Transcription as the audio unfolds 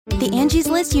The Angie's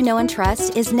List you know and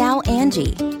trust is now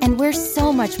Angie, and we're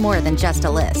so much more than just a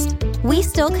list. We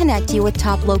still connect you with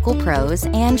top local pros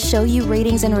and show you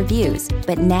ratings and reviews,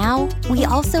 but now we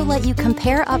also let you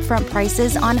compare upfront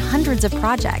prices on hundreds of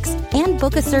projects and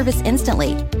book a service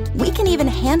instantly. We can even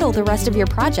handle the rest of your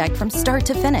project from start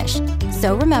to finish.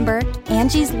 So remember,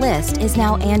 Angie's List is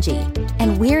now Angie,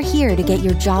 and we're here to get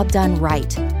your job done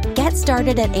right. Get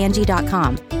started at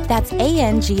Angie.com. That's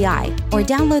ANGI, or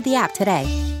download the app today.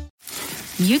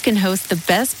 You can host the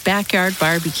best backyard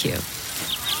barbecue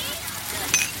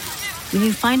when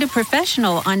you find a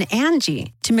professional on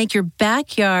Angie to make your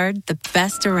backyard the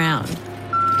best around.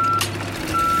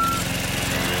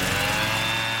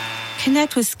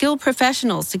 Connect with skilled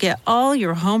professionals to get all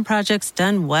your home projects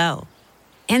done well.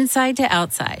 Inside to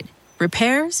outside,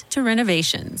 repairs to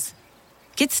renovations.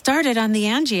 Get started on the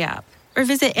Angie app or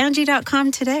visit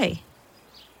Angie.com today.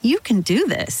 You can do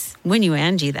this when you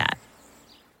Angie that.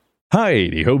 Hi,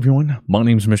 ho everyone. My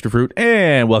name's Mr. Fruit,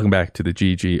 and welcome back to the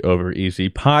GG Over Easy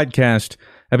podcast,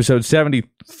 episode 73.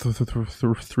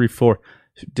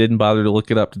 Didn't bother to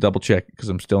look it up to double check because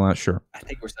I'm still not sure. I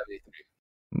think we're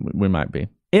 73. We might be.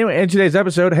 Anyway, in today's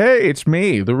episode, hey, it's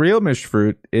me, the real Mr.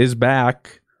 Fruit, is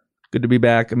back. Good to be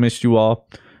back. I missed you all.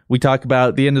 We talk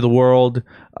about the end of the world,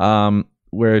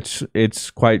 where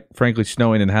it's quite frankly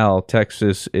snowing in hell.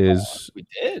 Texas is. We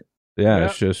did. Yeah,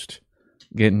 it's just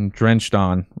getting drenched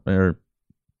on or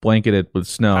blanketed with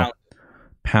snow.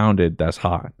 Pounded. That's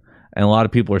hot. And a lot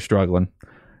of people are struggling.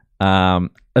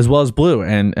 As well as Blue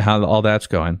and how all that's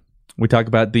going. We talk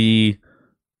about the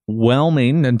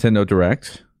whelming Nintendo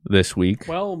Direct this week.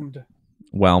 Whelmed.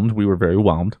 We were very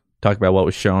whelmed. Talk about what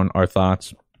was shown, our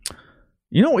thoughts.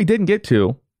 You know what we didn't get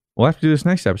to? We'll have to do this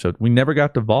next episode. We never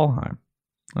got to Valheim.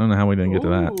 I don't know how we didn't get to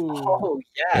that. Oh,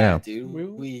 yeah. Dude.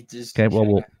 We just... Okay,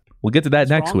 well, we'll get to that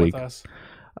next week.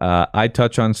 I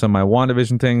touch on some of my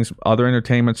WandaVision things, other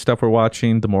entertainment stuff we're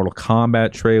watching, the Mortal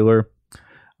Kombat trailer.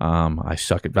 I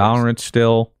suck at Valorant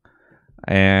still,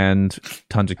 and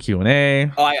tons of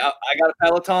Q&A. Oh, I got a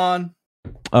Peloton.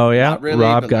 Oh, yeah? Not really,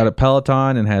 Rob got a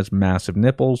Peloton and has massive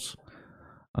nipples.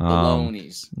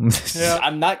 Balonies. Yeah.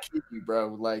 I'm not kidding you,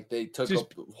 bro. Like, they took just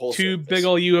a whole two big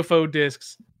old UFO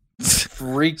discs.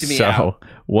 Freaked me out. So,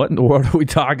 what in the world are we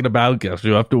talking about? Guess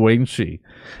you'll have to wait and see.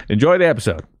 Enjoy the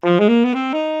episode.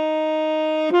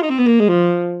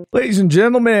 Ladies and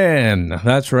gentlemen,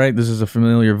 that's right. This is a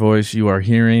familiar voice you are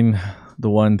hearing.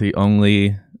 The one, the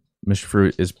only. Mr.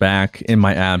 Fruit is back in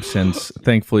my absence.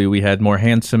 Thankfully, we had more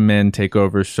handsome men take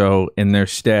over, so in their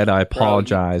stead, I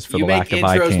apologize for the lack of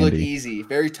eye candy. You make intros look easy.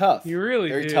 Very tough. You really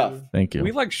Very do. tough. Thank you.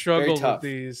 We struggled with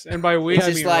these, and by we, it's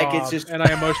I mean like, Rob, and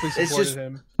I emotionally supported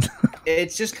him.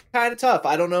 It's just kind of tough.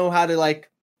 I don't know how to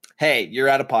hey, you're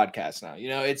at a podcast now. You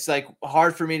know, it's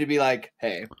hard for me to be like,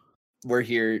 hey, we're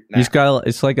here now.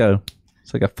 It's like a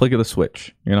flick of the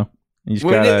switch, you know? You just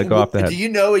gotta go off the head. Do you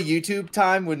know a YouTube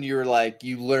time when you're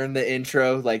you learn the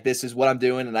intro, this is what I'm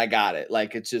doing and I got it?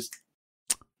 It's just.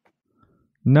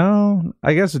 No,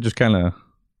 I guess it just kind of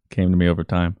came to me over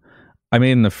time. I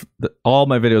mean, all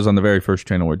my videos on the very first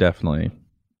channel were definitely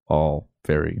all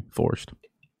very forced.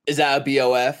 Is that a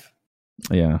BOF?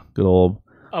 Yeah, good old.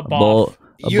 A BOF.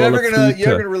 You ever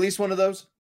gonna release one of those?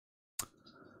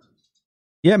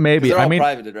 Yeah, maybe. They're all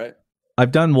privated, right?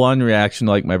 I've done one reaction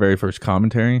to my very first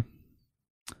commentary.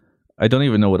 I don't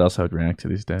even know what else I would react to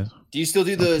these days. Do you still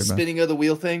do the spinning of the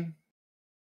wheel thing?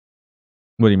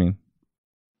 What do you mean?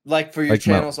 For your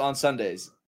channels on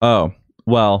Sundays? Oh,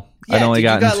 well, yeah, I'd only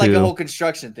gotten you got a whole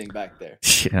construction thing back there.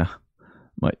 Yeah.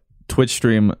 My Twitch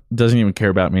stream doesn't even care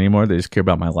about me anymore. They just care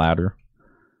about my ladder.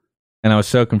 And I was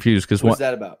so confused because what's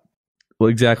that about?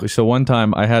 Well, exactly. So one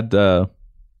time I had what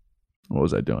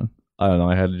was I doing? I don't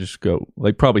know. I had to just go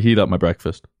probably heat up my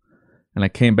breakfast. And I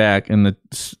came back, and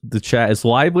the chat is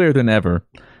livelier than ever,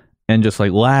 and just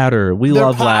ladder. We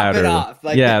love ladder.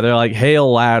 They're like,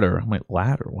 hail ladder. I'm like,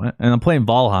 ladder? What? And I'm playing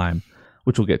Valheim,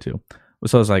 which we'll get to.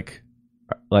 So I was like,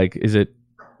 is it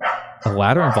a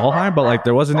ladder in Valheim? But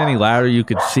there wasn't any ladder you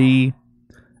could see.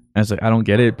 And I was like, I don't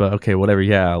get it, but okay, whatever.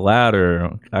 Yeah, ladder.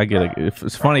 I get it.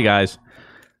 It's funny, guys.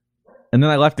 And then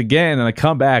I left again, and I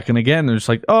come back, and again, they're just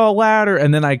like, oh, ladder.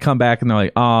 And then I come back, and they're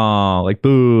like, oh,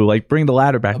 boo, bring the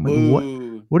ladder back. I'm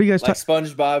like, what are you guys talking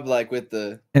SpongeBob, with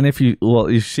the... And if you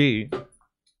see...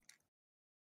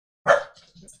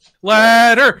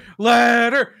 Ladder.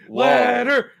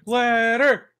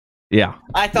 Yeah.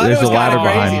 I thought it was kind of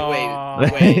crazy.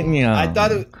 Wait. Yeah. I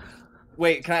thought it...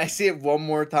 Wait, can I see it one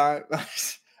more time?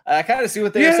 I kind of see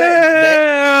what they were saying.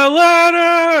 Yeah,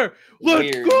 ladder.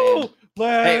 Let's go.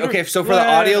 Man. Hey, okay, so for the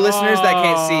audio listeners that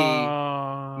can't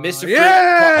see, Mr.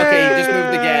 Yeah! Okay, he just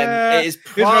moved again. It is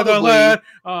probably.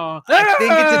 I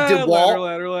think it's a DeWalt.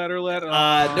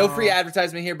 Ladder. No free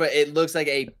advertisement here, but it looks like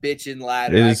a bitchin'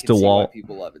 ladder. It is I can see why DeWalt.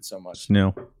 people love it so much.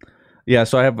 Snow. Yeah,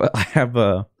 so I have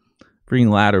a green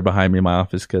ladder behind me in my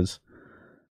office because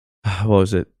what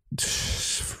was it?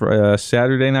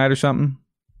 Saturday night or something?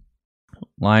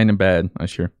 Lying in bed, I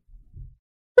sure.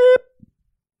 Beep.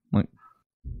 Like,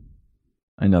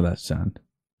 I know that sound.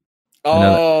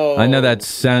 I know that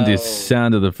sound is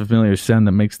sound of the familiar sound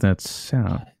that makes that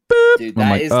sound. Boop. Dude, I'm that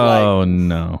like, is oh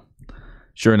no.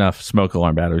 Sure enough, smoke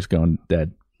alarm battery's going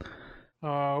dead.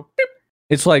 Oh, beep.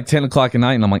 It's like 10 o'clock at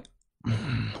night, and I'm like,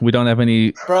 we don't have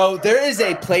any. Bro, there is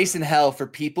a place in hell for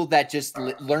people that just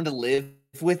learn to live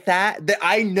with that.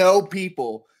 I know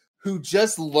people who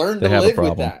just learn to live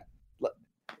with that.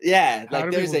 Yeah, How like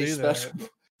do there's people a do special. that?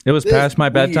 It was This past my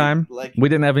weird, bedtime. like- We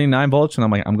didn't have any 9 volts, and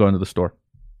I'm like, I'm going to the store.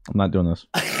 I'm not doing this.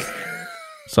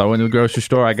 So I went to the grocery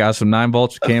store. I got some 9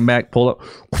 volts. Came back, pulled up,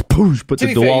 poosh, put To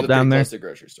the be fair, you DeWalt live down pretty there. close to the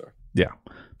grocery store. Yeah,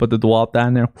 put the DeWalt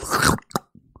down there.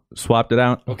 Swapped it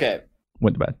out. Okay,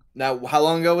 Went to bed now how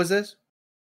long ago was this?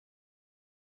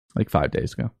 like 5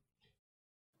 days ago.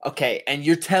 Okay, and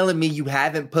you're telling me you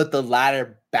haven't put the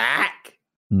ladder back?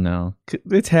 No,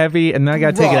 it's heavy, and then I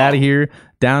got to take it out of Bro. here,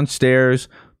 downstairs,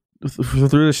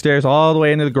 through the stairs, all the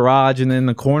way into the garage, and then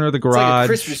the corner of the It's like garage. a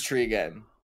Christmas tree again.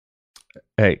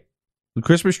 Hey, the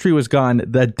Christmas tree was gone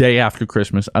the day after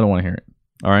Christmas. I don't want to hear it.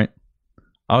 All right,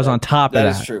 I was on top of That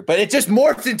that. is true, but it just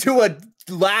morphed into a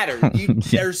ladder. Yeah.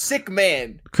 You're a sick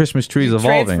man. Christmas tree's You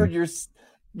evolving. transferred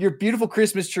your beautiful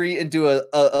Christmas tree into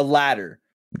a ladder.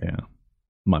 Yeah,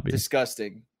 might be.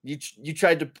 Disgusting. You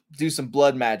tried to do some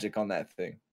blood magic on that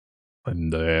thing.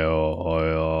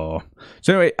 So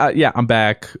anyway, yeah, I'm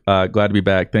back. Glad to be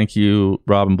back. Thank you,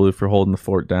 Rob and Blue, for holding the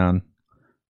fort down,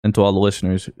 and to all the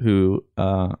listeners who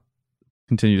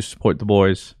continue to support the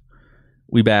boys.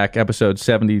 We back, episode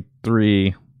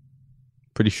 73.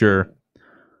 Pretty sure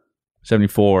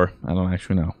 74. I don't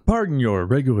actually know. Pardon your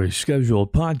regularly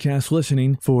scheduled podcast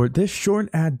listening for this short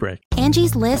ad break.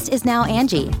 Angie's List is now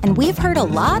Angie, and we've heard a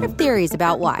lot of theories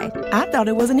about why. I thought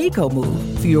it was an eco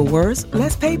move. Fewer words,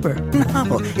 less paper.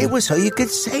 No, it was so you could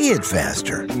say it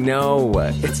faster. No,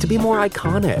 it's to be more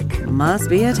iconic. Must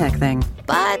be a tech thing.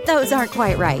 But those aren't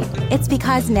quite right. It's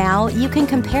because now you can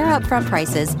compare upfront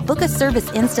prices, book a service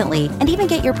instantly, and even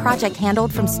get your project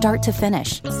handled from start to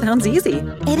finish. Sounds easy.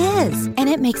 It is, and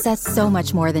it makes us so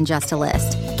much more than just a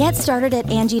list. Get started at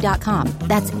Angie.com.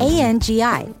 That's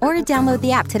ANGI, or download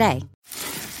the app today.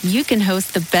 You can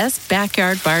host the best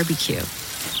backyard barbecue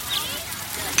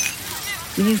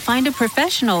when you find a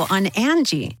professional on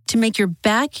Angie to make your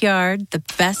backyard the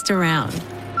best around.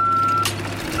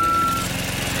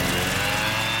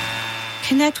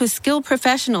 Connect with skilled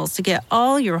professionals to get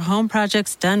all your home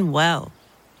projects done well.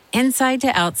 Inside to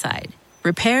outside,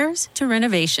 repairs to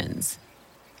renovations.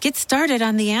 Get started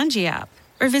on the Angie app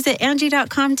or visit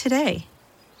Angie.com today.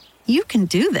 You can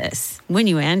do this when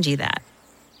you Angie that.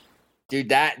 Dude,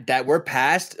 that we're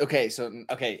past. Okay,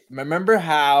 remember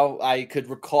how I could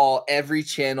recall every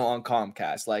channel on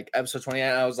Comcast? Like episode 28,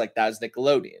 I was like, that's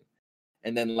Nickelodeon.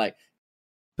 And then like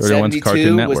 31's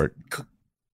Cartoon Network.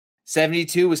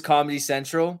 72 was Comedy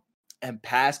Central. And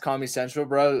past Comedy Central,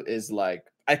 bro, is like,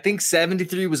 I think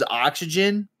 73 was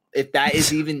Oxygen. If that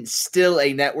is even still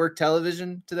a network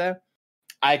television today,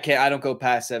 I don't go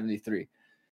past 73.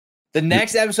 The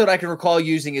next episode I can recall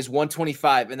using is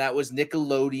 125, and that was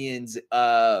Nickelodeon's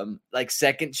like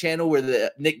second channel where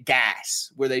the Nick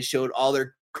Gas, where they showed all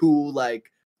their cool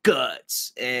like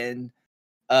guts and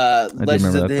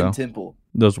Legends of the Hidden Temple.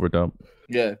 Those were dope.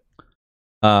 Yeah.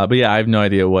 But yeah, I have no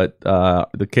idea what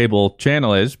the cable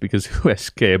channel is because who has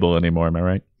cable anymore? Am I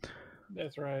right?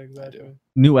 That's right, exactly.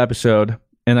 New episode,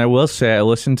 and I will say I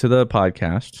listened to the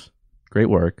podcast. Great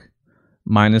work.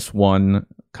 Minus one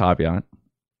caveat.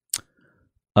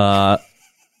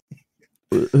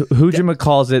 Hujima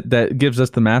calls it that gives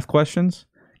us the math questions.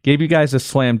 Gave you guys a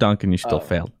slam dunk and you still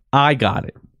failed. I got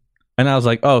it. And I was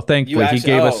like, oh, thankfully he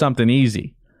gave us something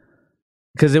easy.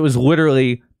 Because it was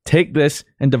literally take this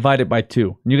and divide it by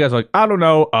 2. And you guys are like, I don't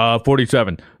know,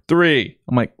 47. 3.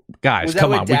 I'm like, guys,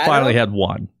 come on. We finally had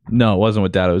one. No, it wasn't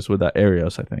with Dado. It was with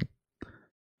Arios, I think.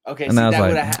 Okay, and see,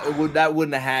 like, that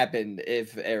wouldn't have happened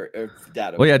if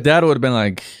Dado. Well, yeah, Dado would have been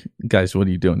like, guys, what are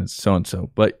you doing? It's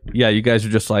so-and-so. But yeah, you guys are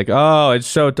just like, oh, it's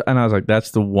so... And I was like,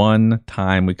 that's the one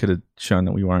time we could have shown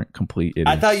that we weren't complete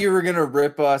idiots. I thought you were going to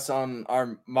rip us on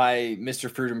my Mr.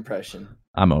 Fruit impression.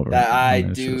 I'm over that. it.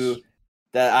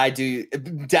 I do.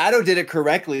 Dado did it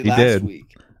correctly last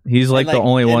week. He's like the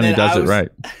only one who does it right.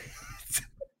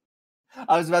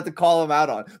 I was about to call him out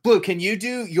on. Blue, can you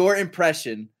do your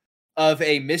impression of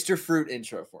a Mr. Fruit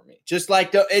intro for me? Just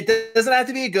like it doesn't have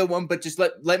to be a good one, but just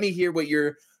let me hear what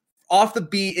your off the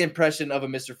beat impression of a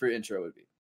Mr. Fruit intro would be.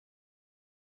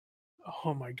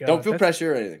 Oh my god! Don't feel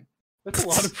pressure or anything. That's a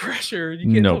lot of pressure. You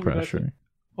can't No tell me pressure. nothing.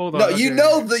 Hold on. No, okay.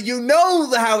 you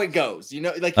know how it goes. You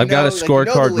know, like I've got a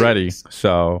scorecard ready,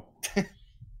 so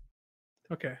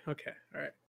Okay. All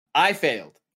right. I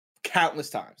failed countless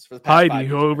times for the past 5 Hi,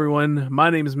 years. hello everyone. My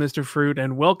name is Mr. Fruit,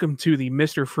 and welcome to the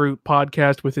Mr. Fruit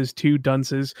podcast with his two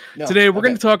dunces. No, Today, we're okay.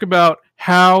 going to talk about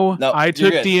how No, I you're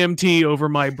took good. DMT over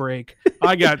my break.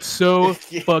 I got so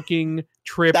fucking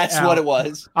tripped That's out. what it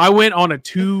was. I went on a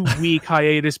 2-week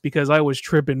hiatus because I was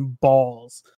tripping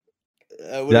balls.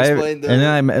 Would explain and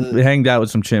then I hanged out with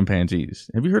some chimpanzees.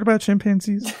 Have you heard about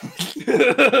chimpanzees? you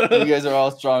guys are all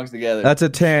strong together. That's a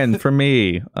 10 for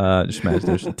me. Just imagine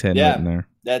there's a 10 Yeah. right in there.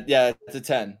 It's a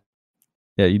 10.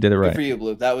 Yeah, you did it Good right. for you,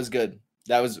 Blue. That was good.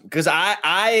 That was because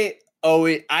I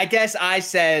guess I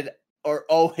said or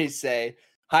always say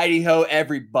Heidi ho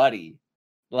everybody.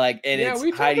 Like and Yeah, we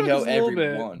it's talked Heidi about ho this a little bit.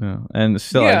 everyone. Yeah. And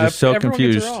still, Yeah, I'm just so everyone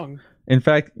gets it confused. wrong. In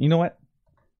fact, you know what?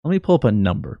 Let me pull up a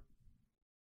number.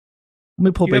 Let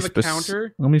me pull You up have a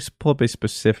counter? Let me pull up a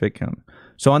specific counter.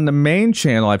 So on the main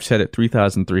channel, I've said it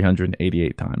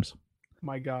 3,388 times.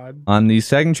 My God. On the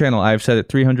second channel, I've said it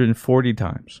 340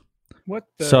 times. What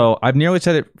the? So I've nearly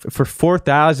said it for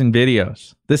 4,000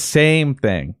 videos. The same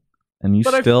thing. And you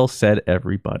But I- still said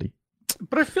everybody.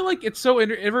 But I feel like it's so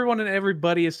everyone and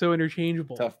everybody is so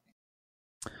interchangeable. Tough.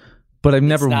 But I've It's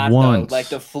never not, though. once. Like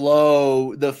the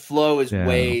flow is Yeah.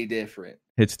 way different.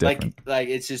 It's different. Like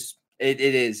it's just it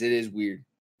is weird.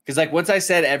 Because like once I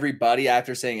said everybody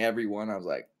after saying everyone, I was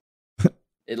like,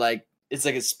 it's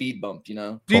like a speed bump, you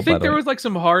know? Do you Oh, by think the there way. was like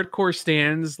some hardcore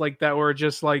stands like that were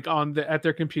just like at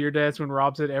their computer desk when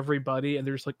Rob said everybody and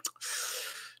they're just like,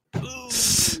 ooh.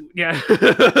 Yeah.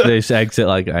 They just exit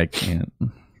like, I can't.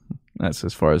 That's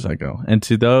as far as I go. And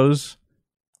to those,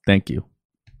 thank you.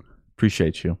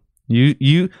 Appreciate you.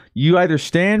 You either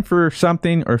stand for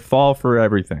something or fall for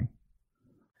everything.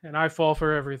 And I fall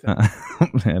for everything.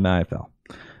 And I fell.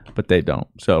 But they don't.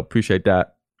 So appreciate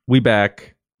that. We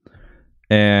back.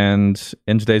 And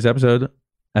in today's episode,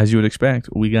 as you would expect,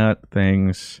 we got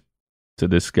things to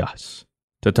discuss,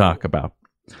 to talk about.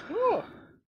 Ooh.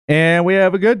 And we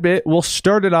have a good bit. We'll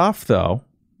start it off, though,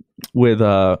 with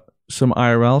some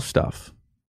IRL stuff.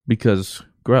 Because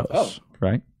gross,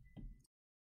 right?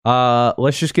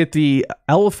 Let's just get the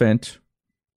elephant,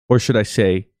 or should I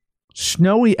say,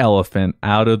 snowy elephant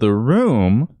out of the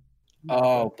room.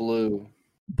 Oh, Blue.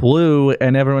 Blue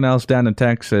and everyone else down in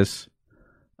Texas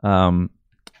has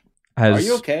Are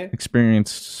you okay?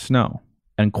 experienced snow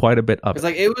and quite a bit of It's it.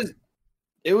 like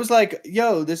it was like,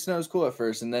 yo, this snow's cool at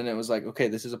first, and then it was like, okay,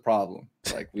 this is a problem.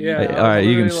 Like, we Yeah, need Hey, to- all right,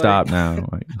 you can literally stop like- now.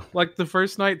 Like, Like the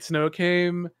first night snow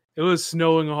came, it was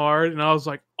snowing hard, and I was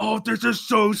like, "Oh, this is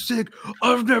so sick!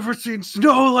 I've never seen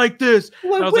snow like this."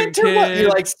 What I was like a winter? What? kid. You're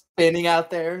like spinning out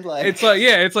there, like It's like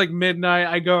it's like midnight.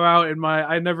 I go out in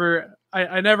I never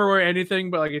wear anything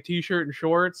but like a t-shirt and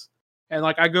shorts, and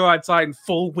like I go outside in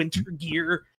full winter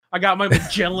gear. I got my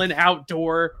Magellan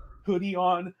outdoor hoodie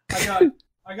on. I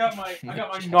got my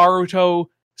Naruto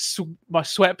my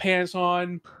sweatpants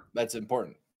on. that's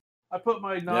important. I put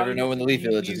my You never know when the Leaf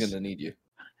Village is Yeezys. going to need you.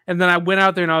 And then I went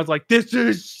out there and I was like, "This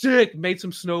is sick!" Made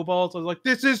some snowballs. I was like,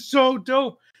 "This is so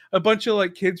dope!" A bunch of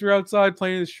like kids were outside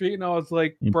playing in the street, and I was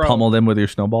like, you "Bro, pummel them with your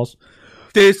snowballs.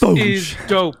 this Boosh. is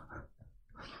dope."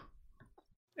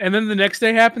 And then the next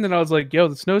day happened, and I was like, "Yo,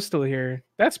 the snow's still here.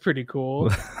 That's pretty cool."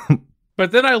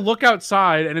 But then I look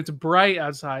outside, and it's bright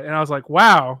outside, and I was like,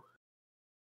 "Wow,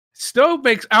 snow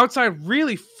makes outside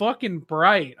really fucking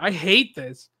bright. I hate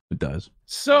this." It does.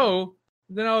 So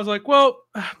then I was like, well,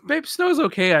 babe, snow's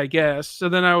okay, I guess. So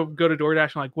then I would go to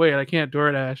DoorDash and like, wait, I can't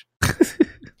DoorDash.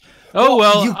 Oh,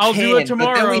 well, you I'll do it can, but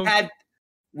then tomorrow.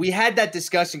 we had that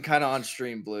discussion kind of on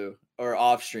stream, Blue, or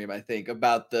off stream, I think,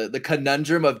 about the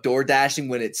conundrum of door dashing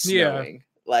when it's Yeah. snowing.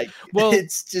 Like, Well-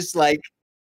 it's just like,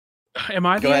 Am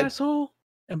I Go the ahead. asshole?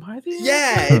 Am I the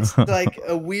yeah, it's like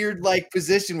a weird like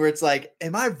position where it's like,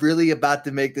 am I really about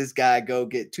to make this guy go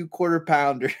get 2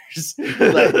 quarter-pounders,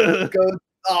 like go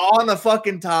on the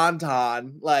fucking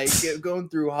tauntaun, like going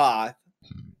through Hoth,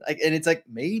 like, and it's like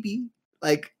maybe,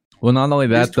 like, Well, not only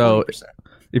there's that, though, 20%.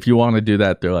 if you want to do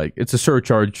that, they're like, it's a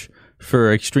surcharge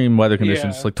for extreme weather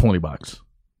conditions. Yeah. It's like $20.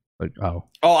 Like, oh.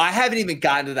 Oh, I haven't even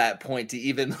gotten to that point to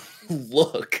even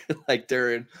look like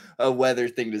during a weather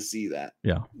thing to see that.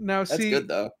 Now, That's see, good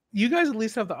though. you guys at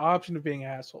least have the option of being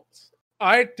assholes.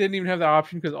 I didn't even have the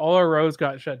option because all our roads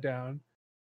got shut down.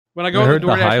 When I go I on heard the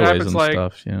the DoorDash app, highways it's and like,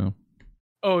 stuff, yeah.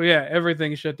 Oh yeah,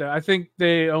 everything shut down. I think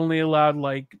they only allowed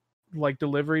like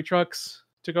delivery trucks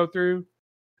to go through.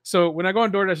 So when I go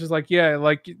on DoorDash, it's like, yeah,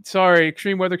 like sorry,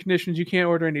 extreme weather conditions, you can't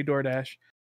order any DoorDash.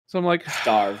 So I'm like,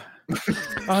 Starve.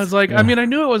 I was like, I mean, I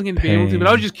knew I wasn't going to be able to, but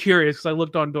I was Pain. just curious because I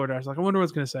looked on DoorDash, like, I wonder what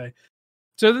it's going to say.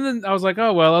 So then I was like,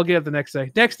 oh well, I'll get it the next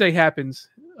day. Next day happens.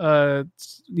 Yeah,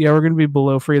 we're going to be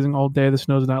below freezing all day. The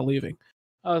snow's not leaving.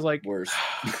 I was like, Worse.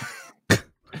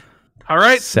 all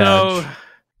right, Sag. snow,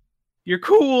 you're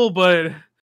cool, but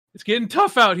it's getting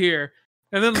tough out here.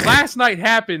 And then last night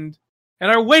happened,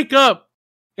 and I wake up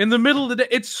in the middle of the day.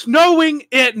 It's snowing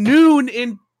at noon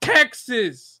in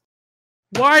Texas.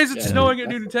 Why is it Yeah, snowing at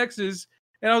noon in Texas?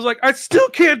 And I was like, I still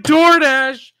can't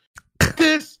DoorDash.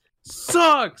 This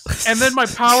sucks. And then my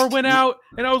power went out,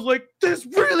 and I was like, this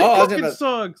really fucking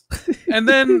sucks. And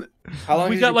then How long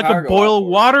we did got your like power a go boil out for?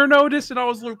 water notice, and I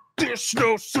was like, this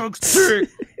snow sucks dick.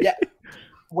 Yeah.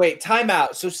 Wait, time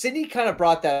out. So Sydney kind of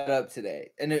brought that up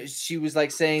today, and she was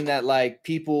like saying that like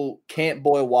people can't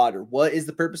boil water. What is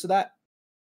the purpose of that?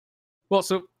 Well,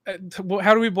 so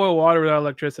how do we boil water without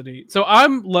electricity? So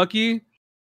I'm lucky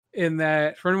in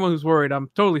that, for anyone who's worried, I'm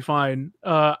totally fine.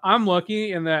 I'm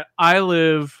lucky in that I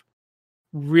live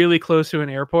really close to an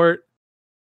airport.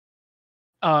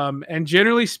 And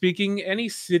generally speaking, any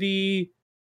city,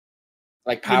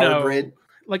 Like power grid, grid.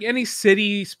 like any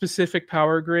city specific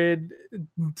power grid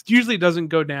usually doesn't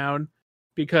go down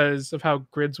because of how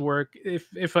grids work.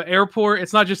 If an airport,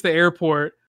 it's not just the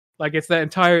airport, like it's that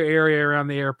entire area around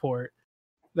the airport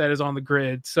that is on the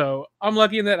grid. So I'm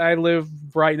lucky in that I live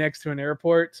right next to an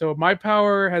airport. So my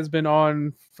power has been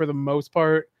on for the most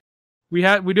part. We do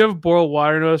have a boil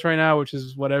water notice right now, which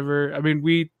is whatever. I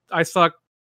mean,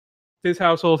 this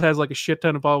household has like a shit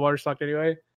ton of boiled water stocked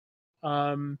anyway.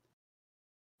 But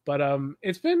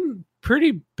it's been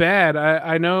pretty bad.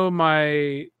 I know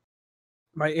my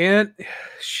aunt,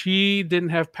 she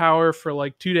didn't have power for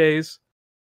like 2 days.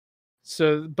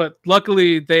 So, but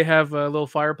luckily they have a little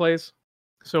fireplace,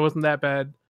 so it wasn't that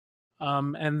bad.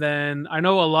 And then I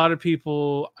know a lot of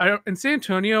people. In San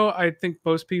Antonio, I think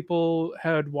most people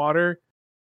had water.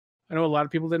 I know a lot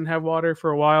of people didn't have water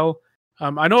for a while.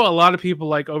 I know a lot of people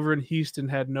like over in Houston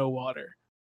had no water.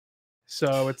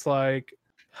 So it's like,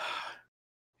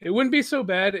 it wouldn't be so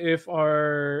bad if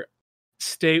our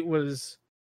state was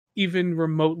even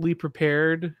remotely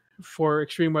prepared for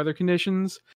extreme weather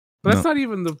conditions. But that's not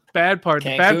even the bad part.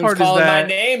 The bad part is calling that my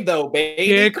name though,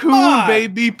 baby. Cancun,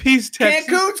 baby, peace, Texas.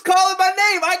 Cancun's calling my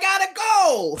name. I gotta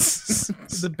go.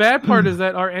 The bad part is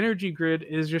that our energy grid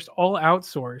is just all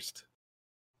outsourced.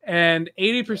 And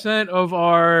 80% of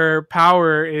our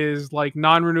power is like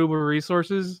non-renewable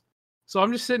resources. So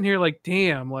I'm just sitting here like,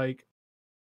 damn, like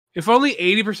if only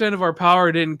 80% of our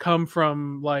power didn't come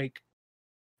from like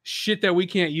shit that we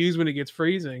can't use when it gets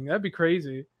freezing, that'd be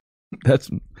crazy.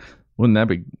 Wouldn't that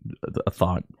be a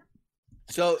thought?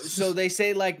 So they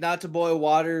say like not to boil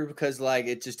water because like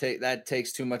it just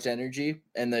takes too much energy,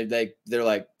 and they're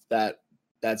like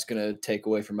that's gonna take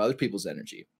away from other people's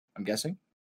energy. I'm guessing.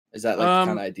 Is that like the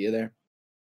kind of idea there?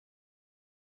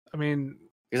 I mean,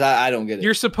 because I don't get it.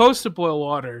 You're supposed to boil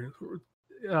water.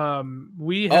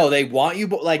 They want you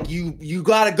like you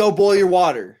gotta go boil your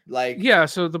water. Like yeah,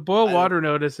 so the boil water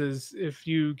notice is if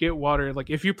you get water, like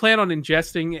if you plan on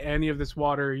ingesting any of this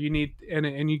water, you need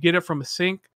and you get it from a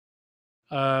sink,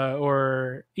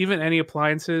 or even any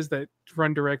appliances that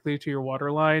run directly to your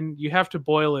water line, you have to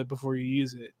boil it before you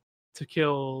use it to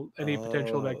kill any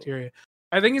potential bacteria.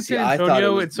 I think in San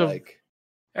Antonio in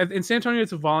San Antonio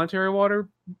it's a voluntary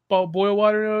boil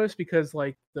water notice because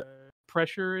like the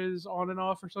pressure is on and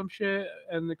off or some shit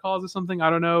and it causes something, I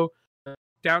don't know.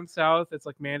 Down south it's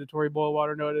like mandatory boil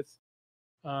water notice.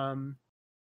 But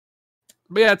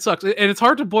yeah, it sucks. And it's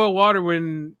hard to boil water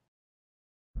when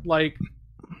like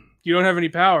you don't have any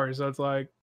power, so it's like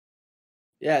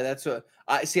yeah, that's what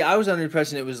I was under the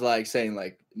impression it was like saying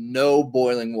like no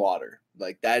boiling water.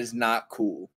 Like that is not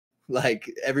cool.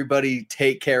 Like everybody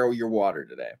take care of your water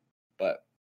today. But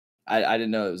I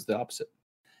didn't know it was the opposite.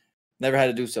 Never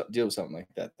had to deal with something like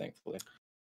that, thankfully.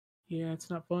 Yeah, it's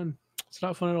not fun. It's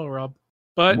not fun at all, Rob.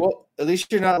 But well, at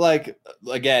least you're not like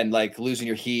again like losing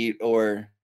your heat or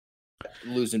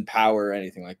losing power or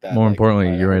anything like that. More like,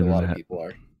 importantly, your internet. A lot internet. of people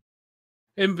are.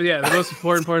 And yeah, the most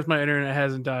important part is my internet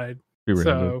hasn't died.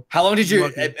 So how long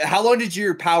did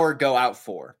your power go out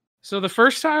for? So the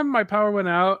first time my power went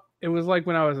out, it was like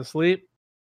when I was asleep.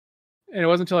 And it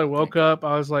wasn't until I woke up,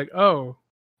 I was like, oh.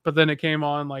 But then it came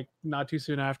on like not too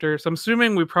soon after. So I'm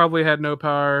assuming we probably had no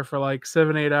power for like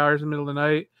 7-8 hours in the middle of the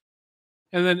night.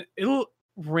 And then it'll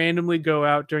randomly go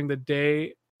out during the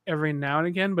day every now and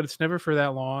again, but it's never for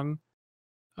that long.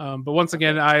 But once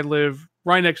again, I live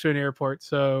right next to an airport,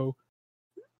 so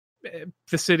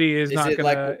the city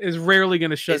is rarely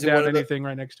gonna shut down anything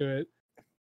right next to it.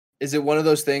 Is it one of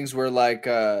those things where like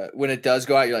when it does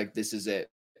go out, you're like, this is it.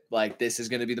 Like this is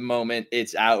gonna be the moment.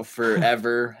 It's out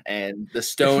forever, and the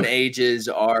Stone Ages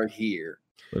are here.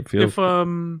 If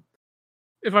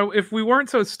we weren't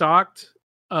so stocked,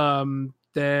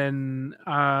 then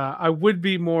I would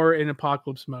be more in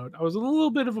apocalypse mode. I was a little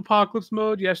bit of apocalypse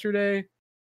mode yesterday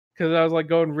because I was like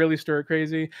going really stir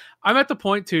crazy. I'm at the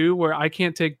point too where I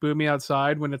can't take Boomy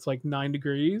outside when it's like 9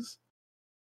 degrees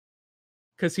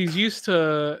because he's used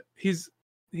to he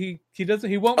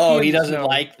won't. Oh, he doesn't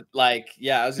like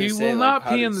yeah. I was gonna he say will not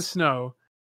pee in the snow,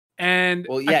 and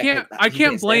I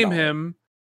can't blame him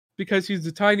because he's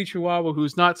a tiny Chihuahua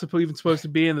who's not even supposed to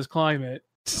be in this climate.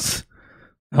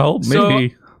 Oh,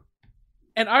 maybe.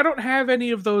 And I don't have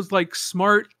any of those like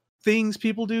smart things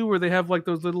people do where they have like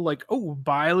those little like, oh,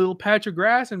 buy a little patch of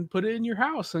grass and put it in your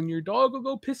house and your dog will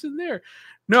go piss in there.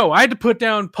 No, I had to put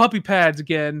down puppy pads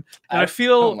again. And I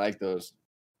don't like those.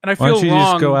 And I feel wrong. Why don't you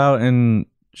wrong. just go out and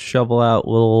shovel out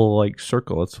little like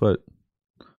circle? That's what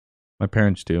my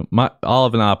parents do.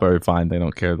 Olive and Appa are fine. They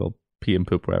don't care. They'll pee and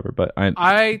poop wherever. But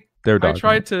I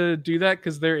tried to do that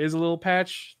because there is a little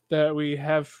patch that we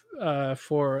have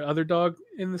for other dog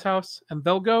in this house, and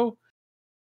they'll go.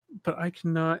 But I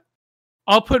cannot.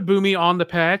 I'll put Boomy on the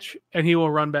patch, and he will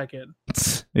run back in.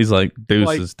 He's like,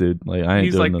 deuces, dude. Like I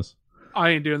ain't doing this. I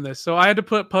ain't doing this. So I had to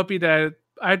put puppy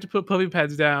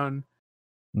pads down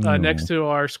next to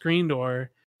our screen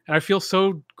door, and I feel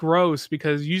so gross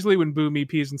because usually when Boomy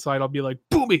pees inside, I'll be like,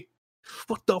 Boomy,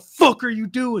 what the fuck are you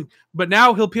doing? But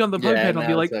now he'll pee on the puppy pad, and I'll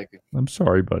be like, I'm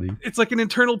sorry, buddy. It's like an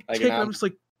internal tick. I'm just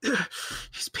like,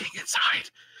 he's peeing inside.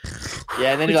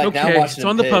 Yeah, and then you're like, now watch it's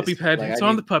on the puppy pad. It's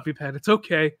on the puppy pad. It's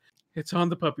okay. It's on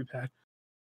the puppy pad.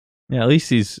 Yeah, at least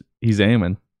he's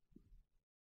aiming.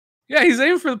 Yeah, he's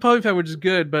aiming for the puppy pad, which is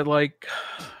good. But like,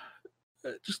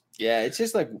 it's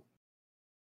just like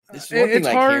it's one thing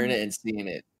like hard. Hearing it and seeing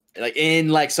it, like in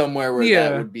like somewhere where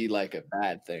that would be like a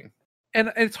bad thing.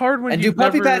 And it's hard when. And do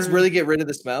puppy pads really get rid of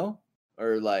the smell,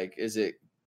 or like is it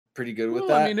pretty good with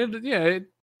that? I mean, it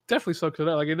definitely sucks it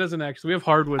out. Like it doesn't actually. We have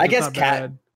hardwood. I guess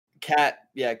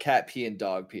cat pee and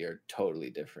dog pee are totally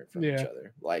different from each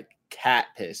other. Like cat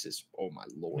piss is, oh my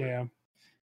lord. Yeah.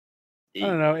 I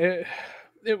don't know.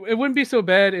 It wouldn't be so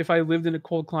bad if I lived in a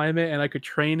cold climate and I could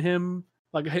train him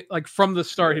like from the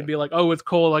start. He'd be like, oh, it's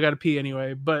cold, I gotta pee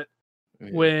anyway. But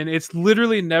when it's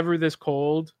literally never this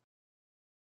cold,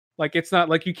 like it's not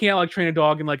like you can't like train a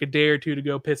dog in like a day or two to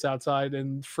go piss outside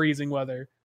in freezing weather.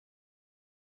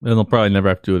 And they'll probably never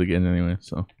have to do it again anyway.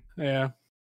 So yeah.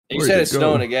 You said it's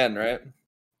snowing again, right?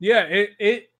 Yeah,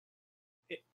 it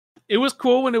was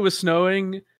cool when it was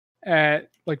snowing at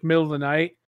like middle of the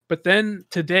night, but then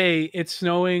today it's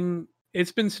snowing.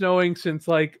 It's been snowing since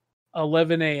like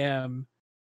 11 a.m.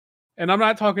 And I'm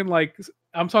talking like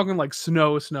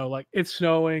snow. Like it's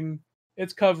snowing.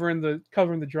 It's covering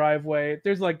the driveway.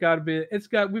 There's like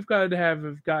we've got to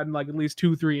have gotten like at least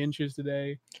 2-3 inches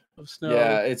today of snow.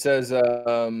 Yeah, it says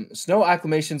snow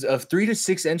acclimations of 3 to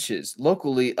 6 inches,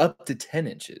 locally up to 10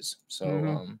 inches.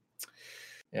 So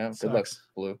good luck,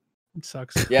 Blue. It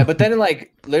sucks. Yeah, but then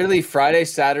like literally Friday,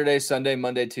 Saturday, Sunday,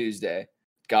 Monday, Tuesday.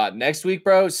 God, next week,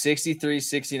 bro, 63,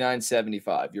 69,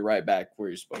 75. You're right back where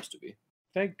you're supposed to be.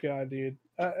 Thank God, dude.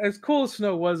 As cool as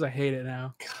snow was, I hate it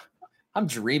now. I'm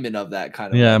dreaming of that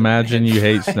kind of. Yeah, imagine you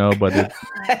hate snow, but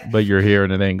you're here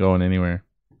and it ain't going anywhere.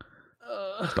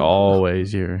 It's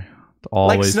always here. It's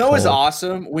always like snow cold. is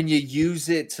awesome when you use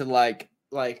it to like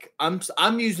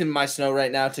I'm using my snow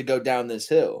right now to go down this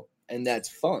hill, and that's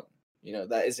fun. You know,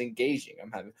 that is engaging.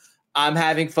 I'm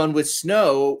having fun with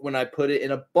snow when I put it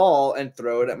in a ball and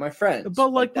throw it at my friends.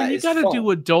 But like when you gotta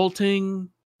do adulting,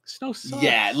 snow sucks.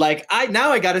 Yeah, like I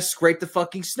gotta scrape the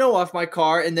fucking snow off my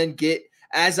car and then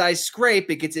as I scrape,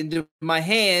 it gets into my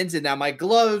hands, and now my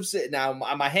gloves. Now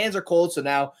my hands are cold, so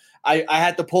now I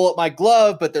had to pull up my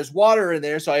glove, but there's water in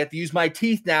there, so I have to use my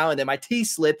teeth now. And then my teeth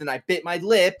slipped, and I bit my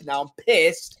lip. Now I'm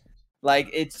pissed. Like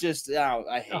it's just,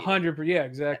 I hate 100%. Yeah,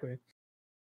 exactly.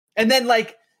 And then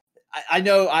like I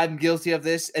know I'm guilty of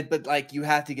this, but like you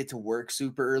have to get to work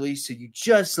super early, so you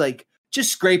just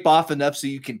scrape off enough so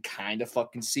you can kind of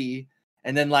fucking see,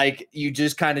 and then like you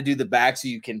just kind of do the back so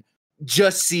you can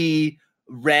just see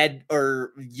red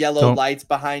or yellow lights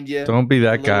behind you. Don't be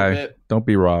that guy. Bit. Don't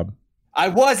be Rob. I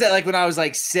was at like when I was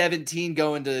like 17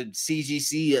 going to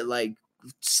CGC at like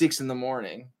 6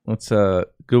 a.m. That's a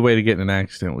good way to get in an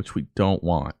accident, which we don't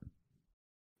want.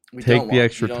 Take the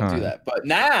extra time. Do that. But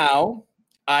now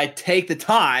I take the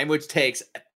time, which takes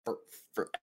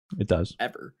forever. It does.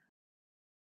 ever.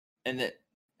 And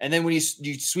then when you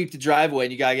sweep the driveway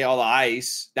and you gotta get all the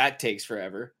ice, that takes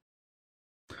forever.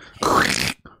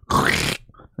 It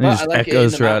But just I like it in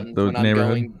echoes the throughout mountains the when I'm neighborhood.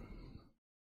 going-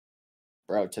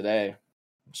 Bro, today,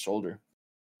 shoulder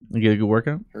You get a good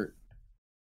workout? hurt.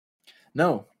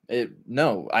 No.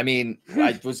 I mean,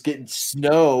 I was getting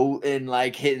snow and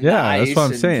like hitting the Yeah, ice. that's what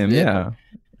I'm and saying. it Yeah.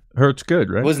 Hurts good,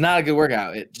 right? was not a good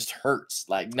workout. It just hurts.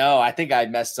 Like, no, I think I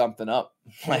messed something up.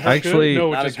 Like, Actually- no,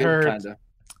 it not a just good hurts. kind of.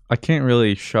 I can't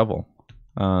really shovel.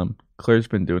 Claire's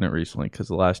been doing it recently because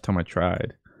the last time I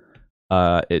tried,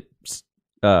 it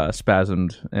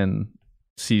spasmed and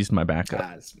seized my back up.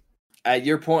 Guys, at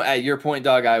your point,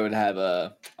 dog, I would have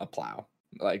a plow.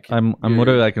 Like I'm you're-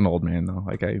 literally like an old man though.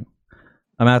 Like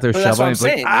I'm out there But that's what shoveling. I'm It's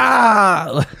like saying.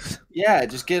 ah. Yeah,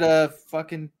 just get a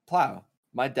fucking plow.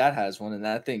 My dad has one, and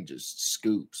that thing just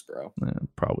scoops, bro.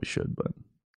 Probably should,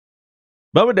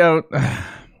 but we don't.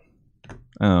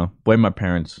 Oh, blame my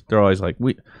parents. They're always like,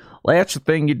 well, that's the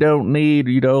thing you don't need.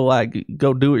 You know, like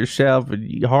go do it yourself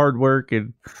and hard work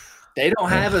and They don't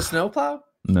have a snowplow.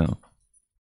 no.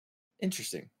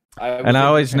 Interesting. And I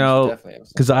always know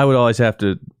because I would always have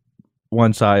to.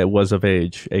 Once I was of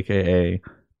age, aka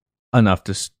enough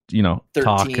to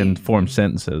talk 13. and form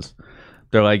sentences,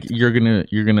 they're like, you're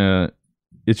gonna.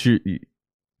 It's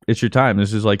your time.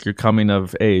 This is like your coming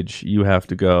of age. You have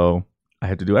to go. I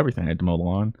had to do everything. I had to mow the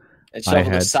lawn. and I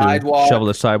shovel had the sidewalk. to shovel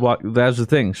the sidewalk. That's the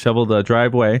thing. Shovel the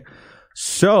driveway.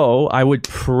 So I would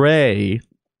pray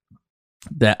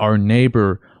that our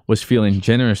neighbor was feeling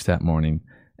generous that morning,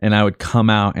 and I would come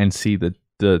out and see the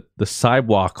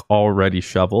sidewalk already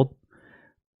shoveled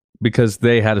because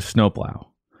they had a snowplow.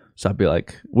 So I'd be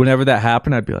like, whenever that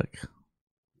happened, I'd be like,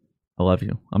 I love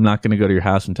you. I'm not going to go to your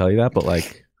house and tell you that, but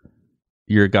like,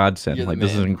 you're a godsend. You're the Like,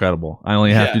 this is man. incredible. I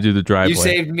only have Yeah. to do the driveway. You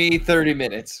saved me 30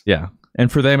 minutes. Yeah.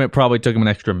 And for them, it probably took them an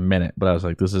extra minute, but I was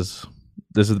like, this is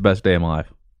the best day of my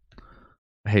life.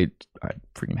 I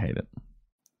freaking hate it.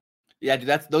 Yeah,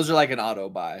 dude, those are like an auto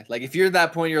buy. Like if you're at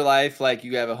that point in your life, like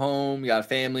you have a home, you got a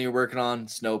family you're working on,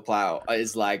 snowplow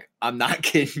is like, I'm not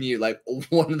kidding you, like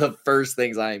one of the first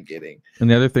things I am getting. And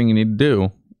the other thing you need to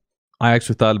do, I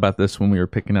actually thought about this when we were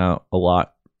picking out a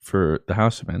lot for the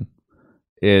house I'm in,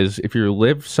 is if you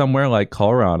live somewhere like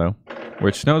Colorado, where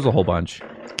it snows a whole bunch,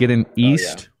 get an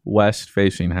east-west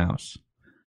facing house.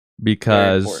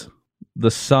 Because important. the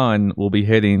sun will be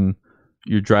hitting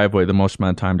your driveway the most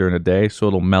amount of time during the day, so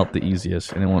it'll melt the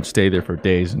easiest, and it won't stay there for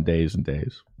days and days and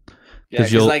days. Yeah,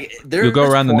 'cause you'll like you'll go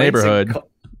there's around the points in neighborhood,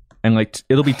 and like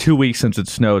it'll be 2 weeks since it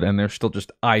snowed, and there's still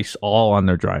just ice all on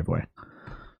their driveway.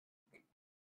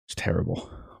 It's terrible.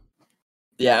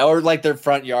 Yeah, or like their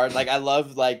front yard. Like I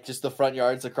love like just the front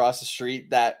yards across the street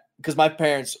that because my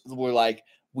parents were like,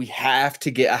 we have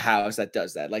to get a house that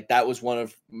does that. Like that was one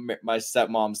of my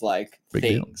stepmom's like Big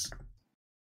deal. things.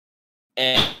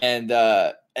 And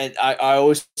I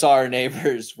always saw our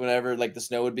neighbors whenever like the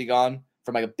snow would be gone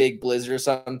from like a big blizzard or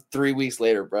something. 3 weeks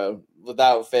later, bro,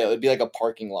 without fail, it'd be like a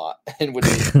parking lot and would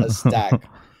be a stack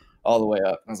all the way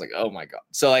up. I was like, oh my god.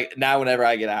 So like now, whenever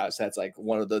I get a house, that's like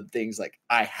one of the things like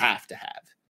I have to have.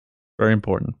 Very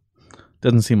important.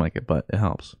 Doesn't seem like it, but it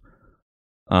helps.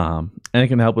 And it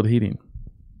can help with heating.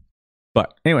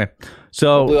 But anyway,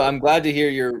 so Blue, I'm glad to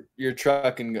hear you're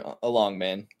trucking along,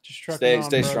 man. Just trucking Stay on,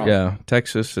 stay bro. strong. yeah,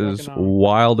 Texas is Trucking on.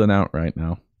 wild and out right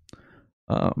now.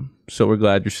 So we're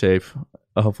glad you're safe.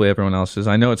 Hopefully everyone else is.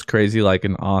 I know it's crazy. Like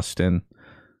in Austin,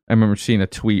 I remember seeing a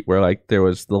tweet where like there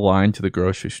was the line to the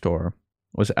grocery store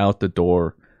was out the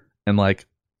door, and like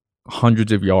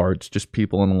hundreds of yards, just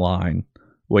people in line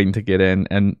waiting to get in,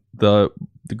 and the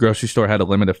grocery store had a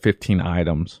limit of 15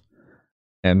 items.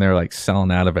 And they're like selling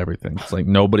out of everything. It's like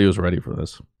nobody was ready for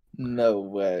this. No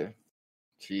way.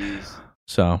 Jeez,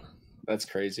 So that's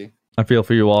crazy. I feel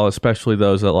for you all, especially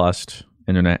those that lost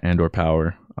internet and or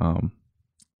power.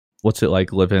 What's it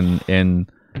like living in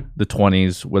the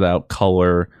 20s without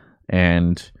color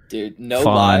and Dude, no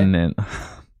fun? lie. And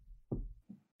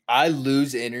I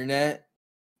lose internet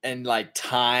and like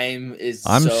time is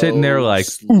I'm so sitting there like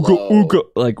slow. ooga ooga,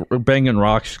 like we're banging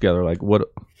rocks together. Like what?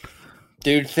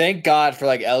 Dude, thank God for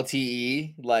like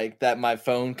LTE, like that my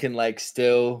phone can like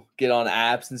still get on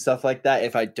apps and stuff like that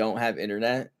if I don't have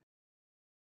internet.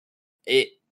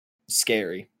 It's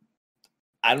scary.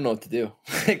 I don't know what to do.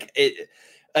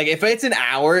 Like if it's an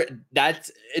hour, that's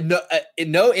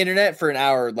no internet for an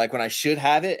hour, like when I should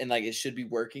have it and like it should be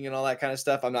working and all that kind of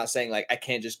stuff. I'm not saying like I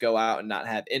can't just go out and not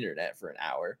have internet for an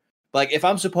hour. But like if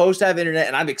I'm supposed to have internet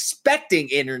and I'm expecting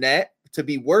internet to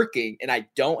be working and I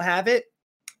don't have it,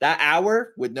 that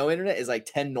hour with no internet is like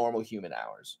 10 normal human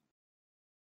hours.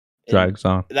 drags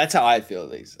on. That's how I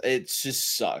feel. It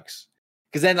just sucks.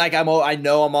 Because then, like, I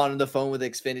know I'm on the phone with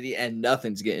Xfinity and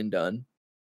nothing's getting done.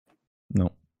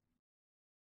 No.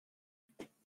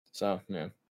 So, yeah.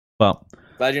 Well,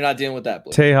 glad you're not dealing with that.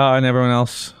 Blue. Teja and everyone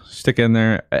else stick in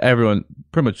there. Everyone,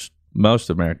 pretty much most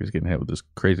of America is getting hit with this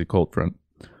crazy cold front.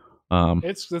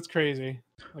 It's crazy.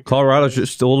 Like, Colorado's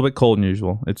just a little bit cold than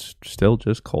usual. It's still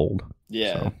just cold.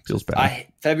 Yeah, so feels bad.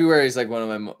 February is like one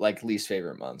of my least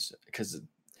favorite months because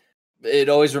it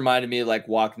always reminded me of like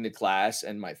walking to class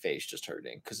and my face just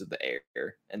hurting because of the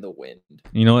air and the wind.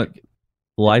 You know what?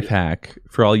 Life hack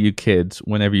for all you kids: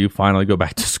 whenever you finally go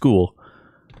back to school,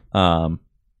 and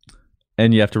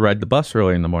you have to ride the bus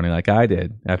early in the morning, like I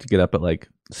did. I have to get up at like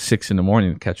 6 a.m.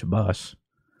 to catch a bus.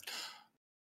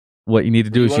 What you need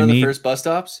to do is one of the first bus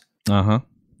stops.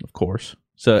 Of course.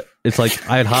 So it's like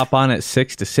I'd hop on at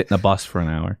 6 to sit in a bus for an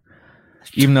hour,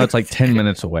 even though it's like 10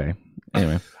 minutes away.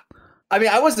 Anyway. I mean,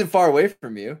 I wasn't far away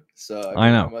from you, so I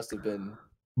know. I must have been.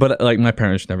 But like my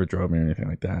parents never drove me or anything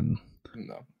like that.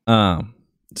 No.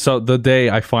 So the day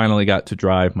I finally got to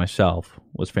drive myself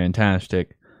was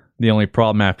fantastic. The only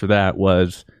problem after that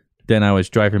was then I was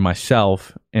driving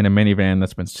myself in a minivan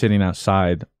that's been sitting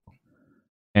outside,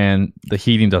 and the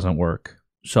heating doesn't work.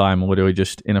 So I'm literally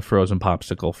just in a frozen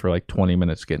popsicle for like 20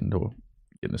 minutes getting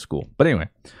to school. But anyway,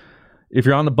 if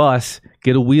you're on the bus,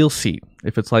 get a wheel seat.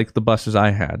 If it's like the buses I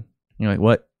had. You're like,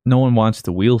 what? No one wants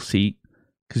the wheel seat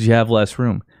because you have less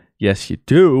room. Yes, you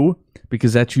do,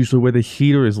 because that's usually where the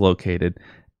heater is located.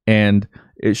 And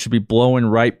it should be blowing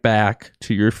right back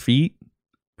to your feet.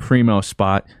 Primo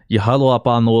spot. You huddle up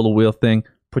on the little wheel thing,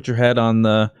 put your head on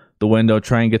the window,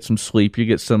 try and get some sleep. You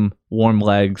get some warm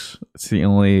legs. It's the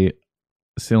only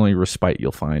respite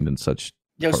you'll find in such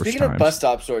speaking times. of bus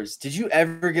stop stories, did you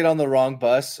ever get on the wrong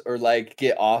bus or like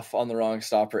get off on the wrong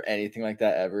stop or anything like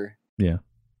that ever? Yeah.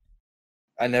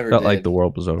 I never felt did. like the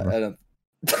world was over. I don't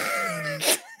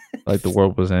like the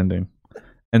world was ending.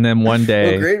 And then one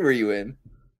day, what grade were you in?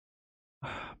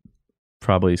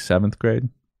 Probably 7th grade.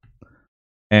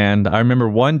 And I remember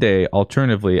one day,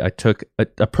 alternatively, I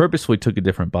purposely took a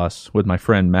different bus with my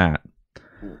friend Matt.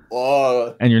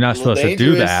 Oh, and you're not supposed to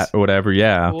do that or whatever.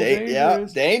 Yeah.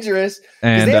 Dangerous. Because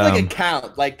And they have like a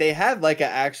count. Like they have like an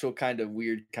actual kind of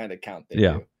weird kind of count.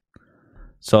 Yeah. Do.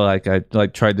 So like I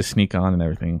like tried to sneak on and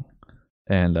everything.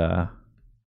 And I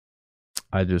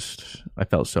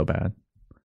felt so bad.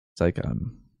 It's like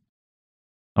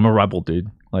I'm a rebel, dude.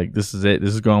 Like this is it.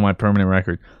 This is going on my permanent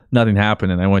record. Nothing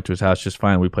happened, and I went to his house just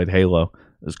fine. We played Halo.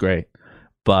 It was great.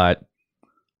 But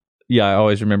yeah, I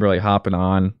always remember like hopping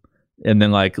on and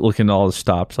then like looking at all the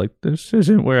stops. Like this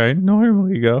isn't where I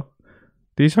normally go.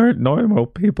 These aren't normal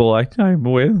people I'm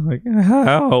with. Like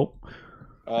how?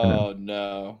 Oh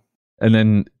no. And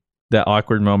then that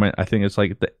awkward moment. I think it's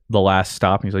like the last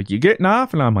stop. And he's like, "You getting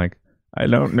off?" And I'm like, "I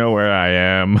don't know where I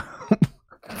am."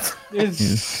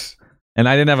 And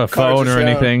I didn't have a phone or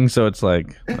anything, so it's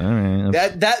like all right.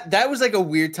 That was like a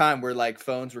weird time where like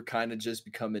phones were kind of just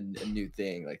becoming a new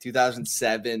thing. Like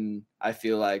 2007, I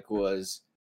feel like was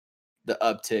the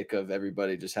uptick of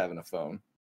everybody just having a phone.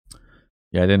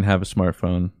 Yeah, I didn't have a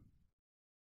smartphone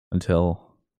until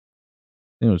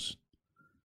I think it was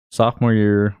sophomore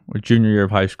year or junior year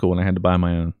of high school when I had to buy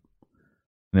my own,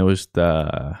 and it was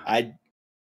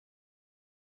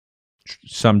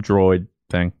some Droid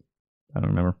thing. I don't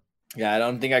remember. Yeah, I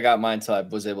don't think I got mine until I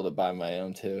was able to buy my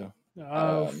own too.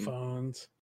 Phones.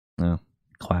 Yeah,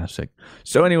 classic.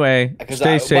 So anyway,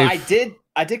 stay safe.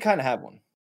 I did kind of have one.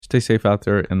 Stay safe out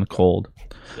there in the cold.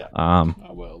 Yeah.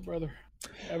 I will, brother.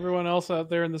 Everyone else out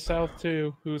there in the South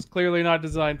too, who's clearly not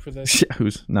designed for this. Yeah,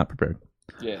 who's not prepared.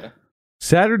 Yeah.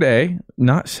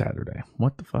 Not Saturday.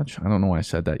 What the fudge? I don't know why I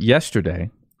said that. Yesterday,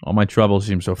 all my troubles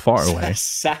seem so far away.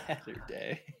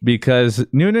 Saturday. Because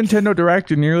new Nintendo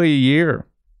Direct in nearly a year.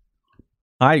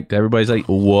 Hyped. Everybody's like,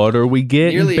 what are we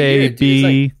getting, nearly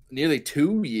baby? Like nearly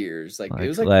 2 years. Like it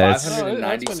was like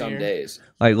 590 some days.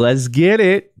 Like, let's get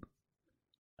it.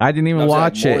 I didn't even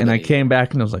watch it, and I came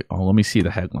back and I was like, oh, let me see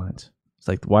the headlines. It's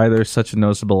like, why there's such a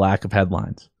noticeable lack of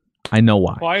headlines? I know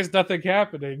why. Why is nothing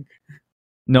happening?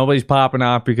 Nobody's popping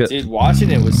off because... Dude,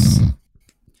 watching it was...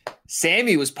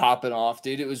 Sammy was popping off,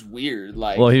 dude. It was weird.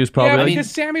 Like, well, he was probably because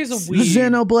Sammy's a weed.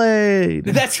 Xenoblade.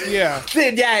 That's yeah.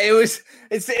 Yeah, it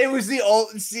was the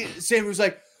old. Sammy was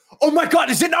like, "Oh my god,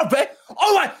 is it not bad?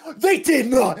 Oh my, they did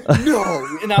not.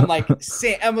 No." And I'm like,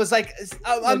 Sam. I was like,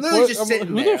 I'm literally just sitting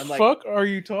who there. Who the fuck are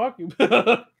you talking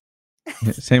about?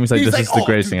 Sammy's like, this is the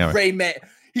greatest thing ever. Rayman.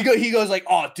 He goes like,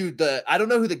 "Oh, dude, I don't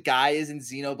know who the guy is in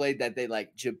Xenoblade that they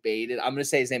like debated. I'm gonna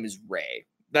say his name is Ray.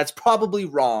 That's probably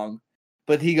wrong."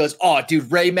 But he goes, "Oh,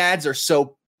 dude, Ray Mads are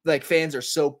so like fans are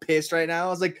so pissed right now. I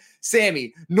was like,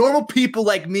 Sammy, normal people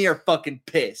like me are fucking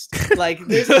pissed. Like,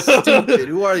 this is stupid.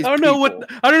 Who are these I don't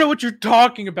know what you're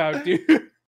talking about, dude.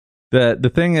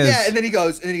 The thing is, yeah, and then he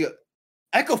goes,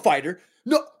 Echo Fighter.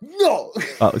 No. Oh,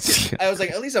 I was like,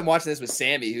 at least I'm watching this with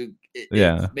Sammy, who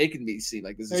it's making me seem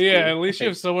like this is yeah, cool. at least you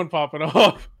have someone popping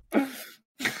off.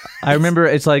 I remember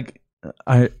it's like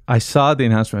I saw the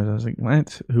announcement. I was like,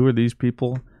 what? Who are these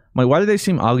people? I'm like, why do they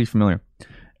seem oddly familiar?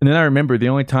 And then I remember the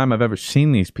only time I've ever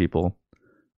seen these people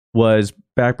was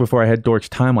back before I had Dork's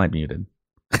timeline muted.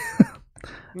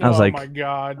 I was like, oh my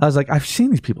God. I was like, I've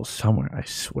seen these people somewhere, I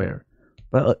swear.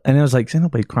 And it was like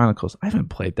Xenoblade Chronicles. I haven't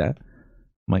played that.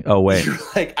 I'm like, oh wait. You're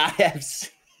like, I have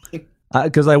seen.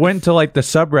 Because I went to like the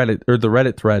subreddit or the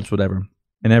Reddit threads, whatever,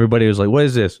 and everybody was like, what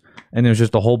is this? And there's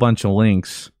just a whole bunch of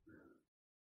links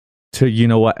to you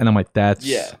know what, and I'm like,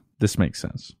 this makes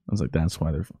sense. I was like, that's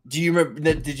why they're. Do you remember?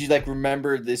 Did you like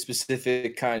remember the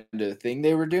specific kind of thing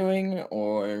they were doing,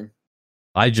 or?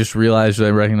 I just realized I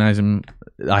recognized them.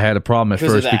 I had a problem at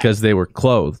first because they were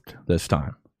clothed this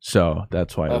time, so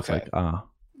that's why I was like,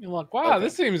 You're like, wow,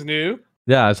 this seems new.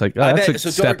 Yeah, it's like that's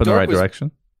a step in the right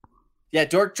direction. Yeah,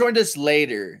 Dork joined us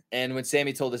later, and when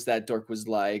Sammy told us that, Dork was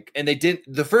like, and they didn't.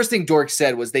 The first thing Dork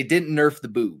said was they didn't nerf the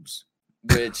boobs,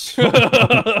 which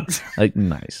like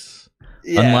nice.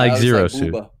 Yeah, unlike Zero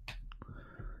Suit.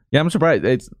 Yeah, I'm surprised.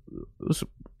 It's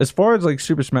as far as like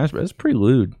Super Smash Bros. It's pretty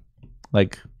lewd.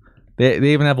 Like they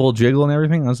even have a little jiggle and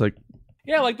everything. I was like,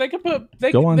 yeah, like they could put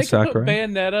they could put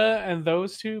Bayonetta and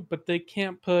those two, but they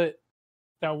can't put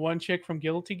that one chick from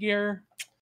Guilty Gear.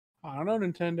 I don't know,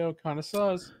 Nintendo kind of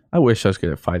sus. I wish I was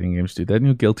good at fighting games, dude. That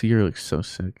new Guilty Gear looks so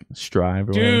sick. Strive,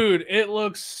 or dude, it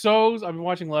looks so. I've been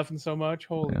watching Leffen so much.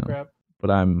 Holy crap!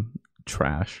 But I'm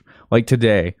trash. Like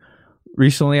today.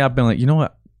 Recently, I've been like, you know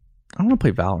what? I want to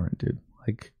play Valorant, dude.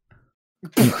 Like,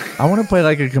 I want to play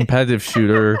like a competitive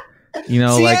shooter. You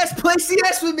know, CS, play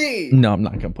CS with me. No, I'm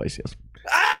not gonna play CS.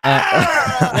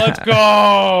 Let's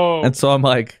go. And so I'm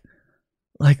like,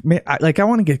 man, I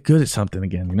want to get good at something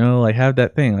again. You know, like have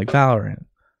that thing like Valorant.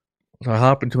 So I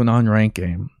hop into an unranked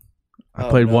game. I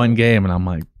played one game, and I'm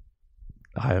like,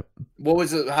 what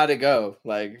was it? How'd it go?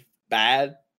 Like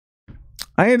bad?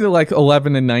 I ended like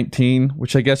 11 and 19,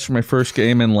 which I guess for my first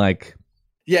game in like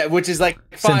which is like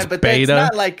fine, but beta.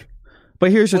 That's not like.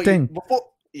 But here's the thing.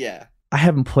 I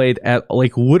haven't played at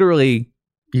like literally.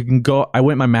 You can go. I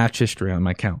went my match history on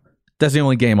my account. That's the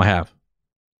only game I have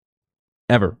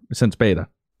ever since beta.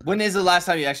 When is the last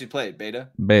time you actually played beta?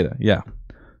 Beta, yeah.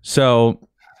 So,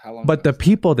 but the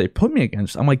people they put me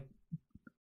against, I'm like,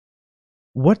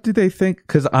 what do they think?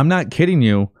 Because I'm not kidding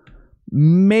you.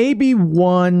 Maybe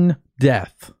one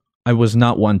death, I was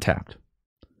not one tapped,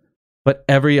 but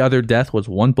every other death was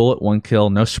one bullet, one kill,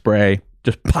 no spray,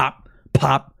 just pop,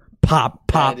 pop, pop,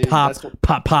 pop, pop,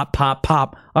 pop, pop, pop,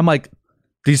 pop. I'm like,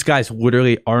 these guys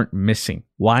literally aren't missing.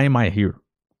 Why am I here?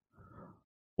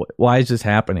 Why is this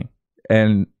happening?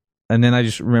 And then I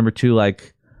just remember too,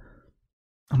 like,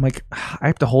 I'm like, I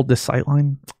have to hold this sight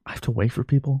line. I have to wait for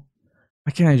people.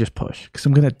 Why can't I just push? Because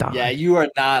I'm gonna die. Yeah, you are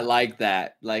not like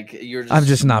that. Like you're. I'm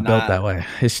just not built that way.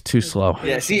 It's too slow.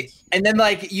 Yeah. See, and then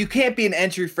like you can't be an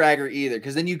entry fragger either,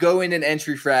 because then you go in an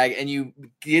entry frag and you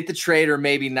get the trade or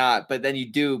maybe not, but then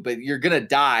you do, but you're gonna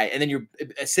die, and then you're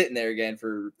sitting there again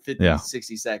for 50,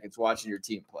 60 seconds watching your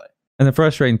team play. And the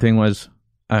frustrating thing was,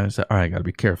 I was like, all right, I gotta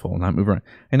be careful and not move around.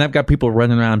 And I've got people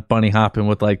running around bunny hopping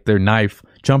with like their knife,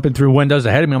 jumping through windows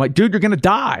ahead of me. I'm like, dude, you're gonna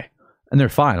die, and they're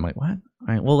fine. I'm like, what? All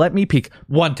right, well, let me peek.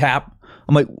 One tap.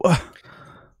 I'm like, whoa.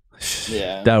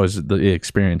 Yeah. That was the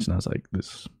experience, and I was like,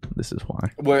 this is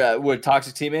why. Were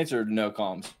toxic teammates or no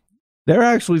comms? They're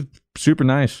actually super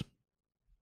nice.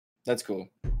 That's cool.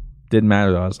 Didn't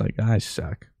matter though. I was like, I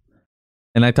suck.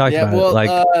 And I talked about it.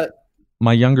 Like,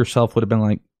 my younger self would have been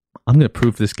like, I'm going to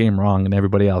prove this game wrong and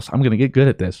everybody else. I'm going to get good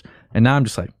at this. And now I'm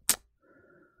just like,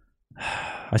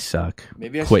 I suck.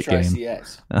 Maybe I should try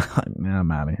CS. Man, I'm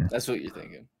out of here. That's what you're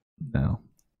thinking. No.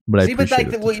 But see, but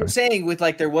like what you're saying with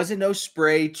like there wasn't no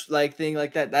spray like thing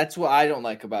like that. That's what I don't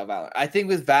like about Valorant. I think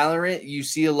with Valorant you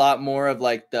see a lot more of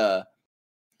like the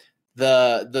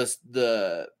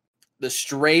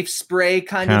strafe spray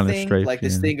kind of thing, like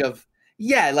this thing of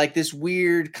like this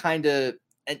weird kind of.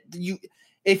 And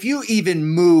if you even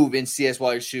move in CS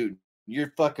while you're shooting,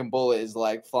 your fucking bullet is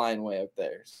like flying way up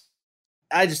there.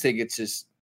 I just think it's just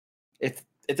if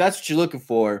that's what you're looking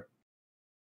for.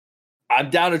 I'm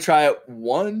down to try it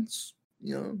once,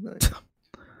 you know. Like.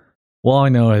 Well, all I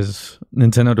know is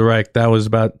Nintendo Direct. That was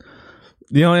about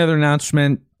the only other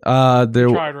announcement. You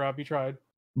tried, Rob. You tried.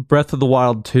 Breath of the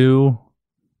Wild 2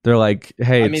 They're like,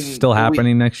 hey, I it's mean, still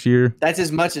happening next year. That's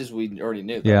as much as we already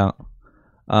knew. Though.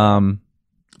 Yeah.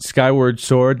 Skyward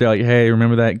Sword, they're like, hey,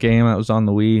 remember that game that was on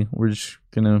the Wii? We're just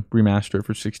gonna remaster it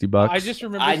for $60. I just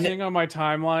remember seeing on my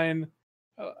timeline,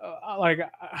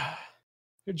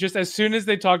 just as soon as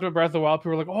they talked about Breath of the Wild,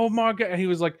 people were like, "Oh my god!" And he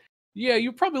was like, "Yeah,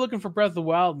 you're probably looking for Breath of the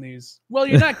Wild in these." Well,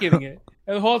 you're not getting it.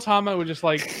 And the whole time I was just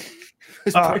like,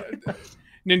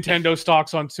 "Nintendo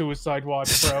stocks on Suicide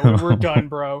Watch, bro. We're done,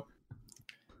 bro."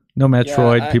 No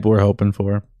Metroid. People were hoping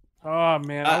for. Oh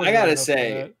man, I gotta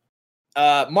say.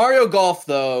 Mario Golf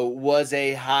though was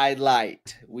a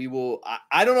highlight. We will.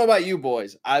 I don't know about you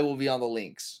boys. I will be on the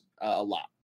links a lot.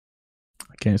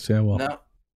 I can't say I will. No.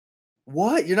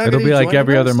 What? You're not? It'll gonna be like joining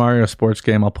every us? other Mario sports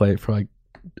game. I'll play it for like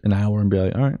an hour and be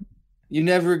like, all right. You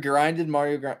never grinded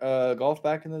Mario Golf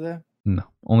back in the day? No,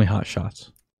 only Hot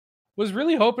Shots. Was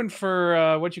really hoping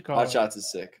for what you call Hot it. Shots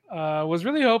is sick. Was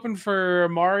really hoping for a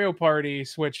Mario Party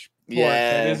Switch port Yeah.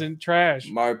 that isn't trash.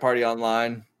 Mario Party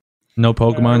Online. No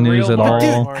Pokemon news at all.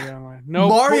 No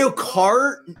Mario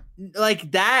Kart,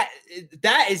 like that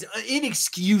is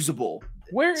inexcusable.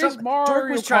 Where is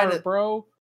Mario Kart, bro?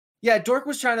 Yeah, Dork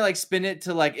was trying to like spin it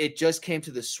to like it just came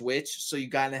to the Switch, so you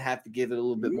gotta have to give it a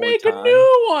little bit more Make time. a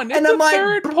new one. It's And I'm the like,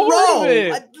 third bro, port of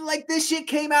it. like this shit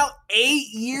came out 8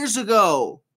 years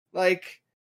ago. Like,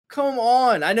 come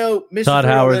on. I know Mr. Todd Fredo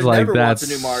Howard's like, never wants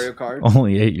that's a new Mario Kart.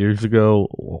 only 8 years ago.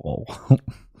 Whoa.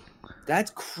 That's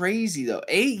crazy though.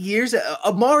 8 years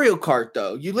a Mario Kart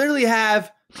though. You literally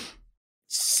have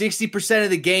 60% of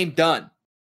the game done.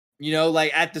 You know,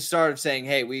 like at the start of saying,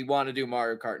 "Hey, we want to do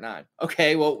Mario Kart 9."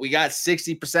 Okay, well, we got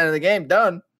 60% of the game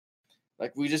done.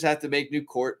 Like we just have to make new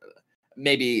court.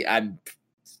 Maybe I'm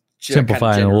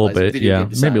Simplifying a little bit, yeah.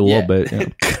 Maybe a little bit.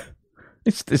 Yeah.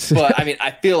 It's But I mean, I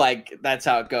feel like that's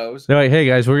how it goes. They're like, hey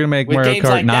guys, we're gonna make With Mario games Kart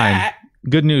like 9. that-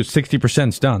 Good news,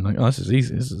 60%'s done. Like, oh, this is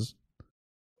easy. This is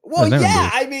Well, never yeah.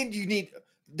 do. I mean,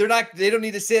 they don't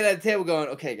need to sit at the table going,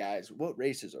 okay, guys, what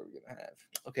races are we gonna have?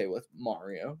 Okay, with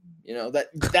Mario, you know,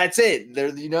 that's it. They're,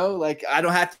 you know, like I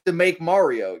don't have to make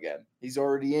Mario again. He's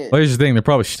already in. Well, here's the thing, they're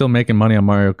probably still making money on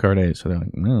Mario Kart 8, so they're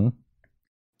like, no.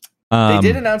 They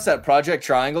did announce that Project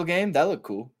Triangle game. That looked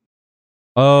cool.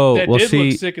 Oh, That well, did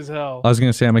see, look sick as hell. I was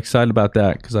gonna say I'm excited about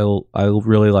that because I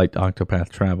really liked Octopath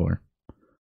Traveler,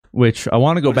 which I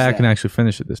want to go What is back that? and actually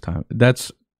finish it this time.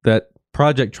 That's that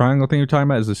Project Triangle thing you're talking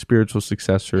about is a spiritual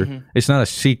successor. Mhm. It's not a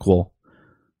sequel,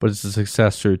 but it's a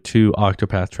successor to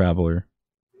Octopath Traveler,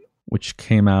 which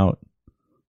came out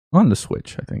on the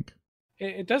Switch, I think.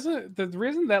 It doesn't. The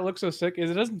reason that looks so sick is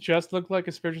it doesn't just look like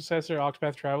a spiritual successor to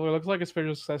Octopath Traveler. It looks like a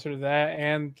spiritual successor to that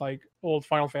and like old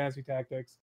Final Fantasy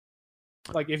Tactics.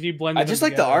 Like if you blend. I them just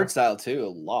like the together. art style too a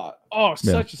lot. Oh,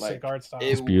 such a Like, sick art style.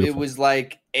 It's It beautiful. was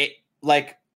like it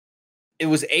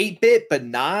was 8-bit, but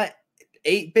not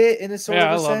 8-bit in a sort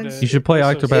Yeah, of a I loved sense. it. You should play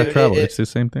It's so Octopath sick. Traveler. It- It's the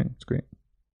same thing. It's great.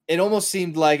 It almost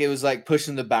seemed like it was like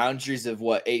pushing the boundaries of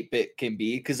what 8-bit can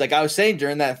be. Because like I was saying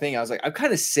during that thing, I was like, I'm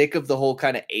kind of sick of the whole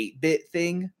kind of 8-bit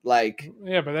thing. Like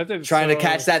Yeah, but that did trying to so-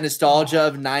 catch that nostalgia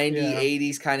of 90s, Yeah.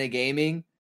 80s kind of gaming.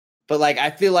 But like I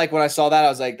feel like when I saw that, I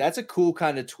was like, that's a cool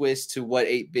kind of twist to what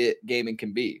 8-bit gaming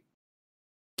can be.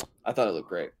 I thought it looked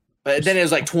great. But then it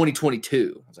was like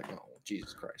 2022. I was like, oh,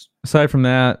 Jesus Christ. Aside from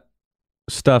that,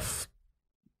 stuff,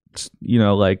 you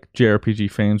know, like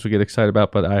JRPG fans would get excited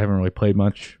about, but I haven't really played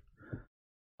much.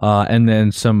 And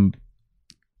then some,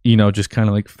 you know, just kind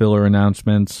of like filler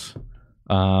announcements.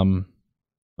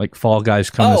 Like Fall Guys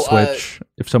come to Switch.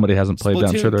 If somebody hasn't played that,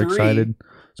 I'm sure they're Splatoon 3. excited.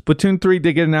 Splatoon 3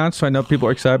 did get announced, so I know people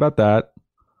are excited about that.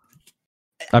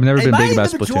 I've never been Am big I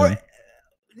about the Splatoon.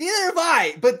 Neither have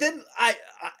I. But then I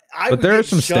But would there are get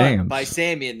some shunned stands. by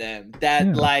Sammy and them that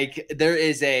Yeah. like there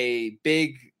is a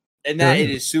big and There that it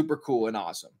is. is super cool and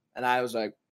awesome. And I was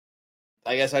like,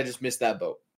 I guess I just missed that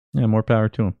boat. Yeah, more power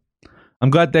to them. I'm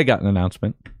glad they got an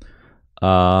announcement.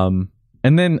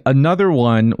 And then another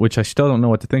one, which I still don't know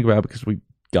what to think about because we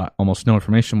got almost no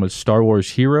information, was Star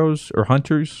Wars Heroes or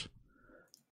Hunters,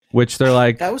 which they're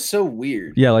like, That was so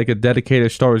weird. yeah, like a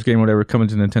dedicated Star Wars game, whatever, coming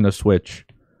to Nintendo Switch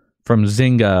from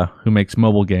Zynga, who makes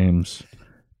mobile games.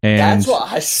 And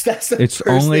That's that's the it's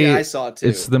first only thing I saw too.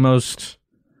 It's the most.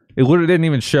 It literally didn't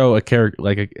even show a character.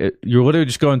 Like you're literally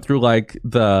just going through like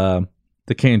the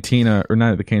cantina, or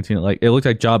not the cantina. Like it looked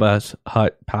like Jabba's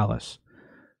hut palace,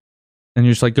 and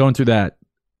you're just like going through that,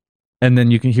 and then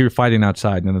you can hear fighting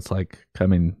outside, and it's like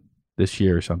coming this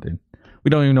year or something. We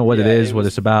don't even know what it Yeah, is, it what was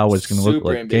it's about, what it's going to look super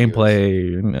like, ambiguous.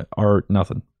 gameplay, art,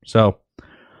 nothing. So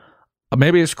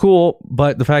maybe it's cool,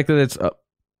 but the fact that it's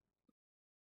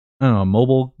I don't know, a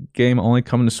mobile game only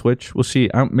coming to Switch, we'll see.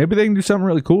 Maybe they can do something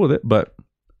really cool with it, but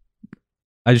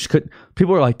I just couldn't.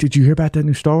 People were like, "Did you hear about that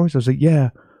new Star Wars?" I was like, "Yeah."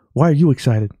 Why are you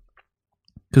excited?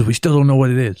 Because we still don't know what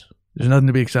it is. There's nothing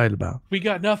to be excited about. We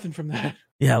got nothing from that.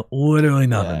 Yeah, literally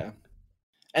nothing. Yeah.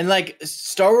 And like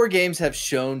Star Wars games have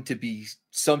shown to be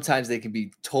sometimes they can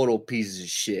be total pieces of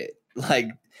shit. Like,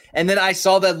 and then I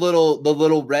saw the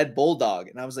little red bulldog,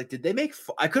 and I was like, did they make?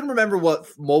 I couldn't remember what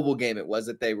mobile game it was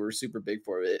that they were super big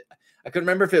for. It. I couldn't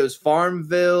remember if it was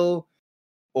Farmville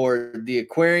or the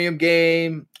aquarium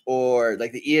game or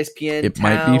like the ESPN. It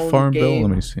might be Farmville. Game.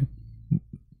 Let me see.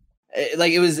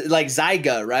 Like it was like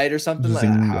Zyga, right, or something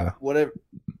Zynga. like whatever.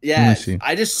 Yeah,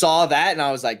 I just saw that and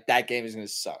I was like, that game is gonna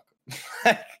suck.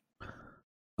 I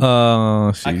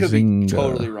could Zynga. be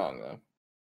totally wrong though.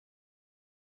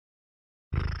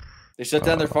 They shut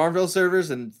down their Farmville servers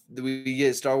and we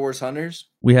get Star Wars Hunters.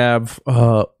 We have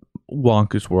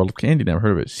Wonka's World of Candy. Never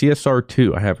heard of it. CSR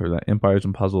 2. I have heard of that. Empires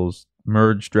and Puzzles,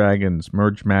 Merge Dragons,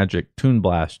 Merge Magic, Toon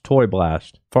Blast, Toy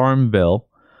Blast, Farmville,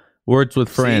 Words with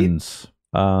Friends.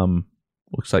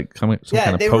 Looks like some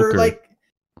kind of they poker. were like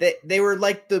they were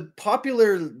like the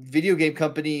popular video game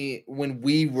company when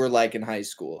we were like in high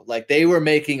school. Like they were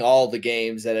making all the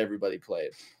games that everybody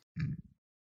played.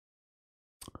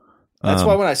 That's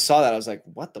why when I saw that I was like,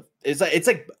 what the it's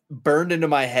like burned into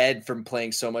my head from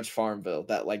playing so much Farmville,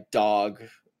 that like dog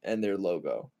and their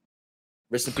logo.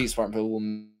 Rest in peace, Farmville.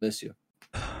 We'll miss you.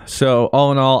 So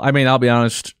all in all, I mean, I'll be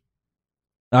honest,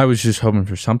 I was just hoping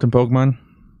for something Pokemon.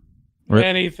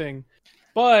 Anything.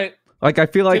 But like I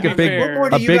feel like a big what more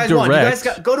do you guys direct. Want? You guys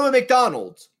go to a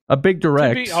McDonald's. A big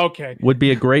direct would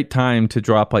be a great time to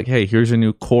drop like, hey, here's a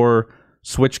new core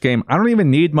Switch game. I don't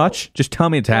even need much. Just tell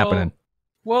me it's happening.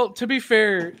 Well, to be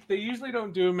fair, they usually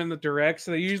don't do them in the direct,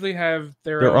 so they usually have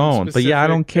their own. But yeah, I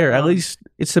don't care. At least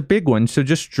it's a big one, so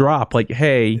just drop like,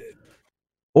 hey,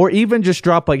 or even just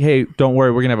drop like, hey, don't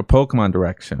worry, we're gonna have a Pokemon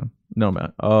direct soon. No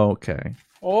man. Okay.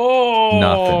 Oh,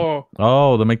 nothing.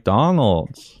 Oh, the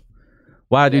McDonald's.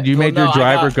 Wow, dude, you made your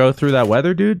driver go through that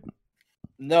weather, dude?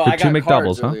 No, For I got two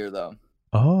cards McDoubles, earlier though.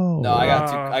 Oh, no,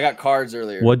 I got cards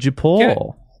earlier. What'd you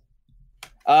pull?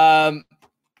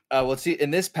 Let's see. In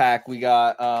this pack, we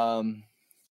got a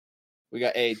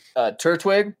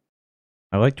Turtwig.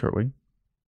 I like Turtwig.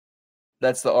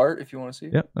 That's the art. If you want to see.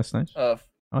 Yep, that's nice. I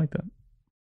like that.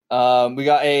 We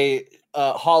got a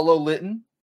Hollow Litten.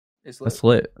 That's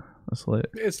lit. It's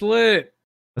lit.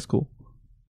 That's cool.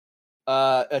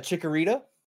 A Chikorita.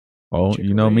 Oh,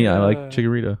 you know me. I like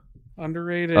Chikorita.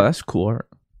 Underrated. Oh, that's cool art.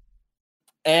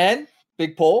 And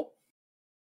Big Pole.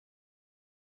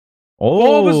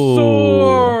 Oh,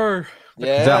 Bulbasaur.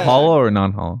 Yeah. Is that hollow or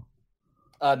non-hollow?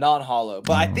 Non-hollow.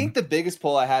 But I think the biggest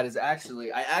pull I had is I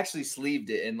actually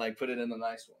sleeved it and like put it in the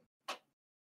nice one.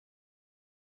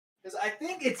 Because I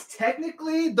think it's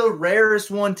technically the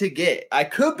rarest one to get. I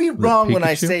could be wrong when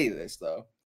I say this though.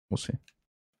 We'll see.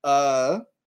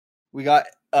 We got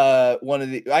one of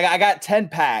the. I got 10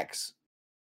 packs.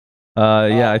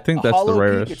 Yeah, I think that's the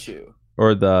rarest. Pikachu.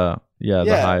 Or the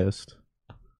highest.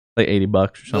 Like $80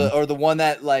 or something. Or the one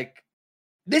that like.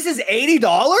 This is $80?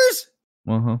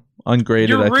 Ungraded,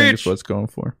 You're I think rich. is what it's going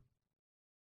for.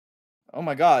 Oh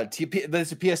my god.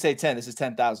 This is a PSA 10. This is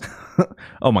 10,000.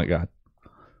 Oh my god.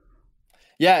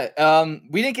 Yeah,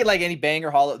 we didn't get like any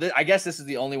banger hollow. I guess this is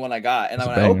the only one I got. And when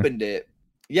I opened it,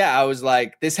 I was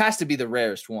like, this has to be the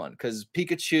rarest one because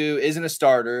Pikachu isn't a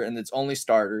starter and it's only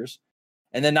starters.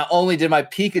 And then not only did my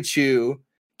Pikachu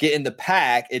get in the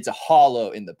pack, it's a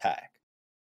hollow in the pack.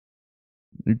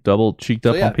 You double cheeked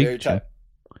up on Pikachu.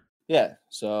 Yeah,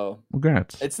 so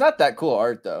congrats. It's not that cool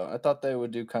art though. I thought they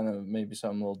would do kind of maybe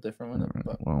something a little different with it.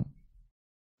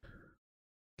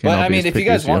 But I mean, if you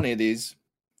guys want any of these,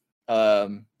 let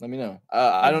me know.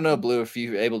 I don't know, Blue, if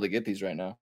you're able to get these right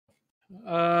now.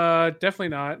 Definitely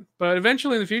not. But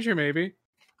eventually in the future, maybe.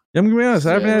 I'm gonna be honest.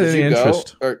 I haven't had any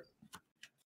interest.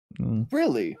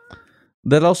 Really?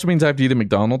 That also means I have to eat at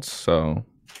McDonald's, so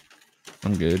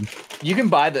I'm good. You can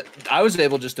buy I was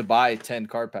able just to buy 10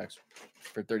 card packs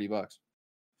for $30.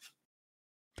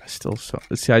 I still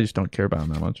see. I just don't care about them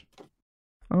that much.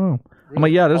 Oh, I'm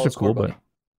like, yeah, those are cool, but.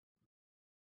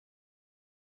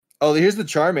 Oh, here's the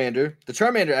Charmander. The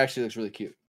Charmander actually looks really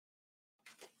cute.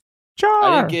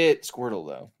 I didn't get Squirtle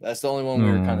though. That's the only one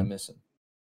we were kind of missing.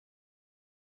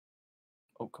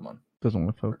 Oh, come on. Doesn't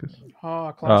want to focus.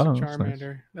 Oh, classic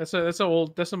Charmander. Nice. That's some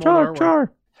old artwork.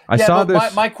 Char. I saw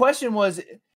this. My question was,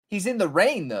 he's in the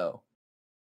rain though.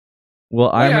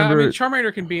 Well, I remember. I mean,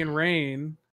 Charmander can be in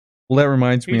rain. Well, that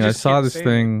reminds me. I saw this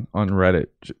thing on Reddit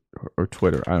or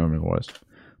Twitter. I don't remember what it was.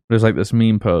 There's like this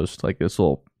meme post, like this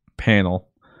little panel.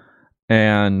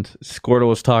 And Squirtle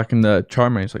was talking to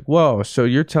Charmander. He's like, whoa, so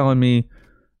you're telling me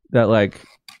that, like,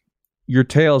 your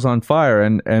tail's on fire,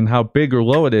 and how big or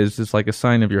low it is like a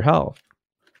sign of your health.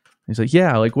 He's like,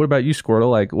 yeah, like, what about you, Squirtle?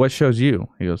 Like, what shows you?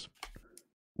 He goes,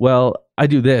 well, I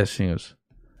do this. He goes,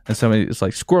 and somebody is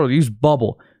like, Squirtle, use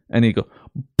bubble. And he goes,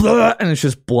 blah, and it's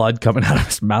just blood coming out of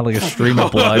his mouth, like a stream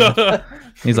of blood.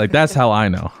 He's like, that's how I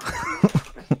know.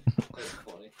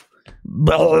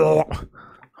 But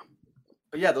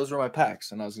yeah, those were my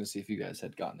packs, and I was going to see if you guys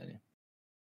had gotten any.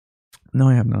 No,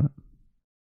 I have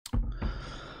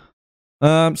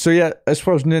not. So yeah, as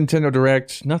far as Nintendo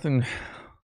Direct, nothing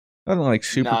like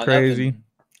super crazy. Nothing.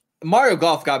 Mario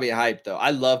Golf got me hyped though.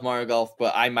 I love Mario Golf,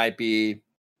 but I might be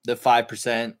the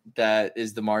 5% that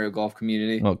is the Mario Golf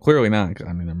community. Well, clearly not.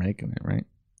 I mean, they're making it, right?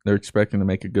 They're expecting to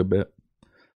make a good bit.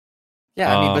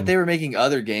 Yeah, I mean, but they were making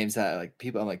other games that like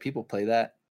people. I'm like, people play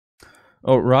that.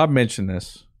 Oh, Rob mentioned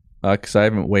this because I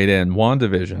haven't weighed in.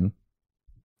 WandaVision.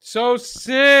 So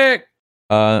sick.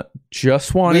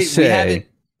 Just want to say,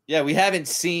 we haven't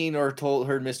seen or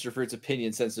heard Mr. Fruit's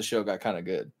opinion since the show got kind of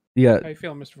good. Yeah, How you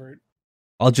feeling, Mr. Fruit?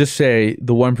 I'll just say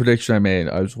the one prediction I made,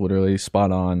 I was literally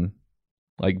spot on,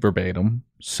 like verbatim.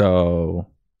 So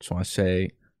just want to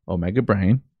say, Omega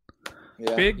Brain.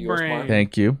 Yeah, Big brain.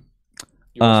 Thank you.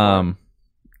 And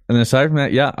aside from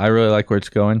that, yeah, I really like where it's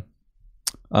going.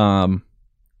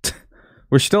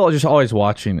 We're still just always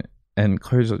watching it, and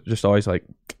Claire's just always like,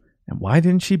 and why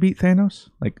didn't she beat Thanos?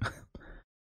 Like,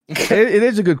 it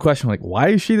is a good question. Like, why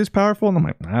is she this powerful? And I'm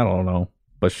like, I don't know,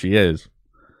 but she is,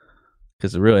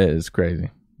 because it really is crazy.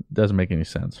 It doesn't make any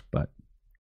sense, but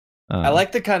I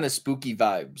like the kind of spooky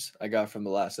vibes I got from the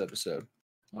last episode.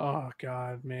 Oh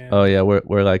God, man. Oh yeah,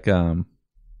 we're like, I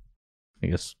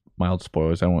guess mild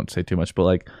spoilers. I won't say too much, but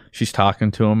like she's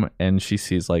talking to him, and she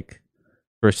sees like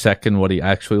for a second what he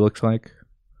actually looks like.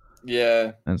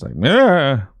 Yeah, and it's like,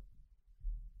 yeah.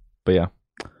 But yeah,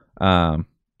 I'm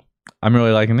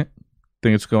really liking it.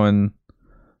 Think it's going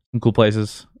some cool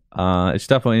places. It's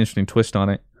definitely an interesting twist on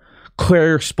it.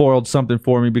 Claire spoiled something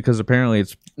for me because apparently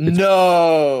it's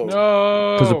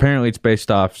because apparently it's based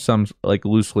off some like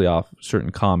loosely off certain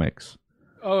comics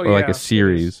or like a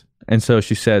series, and so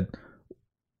she said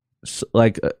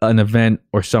like an event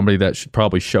or somebody that should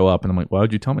probably show up, and I'm like, why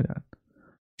would you tell me that?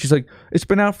 She's like, it's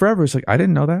been out forever. It's like, I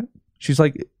didn't know that. She's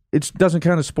like, it doesn't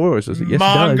count as spoilers. I was like, yes,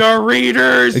 manga it does.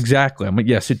 readers. Exactly. I'm like,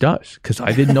 yes, it does, because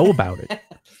I didn't know about it.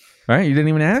 Right? You didn't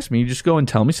even ask me. You just go and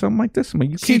tell me something like this. I'm like,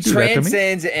 you can't do that to me. She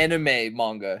transcends anime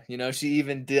manga. You know, she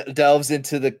even delves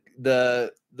into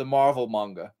the Marvel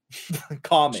manga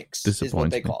comics. Is what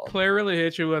they call it. Claire really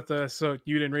hit you with so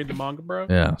you didn't read the manga, bro?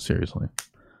 Yeah, seriously.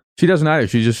 She doesn't either.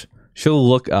 She'll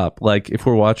look up, like if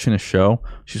we're watching a show,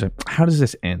 she's like, how does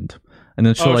this end? And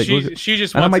then she'll she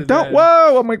just and I'm like,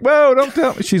 whoa, don't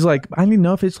tell me. She's like, I need to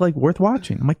know if it's like worth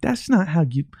watching. I'm like, that's not how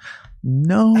you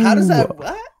know. How does that what?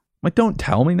 I'm like, don't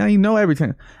tell me now. You know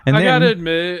everything. And I gotta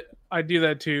admit, I do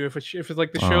that too. If it's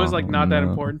like the show is like not that no.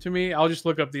 important to me, I'll just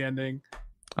look up the ending.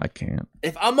 I can't.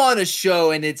 If I'm on a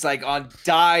show and it's like on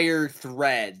dire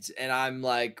threads, and I'm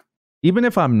like, even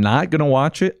if I'm not gonna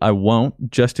watch it, I won't,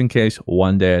 just in case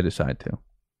one day I decide to.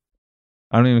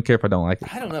 I don't even care if I don't like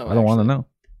it. I don't know. I don't want to know.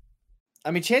 I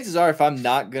mean, chances are, if I'm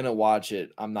not gonna watch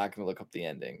it, I'm not gonna look up the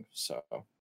ending. So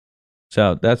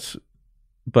that's.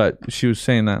 But she was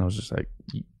saying that, and I was just like,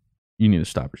 you need to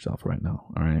stop yourself right now.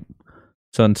 All right.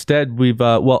 So instead, we've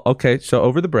So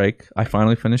over the break, I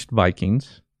finally finished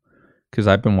Vikings because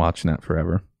I've been watching that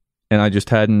forever, and I just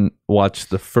hadn't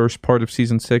watched the first part of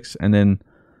season 6, and then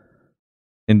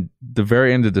in the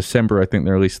very end of December, I think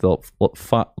they released the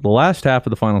last half of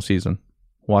the final season.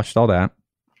 Watched all that.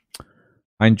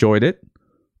 I enjoyed it.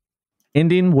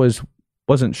 Ending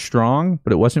wasn't strong,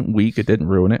 but it wasn't weak. It didn't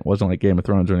ruin it. It wasn't like Game of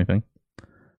Thrones or anything.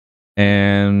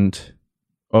 And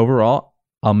overall,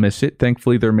 I'll miss it.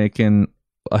 Thankfully, they're making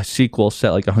a sequel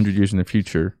set like 100 years in the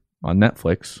future on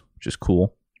Netflix, which is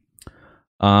cool.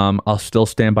 I'll still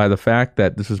stand by the fact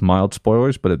that this is mild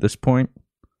spoilers, but at this point,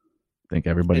 I think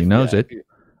everybody knows it.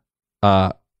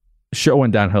 Show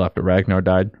went downhill after Ragnar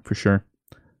died, for sure.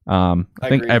 I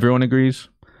think everyone agrees.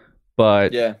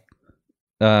 But yeah,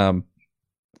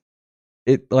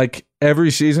 it like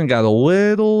every season got a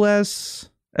little less.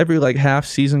 Every like half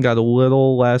season got a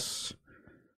little less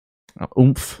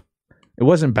oomph. It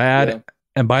wasn't bad, Yeah.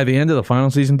 And by the end of the final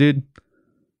season, dude,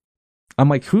 I'm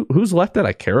like, who's left that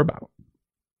I care about?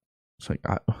 It's like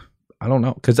I don't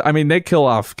know, because I mean they kill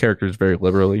off characters very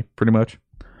liberally, pretty much.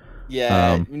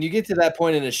 Yeah, when you get to that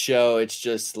point in a show, it's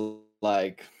just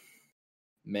like,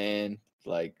 man,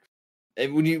 like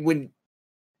when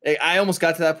I almost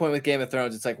got to that point with Game of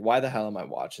Thrones. It's like, why the hell am I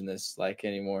watching this like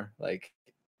anymore? Like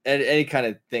any kind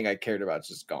of thing I cared about is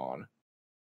just gone.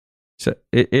 So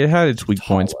it had its weak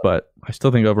points, but I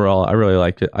still think overall I really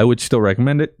liked it. I would still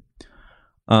recommend it. Is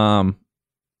that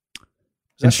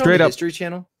And show on straight the up, History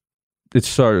Channel? it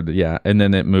started, yeah, and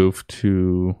then it moved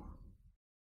to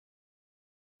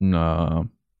no,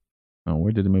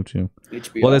 where did it move to?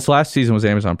 HBO. Well, this last season was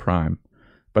Amazon Prime,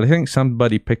 but I think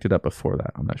somebody picked it up before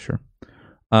that. I'm not sure.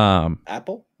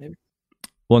 Apple, maybe.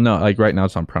 Well, no, like right now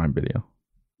it's on Prime Video.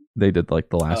 They did like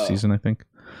the last season, I think.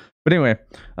 But anyway,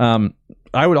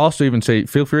 I would also even say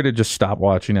feel free to just stop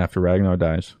watching after Ragnar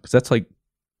dies, because that's like,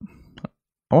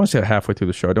 I want to say halfway through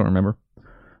the show. I don't remember.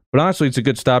 But honestly, it's a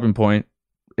good stopping point.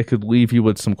 It could leave you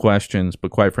with some questions,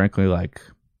 but quite frankly, like,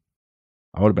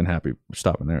 I would have been happy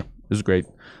stopping there. It was great.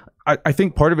 I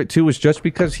think part of it too was just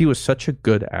because he was such a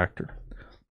good actor.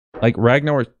 Like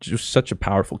Ragnar was just such a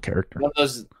powerful character. One of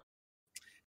those,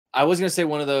 I was gonna say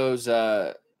one of those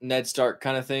Ned Stark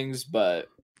kind of things, but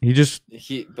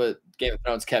but Game of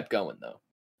Thrones kept going though.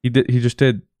 He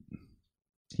did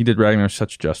Ragnar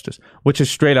such justice, which is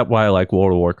straight up why I like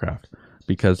World of Warcraft,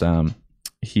 because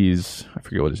he's, I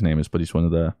forget what his name is, but he's one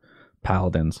of the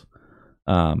paladins.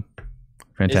 Fantastic.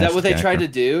 Is that what they actor. tried to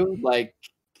do?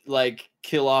 Like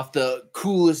kill off the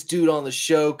coolest dude on the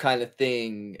show kind of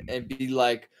thing and be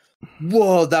like,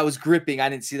 whoa, that was gripping. I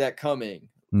didn't see that coming.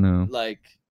 No. Like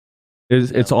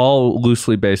it's all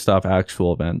loosely based off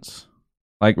actual events.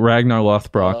 Like Ragnar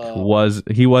Lothbrok was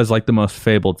like the most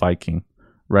fabled Viking.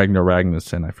 Ragnar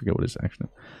Ragnarsson, I forget what his actual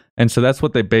name. And so that's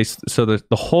what they based. So the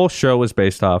whole show was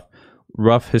based off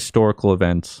rough historical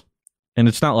events, and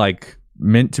it's not like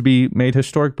meant to be made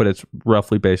historic, but it's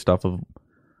roughly based off of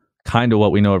kind of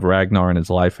what we know of Ragnar and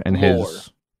his life and his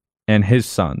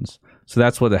sons. So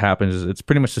that's what happens. Is it's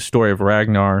pretty much the story of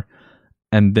Ragnar,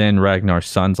 and then Ragnar's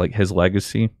sons, like his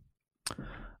legacy.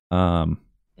 And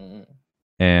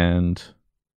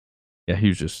yeah, he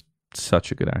was just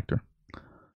such a good actor.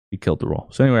 He killed the role.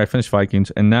 So anyway, I finished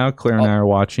Vikings, and now Claire and I are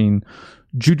watching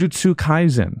Jujutsu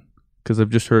Kaisen because I've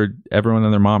just heard everyone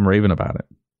and their mom raving about it.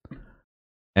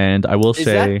 And I will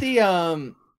say,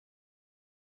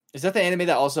 is that the anime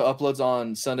that also uploads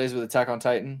on Sundays with Attack on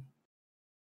Titan?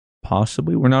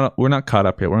 Possibly. We're not caught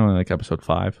up yet. We're only like episode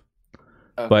 5,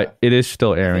 but it is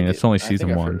still airing. It's only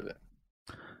season 1.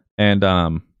 And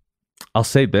I'll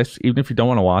say this: even if you don't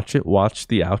want to watch it, watch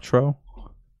the outro.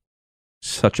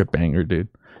 Such a banger, dude.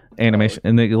 Animation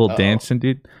and the little dancing,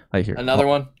 dude. Like here, another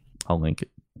one. I'll link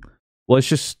it. Well, it's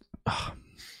just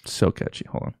so catchy.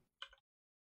 Hold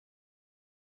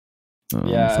on.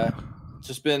 Yeah, it's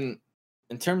just been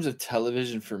in terms of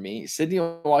television for me. Sydney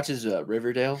watches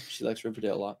Riverdale. She likes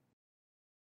Riverdale a lot.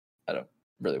 I don't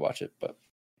really watch it, but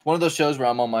one of those shows where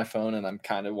I'm on my phone and I'm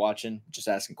kind of watching, just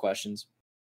asking questions.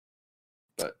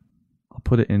 But I'll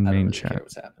put it in I don't main really chat. care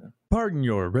what's happening. Pardon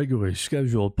your regularly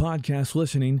scheduled podcast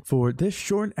listening for this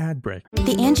short ad break.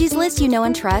 The Angie's List you know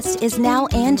and trust is now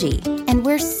Angie, and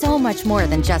we're so much more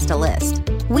than just a list.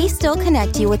 We still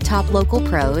connect you with top local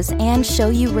pros and show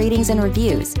you ratings and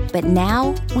reviews, but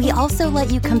now we also let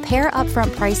you compare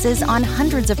upfront prices on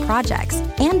hundreds of projects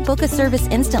and book a service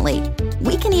instantly.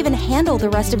 We can even handle the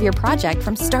rest of your project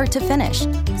from start to finish.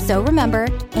 So remember,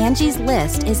 Angie's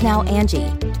List is now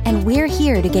Angie, and we're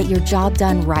here to get your job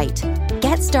done right.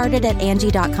 Get started at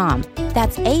Angie.com.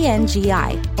 That's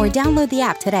ANGI, or download the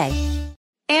app today.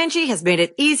 Angie has made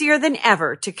it easier than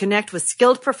ever to connect with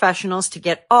skilled professionals to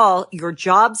get all your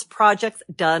jobs projects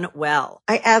done well.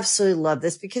 I absolutely love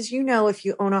this because, if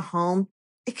you own a home,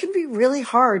 it can be really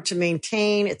hard to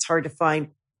maintain. It's hard to find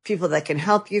people that can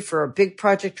help you for a big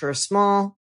project or a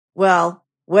small. Well,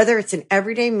 whether it's in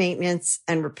everyday maintenance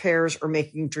and repairs or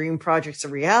making dream projects a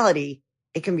reality,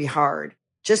 it can be hard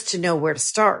just to know where to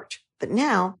start. But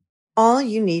now all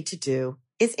you need to do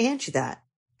is Angie that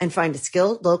and find a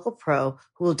skilled local pro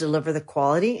who will deliver the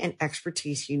quality and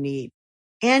expertise you need.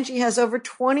 Angie has over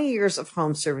 20 years of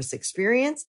home service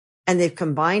experience, and they've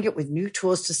combined it with new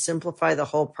tools to simplify the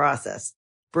whole process.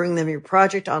 Bring them your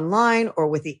project online or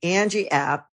with the Angie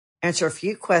app, answer a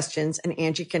few questions, and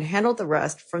Angie can handle the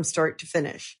rest from start to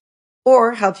finish.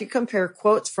 Or help you compare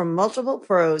quotes from multiple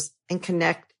pros and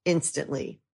connect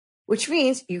instantly, which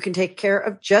means you can take care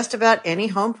of just about any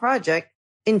home project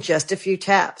in just a few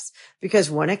taps.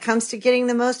 Because when it comes to getting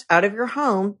the most out of your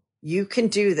home, you can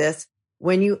do this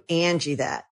when you Angie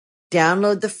that.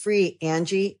 Download the free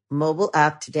Angie mobile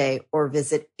app today or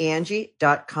visit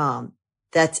Angie.com.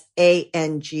 That's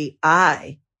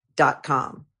ANGI.com.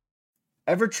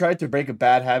 Ever tried to break a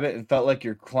bad habit and felt like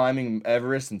you're climbing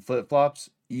Everest in flip-flops?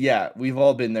 Yeah, we've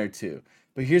all been there too.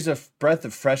 But here's a breath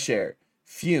of fresh air.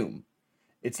 Fume.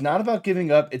 It's not about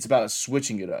giving up, it's about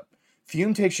switching it up.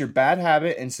 Fume takes your bad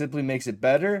habit and simply makes it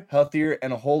better, healthier,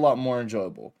 and a whole lot more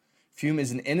enjoyable. Fume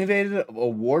is an innovative,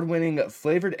 award-winning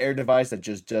flavored air device that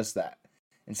does just that.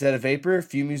 Instead of vapor,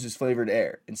 Fume uses flavored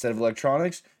air. Instead of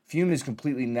electronics, Fume is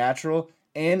completely natural.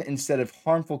 And instead of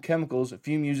harmful chemicals,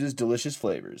 Fume uses delicious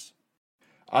flavors.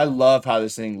 I love how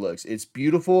this thing looks. It's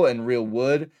beautiful and real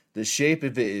wood. The shape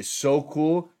of it is so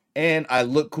cool, and I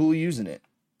look cool using it.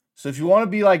 So if you want to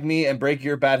be like me and break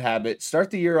your bad habit, start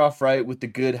the year off right with the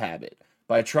good habit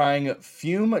by trying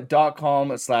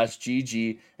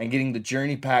fume.com/GG and getting the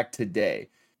journey pack today.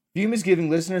 Fume is giving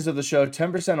listeners of the show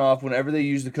 10% off whenever they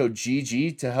use the code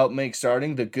GG to help make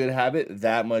starting the good habit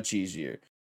that much easier.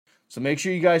 So make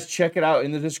sure you guys check it out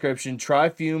in the description. Try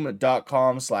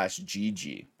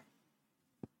fume.com/GG.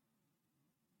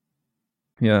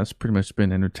 Yeah, it's pretty much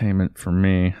been entertainment for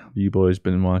me. Have you boys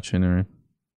been watching or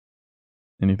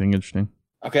anything interesting?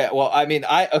 Okay, well, I mean,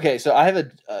 so I have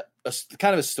a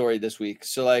kind of a story this week.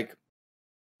 So like,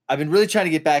 I've been really trying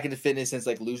to get back into fitness since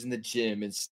like losing the gym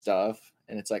and stuff.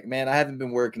 And it's like, man, I haven't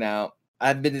been working out. I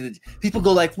haven't been to the people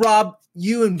go like, Rob,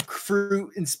 you and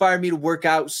Fruit inspire me to work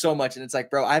out so much. And it's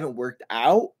like, bro, I haven't worked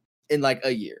out in like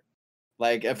a year.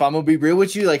 Like, if I'm gonna be real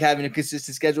with you, like having a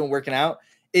consistent schedule and working out,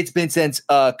 it's been since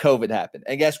COVID happened.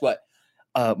 And guess what?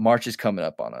 March is coming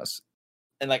up on us.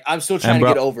 And like, I'm still trying to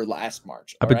get over last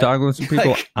March. I've been talking with some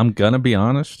people. Like, I'm gonna be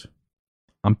honest.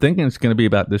 I'm thinking it's gonna be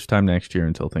about this time next year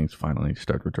until things finally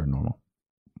start to return normal.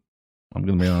 I'm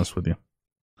gonna be honest with you.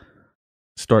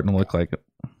 It's starting to look like it.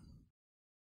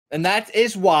 And that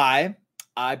is why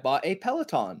I bought a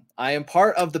Peloton. I am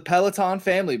part of the Peloton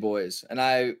family, boys. And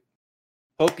I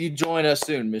hope you join us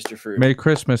soon, Mr. Fruit. Merry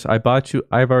Christmas. I've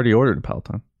already ordered a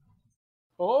Peloton.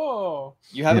 Oh.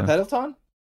 You have a Peloton?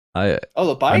 The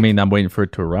bike? I mean, I'm waiting for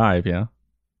it to arrive, yeah.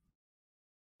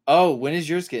 Oh, when is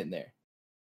yours getting there?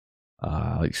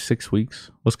 Like 6 weeks.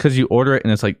 Well, it's because you order it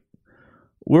and it's like,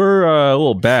 we're a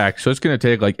little back, so it's going to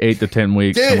take like 8 to 10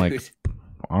 weeks. Dude. I'm like,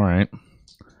 all right.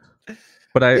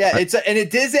 But it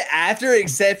does it after it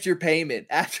accepts your payment.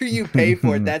 After you pay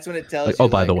for it, that's when it tells like, you. Oh,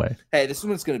 by the way, hey, this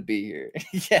one's gonna be here.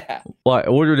 Yeah. Well, I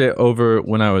ordered it over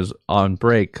when I was on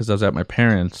break because I was at my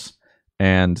parents'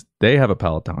 and they have a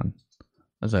Peloton.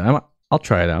 I was like, I'll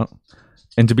try it out.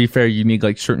 And to be fair, you need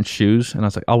like certain shoes, and I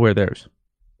was like, I'll wear theirs.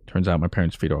 Turns out my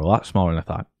parents' feet are a lot smaller than I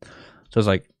thought. So I was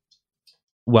like,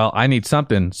 well, I need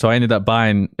something. So I ended up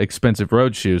buying expensive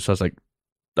road shoes. So I was like,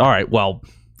 all right, well,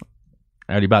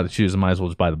 I already bought the shoes. I might as well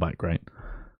just buy the bike, right?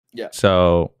 Yeah.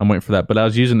 So I'm waiting for that. But I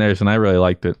was using theirs, and I really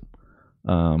liked it.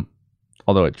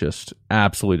 Although it just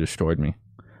absolutely destroyed me.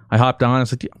 I hopped on. I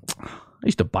was like, I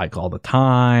used to bike all the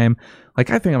time. Like,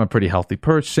 I think I'm a pretty healthy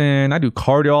person. I do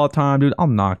cardio all the time, dude. I'll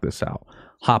knock this out.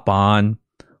 Hop on.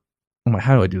 I'm like,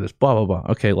 how do I do this? Blah, blah,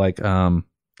 blah. Okay, like, how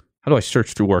do I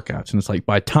search through workouts? And it's like,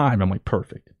 by time, I'm like,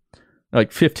 perfect.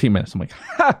 Like, 15 minutes. I'm like,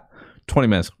 20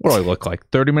 minutes. What do I look like?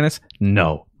 30 minutes?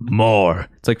 No, more.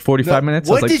 It's like 45 minutes.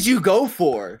 What did you go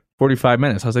for? 45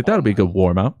 minutes. I was like, that'll be a good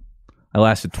warm up. I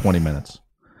lasted 20 minutes.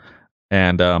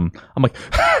 And I'm like,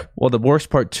 well, the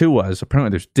worst part too was apparently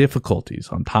there's difficulties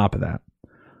on top of that.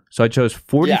 So I chose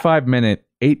 45 minute,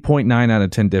 8.9 out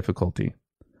of 10 difficulty.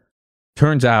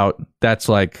 Turns out that's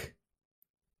like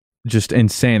just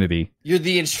insanity. You're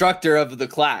the instructor of the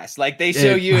class. Like, they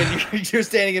show you and you're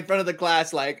standing in front of the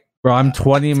class like, bro, I'm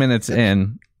 20 minutes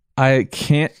in. I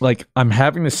can't, like, I'm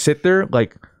having to sit there,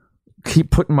 like,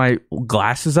 keep putting my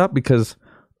glasses up because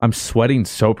I'm sweating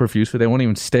so profusely. They won't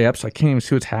even stay up, so I can't even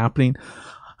see what's happening.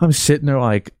 I'm sitting there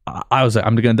like, I was like,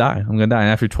 I'm going to die. And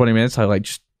after 20 minutes, I, like,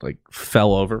 just, like,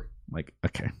 fell over. I'm like,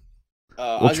 okay.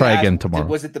 We'll try again tomorrow.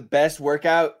 Was it the best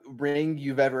workout ring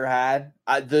you've ever had?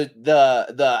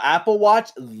 The Apple Watch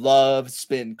loves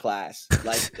spin class.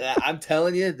 Like, I'm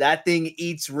telling you, that thing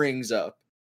eats rings up.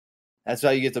 That's how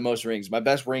you get the most rings. My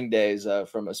best ring day is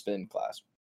from a spin class.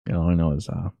 You know, all I know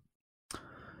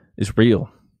is real.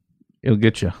 It'll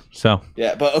get you. So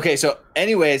yeah, but okay. So,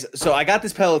 anyways, so I got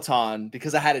this Peloton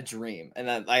because I had a dream, and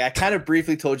then like I kind of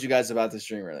briefly told you guys about this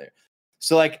dream earlier.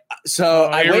 So I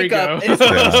wake up. And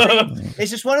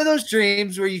it's just one of those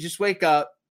dreams where you just wake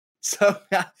up. So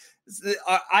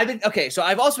So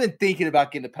I've also been thinking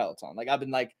about getting a Peloton. Like I've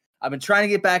been trying to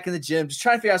get back in the gym, just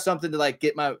trying to figure out something to like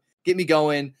get me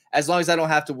going, as long as I don't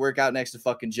have to work out next to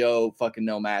fucking Joe, fucking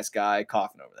no mask guy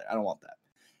coughing over there. I don't want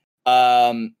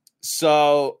that.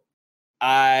 So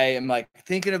I am like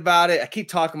thinking about it. I keep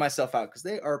talking myself out because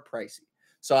they are pricey.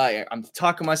 So I'm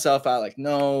talking myself out like,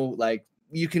 no, like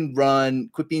you can run,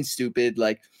 quit being stupid.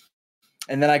 Like,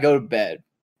 and then I go to bed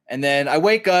and then I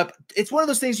wake up. It's one of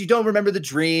those things you don't remember the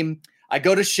dream. I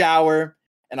go to shower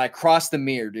and I cross the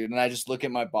mirror, dude. And I just look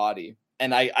at my body.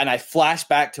 And I flash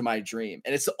back to my dream.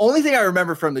 And it's the only thing I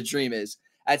remember from the dream is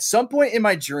at some point in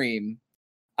my dream,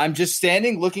 I'm just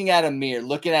standing looking at a mirror,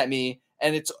 looking at me,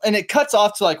 and it cuts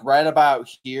off to like right about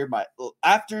here,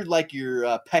 after like your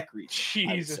pec reach.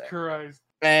 Jesus Christ.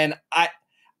 And I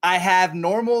have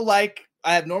normal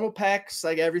pecs,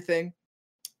 like everything,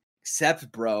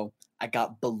 except bro, I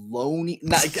got baloney.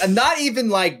 Not even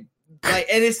like, and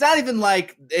it's not even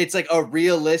like it's like a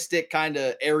realistic kind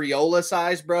of areola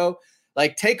size, bro.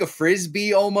 Like take a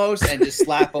frisbee almost and just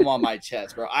slap them on my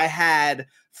chest, bro. I had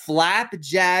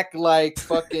flapjack like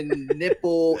fucking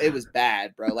nipple. It was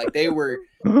bad, bro. Like they were,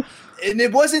 and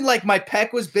it wasn't like my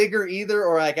pec was bigger either,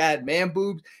 or like I had man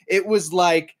boobs. It was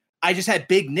like I just had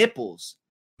big nipples.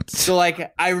 So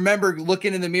like I remember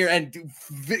looking in the mirror and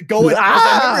going.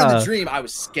 I remember in the dream I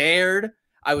was scared.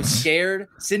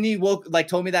 Sydney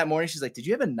told me that morning. She's like, "Did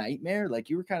you have a nightmare? Like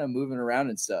you were kind of moving around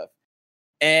and stuff."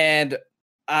 And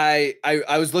I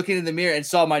was looking in the mirror and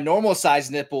saw my normal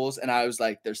size nipples, and I was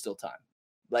like, "There's still time.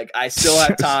 Like I still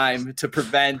have time to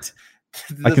prevent."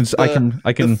 I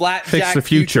can fix the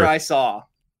future. I saw.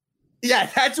 Yeah,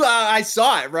 that's why I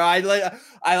saw it, bro. I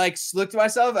looked at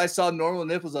myself. I saw normal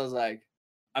nipples. I was like,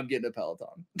 "I'm getting a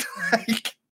Peloton,"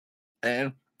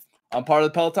 and I'm part of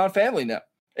the Peloton family now.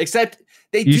 Except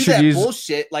they do that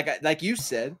bullshit, like you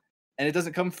said, and it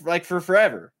doesn't come for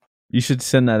forever. You should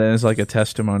send that in as like a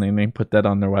testimony and then put that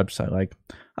on their website. Like,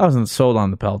 I wasn't sold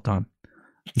on the Peloton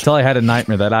until I had a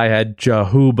nightmare that I had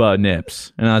Jehuba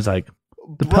nips. And I was like,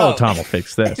 the Peloton will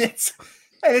fix this.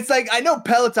 And it's like, I know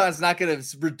Peloton's not going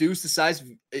to reduce the size of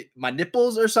my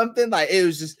nipples or something. Like, it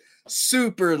was just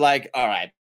super like, all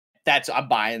right, I'm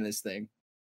buying this thing.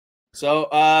 So,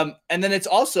 and then it's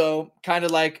also kind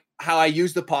of like how I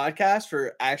used the podcast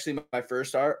for actually my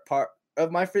first part of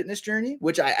my fitness journey,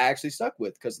 which I actually stuck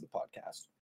with because of the podcast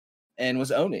and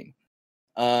was owning.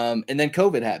 And then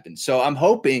COVID happened. So I'm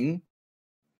hoping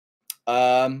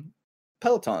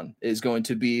Peloton is going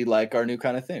to be like our new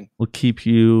kind of thing. We'll keep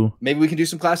you. Maybe we can do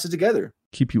some classes together.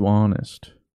 Keep you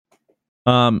honest.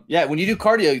 Yeah, when you do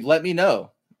cardio, let me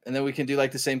know. And then we can do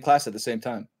like the same class at the same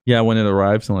time. Yeah, when it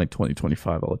arrives in like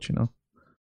 2025, I'll let you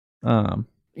know.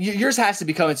 Yours has to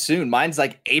be coming soon. Mine's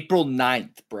like April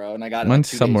 9th, bro. And I got it mine's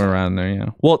somewhere around there, yeah.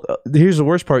 Well, here's the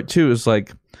worst part too, is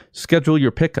like schedule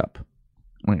your pickup.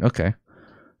 I'm like, okay.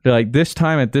 They're like, this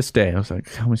time at this day. I was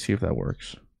like, let me see if that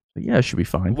works. But yeah, it should be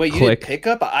fine. Wait, you did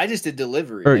pickup? I just did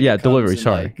delivery. Or yeah, delivery,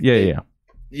 sorry. Like,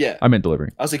 yeah. I meant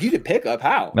delivery. I was like, you did pickup?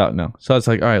 How? No. So I was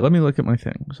like, all right, let me look at my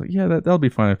thing. I was like, yeah, that'll be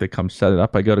fine if they come set it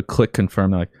up. I go to click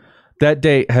confirm. They're like, that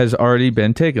date has already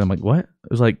been taken. I'm like, what? It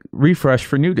was like, refresh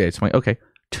for new dates. I'm like, okay.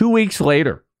 2 weeks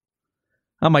later.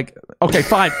 I'm like, okay,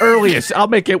 fine. Earliest. I'll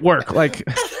make it work. Like,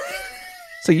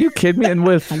 so you kid me? And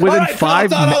within right,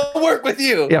 5 minutes. I'll work with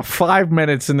you. Yeah, 5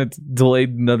 minutes and it's delayed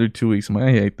another 2 weeks. I'm like,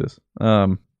 I hate this.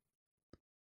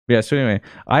 Yeah, so anyway,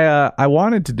 I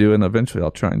wanted to do, and eventually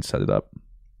I'll try and set it up.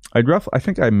 I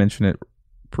think I mentioned it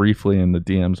briefly in the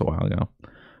DMs a while ago,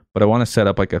 but I want to set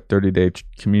up like a 30-day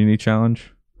community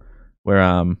challenge where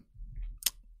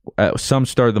at some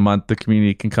start of the month the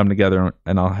community can come together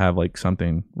and I'll have like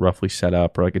something roughly set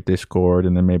up, or like a Discord,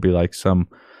 and then maybe like some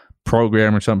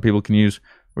program or something people can use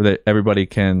where that everybody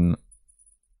can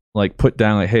like put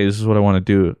down like, hey, this is what I want to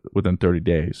do within 30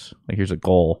 days. Like, here's a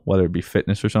goal, whether it be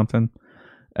fitness or something.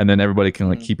 And then everybody can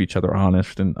like keep each other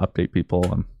honest and update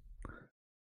people and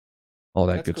all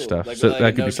that good stuff. Like, so like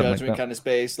that could no be something judgment like that. kind of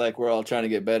space. Like, we're all trying to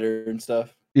get better and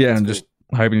stuff. Yeah, That's and cool. just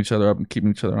hyping each other up and keeping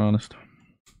each other honest.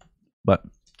 But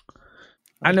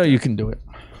I know you can do it.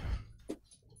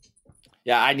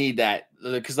 Yeah, I need that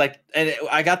because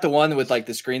I got the one with like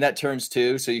the screen that turns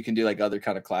too, so you can do like other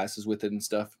kind of classes with it and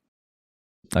stuff.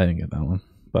 I didn't get that one,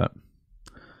 but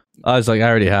I was like, I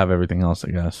already have everything else,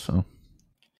 I guess. So.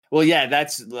 Well, yeah,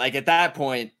 that's like at that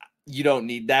point you don't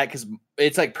need that because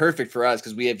it's like perfect for us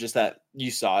because we have just that. You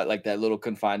saw it, like that little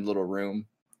confined little room,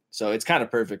 so it's kind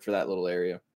of perfect for that little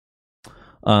area.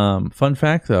 Fun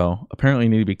fact though, apparently you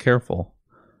need to be careful,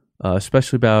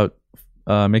 especially about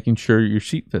making sure your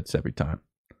seat fits every time,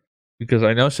 because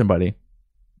I know somebody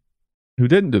who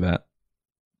didn't do that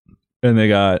and they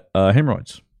got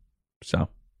hemorrhoids. So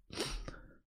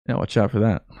yeah, watch out for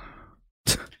that.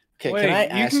 Okay, wait, can I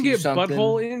ask you can get something?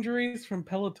 butthole injuries from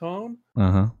Peloton?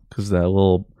 Because that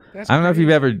little. That's I don't know if crazy.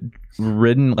 you've ever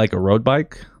ridden like a road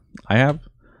bike. I have.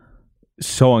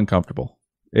 So uncomfortable.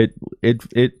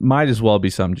 It might as well be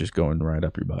something just going right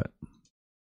up your butt.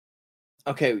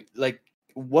 Okay, like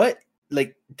what?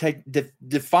 Like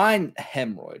define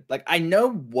hemorrhoid. Like I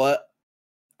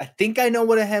think I know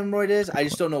what a hemorrhoid is. I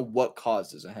just don't know what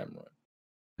causes a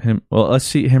hemorrhoid. Well, let's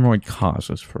see hemorrhoid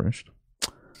causes first.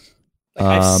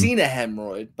 I've seen a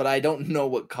hemorrhoid, but I don't know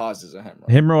what causes a hemorrhoid.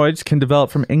 Hemorrhoids can develop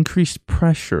from increased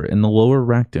pressure in the lower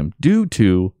rectum due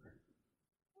to,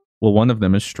 well, one of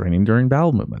them is straining during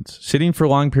bowel movements, sitting for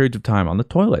long periods of time on the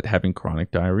toilet, having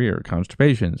chronic diarrhea or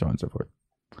constipation, so on and so forth.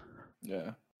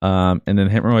 Yeah. And then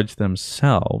hemorrhoids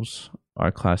themselves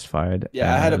are classified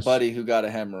Yeah, I had a buddy who got a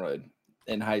hemorrhoid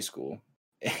in high school,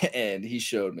 and he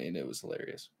showed me, and it was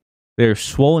hilarious. They're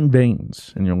swollen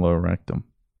veins in your lower rectum.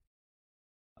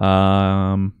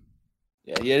 Yeah,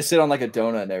 he had to sit on like a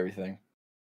donut and everything.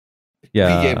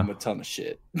 Yeah. We gave him a ton of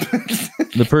shit.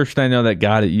 The person I know that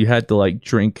got it, you had to like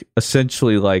drink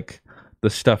essentially like the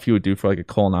stuff you would do for like a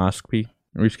colonoscopy.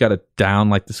 Or you just got to down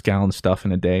like this gallon stuff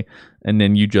in a day, and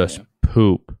then you just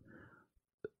poop.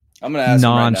 I'm gonna ask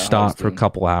nonstop for a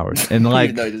couple hours, and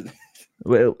like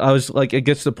I was like, it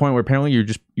gets to the point where apparently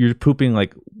you're pooping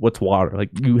like what's water, like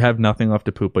you have nothing left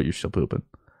to poop, but you're still pooping.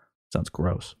 Sounds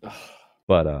gross,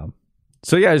 but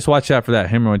so yeah, just watch out for that.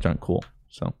 Hemorrhoids aren't cool.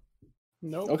 So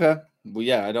nope. Okay, well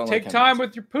yeah, I don't take like time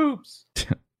with your poops.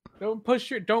 Don't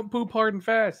poop hard and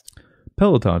fast.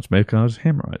 Pelotons may cause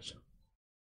hemorrhoids.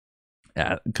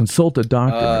 Consult a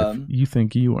doctor if you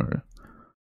think you are.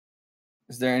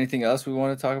 Is there anything else we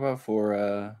want to talk about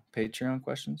for Patreon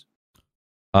questions?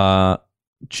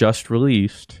 Just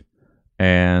released,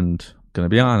 and gonna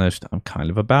be honest, I'm kind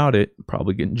of about it.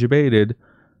 Probably getting debated.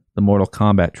 The Mortal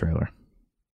Kombat trailer.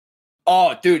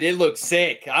 Oh, dude, it looks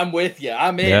sick. I'm with you.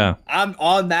 I'm in. Yeah. I'm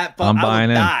on that. I'm buying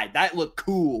in. That looked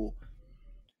cool.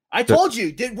 I told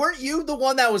you, weren't you the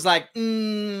one that was like,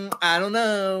 I don't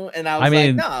know? And I was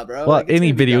like, nah, bro. Well, like,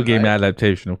 any video game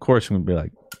adaptation, of course, I'm going to be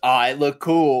like, oh,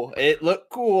 it looked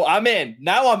cool. I'm in.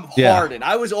 Now I'm hardened.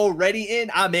 I was already in.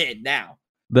 I'm in now.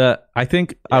 I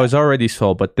think I was already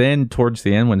sold, but then towards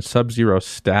the end, when Sub-Zero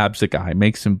stabs a guy,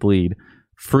 makes him bleed,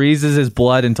 freezes his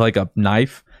blood into like a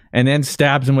knife, and then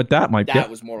stabs him with that, I'm like, that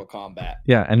was Mortal Kombat.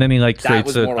 Yeah, and then he like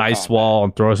creates an ice wall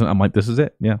and throws it. I'm like, this is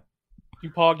it. Yeah. You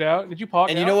pogged out? Did you pog out?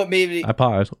 And you know what made it? I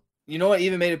paused. You know what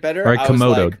even made it better? Or I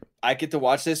Komodo'd. I get to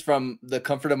watch this from the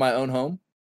comfort of my own home.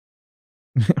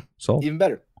 So even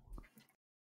better.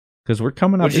 Because we're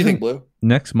coming up. What do you think, Blue?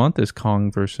 Next month is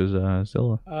Kong versus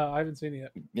Zilla. I haven't seen it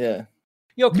yet. Yeah.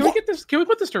 Yo, can we get this? Can we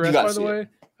put this to rest? By the way,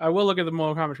 I will look at the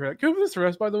Mortal Kombat trailer. Can we put this to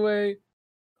rest? By the way,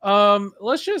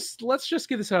 let's just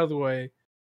get this out of the way.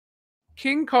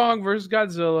 King Kong versus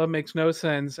Godzilla makes no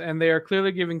sense, and they are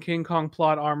clearly giving King Kong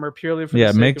plot armor purely for the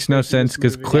sake makes of no sense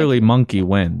because clearly Monkey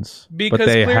wins. Because but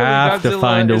they have to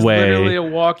find a way.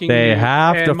 They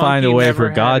have to find a way for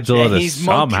Godzilla to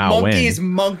somehow win. Monkey's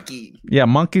monkey. Yeah,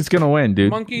 Monkey's gonna win, dude.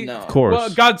 Monkey, of course. Well,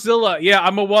 Godzilla. Yeah,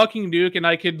 I'm a walking duke, and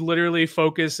I could literally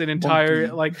focus an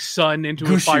entire sun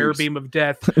into a fire beam of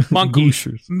death. Monkey,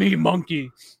 me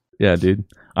monkey. Yeah, dude.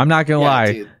 I'm not gonna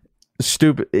lie. Dude.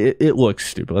 Stupid. It looks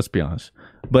stupid. Let's be honest.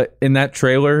 But in that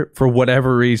trailer, for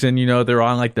whatever reason, they're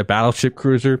on like the battleship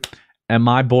cruiser, and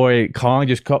my boy Kong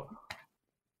just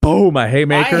boom, a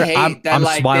haymaker. I'm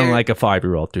smiling like a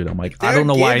 5-year-old, dude. I'm like, I don't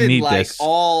know why I need this,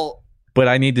 but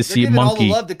I need to see Monkey. All the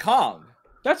love to Kong.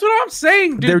 That's what I'm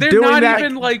saying, dude. They're not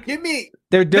even like.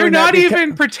 They're not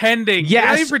even pretending.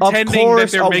 Yes, they're not even pretending of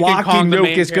course, that they're making Kong the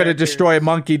main nuke is going to destroy a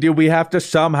monkey, dude. We have to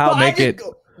somehow make it.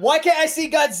 Why can't I see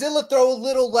Godzilla throw a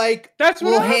little that's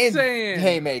what I'm saying.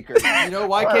 Haymaker?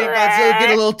 Why can't Godzilla get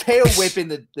a little tail whip in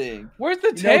the thing? Where's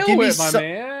the tail whip, my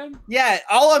man? Yeah,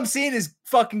 all I'm seeing is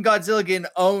fucking Godzilla getting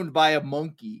owned by a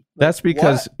monkey. That's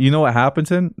because you know what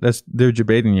happens in? They're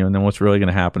debating you, and then what's really going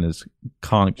to happen is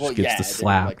Kong just gets the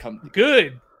slap.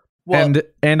 Good. Well,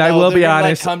 and I will be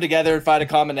honest. Come together and fight a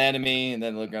common enemy, and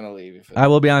then they're gonna leave. I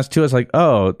will be honest too. It's like,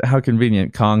 oh, how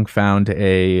convenient! Kong found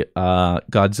a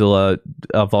Godzilla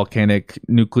volcanic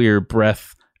nuclear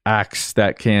breath axe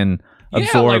that can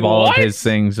absorb all of his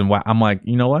things. And I'm like,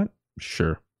 you know what?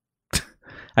 Sure.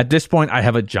 At this point, I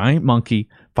have a giant monkey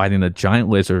fighting a giant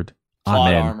lizard.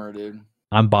 Plot armor, dude.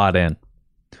 I'm bought in.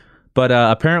 But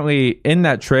apparently, in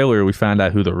that trailer, we found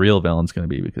out who the real villain's going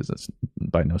to be because it's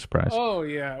by no surprise. Oh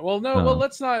yeah, well no, well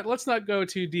let's not go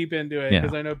too deep into it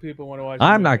because I know people want to watch.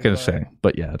 I'm not going to say,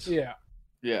 but yeah,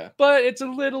 but it's a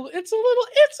little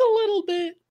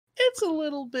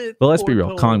bit. But let's be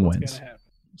real, Kong wins.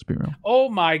 Let's be real. Oh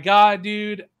my god,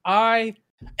 dude, I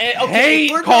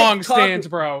hate Kong stands,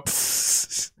 bro.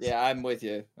 Yeah, I'm with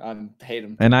you. I hate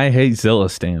him, and I hate Zilla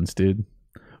stands, dude.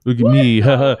 Look at me,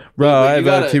 bro. I have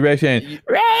a T-Rex hand.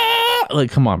 Like,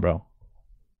 come on, bro.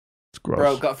 It's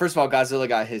gross. Bro, first of all, Godzilla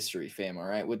got history, fam. All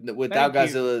right, without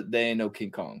Godzilla, they ain't no King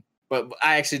Kong. But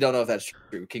I actually don't know if that's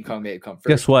true. King Kong may have come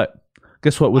first.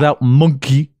 Guess what? Without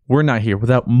Monkey, we're not here.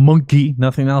 Without Monkey,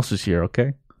 nothing else is here.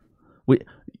 Okay.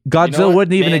 Godzilla what,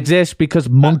 wouldn't even man? exist because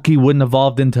Monkey wouldn't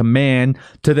evolved into man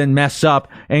to then mess up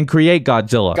and create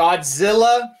Godzilla.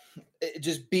 Godzilla it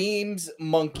just beams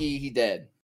Monkey. He dead.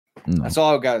 No. That's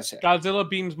all I gotta say. Godzilla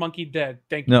beams Monkey dead.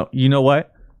 Thank you. No, you know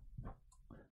what?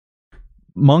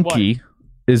 Monkey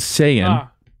is Saiyan.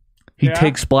 He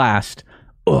takes blast.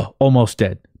 Almost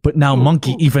dead. But now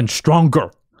Monkey even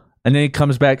stronger. And then he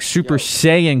comes back Super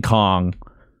Saiyan Kong.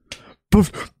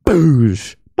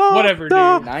 Boosh. Whatever, dude.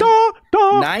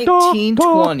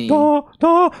 1920. Bro,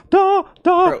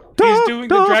 he's doing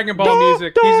the Dragon Ball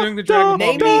music. He's doing the Dragon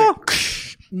Ball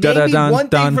music. Name me one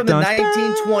thing from the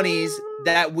 1920s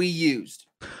that we used.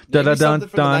 Name me something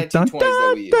from the 1920s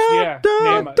that we used. Yeah,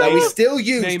 name it. That we still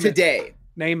use Name it. today.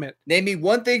 Name it. Name me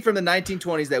one thing from the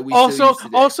 1920s that we Also, still use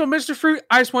today. also, Mr. Fruit,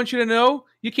 I just want you to know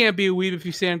you can't be a weeb if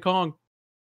you stand Kong.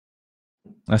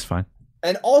 That's fine.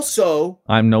 And also,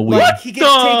 I'm no weeb. like he gets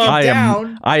taken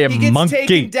down. I am he gets Monkey.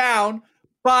 taken down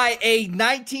by a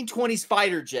 1920s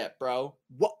fighter jet, bro.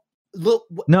 What? Look.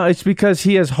 No, it's because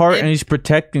he has heart and he's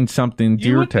protecting something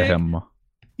dear to him.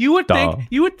 You would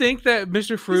think that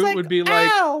Mr. Fruit would be like,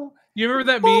 ow, you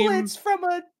remember that meme? bullets from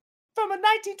a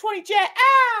 1920 jet.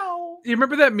 Ow! You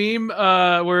remember that meme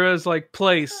where it was like,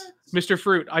 place, Mr.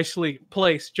 Fruit, I sleep.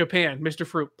 Place, Japan, Mr.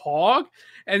 Fruit, Pog?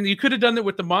 And you could have done it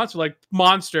with the monster, like,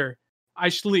 monster, I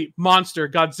sleep, monster,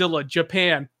 Godzilla,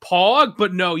 Japan, Pog?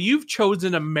 But no, you've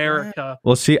chosen America.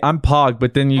 Well, see, I'm Pog,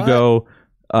 but then you go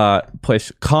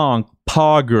place Kong,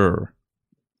 Pogger.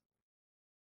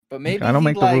 But maybe I don't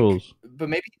make the rules. But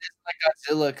maybe he doesn't like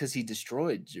Godzilla because he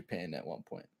destroyed Japan at one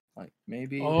point. Like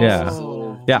maybe.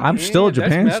 Yeah, I'm still a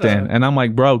Japan stan, and I'm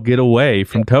like, bro, get away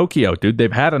from Tokyo, dude.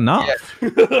 They've had enough. Yeah.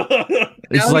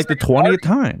 It's like the 20th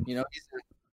time. You know,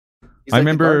 I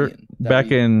remember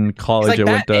back in college, I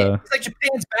went to. He's like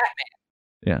Japan's Batman.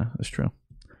 Yeah, that's true.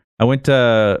 I went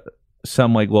to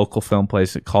some like local film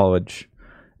place at college,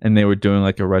 and they were doing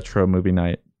like a retro movie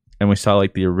night, and we saw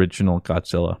like the original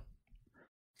Godzilla.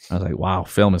 I was like, wow,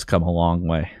 film has come a long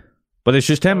way. But it's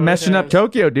just him messing up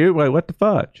Tokyo, dude. Like, what the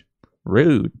fudge?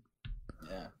 Rude.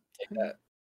 Yeah, take that.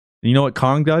 You know what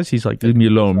Kong does? He's like, leave me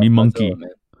alone, me monkey.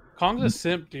 Kong's a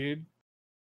simp, dude.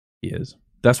 He is.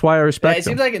 That's why I respect it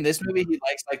him. seems like in this movie he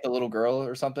likes like the little girl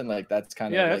or something. Like that's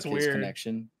kind of that's like his weird.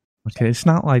 connection. Okay, it's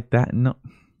not like that. No,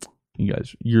 you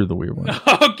guys, you're the weird one.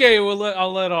 Okay, well,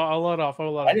 I'll let off.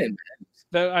 I didn't.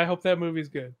 I hope that movie's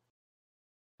good.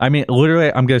 I mean,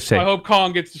 literally, I'm gonna say. I hope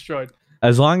Kong gets destroyed.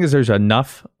 As long as there's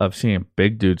enough of seeing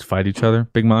big dudes fight each other,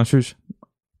 big monsters,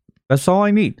 that's all I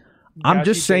need. I'm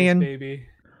just saying, baby.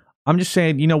 I'm just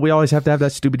saying, you know, we always have to have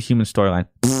that stupid human storyline.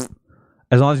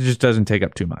 As long as it just doesn't take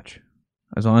up too much.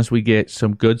 As long as we get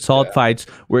some good, solid fights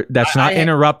where that's not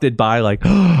interrupted by like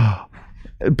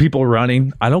people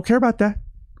running. I don't care about that.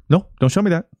 No, don't show me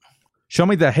that. Show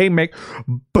me the haymaker,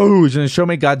 boos, and show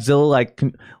me Godzilla like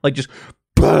just.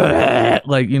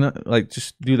 Like, you know, like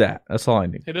just do that. That's all I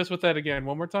need. Hit us with that again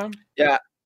one more time. Yeah,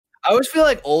 I always feel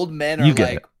like old men are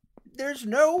like, there's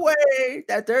no way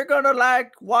that they're gonna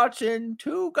like watching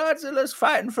two Godzillas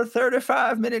fighting for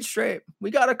 35 minutes straight.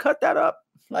 We gotta cut that up.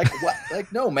 Like what?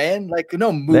 Like no, man. Like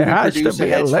no movie producer,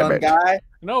 hedge fund guy.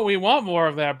 No, we want more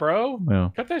of that, bro. Yeah.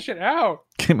 Cut that shit out.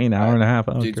 Give me an hour and a half.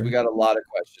 Dude, we got a lot of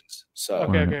questions. So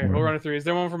okay, we'll run it through. Is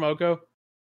there one from Oko?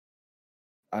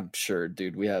 I'm sure,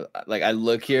 dude. We have like I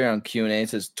look here on Q&A. It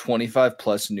says 25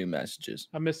 plus new messages.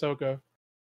 I miss Oko.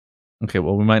 Okay,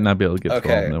 well, we might not be able to get to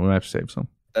all of them. We might have to save some.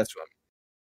 That's what.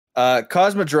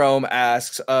 Cosmodrome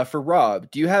asks, for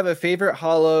Rob, do you have a favorite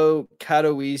Hollow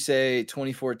Katowice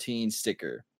 2014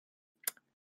 sticker?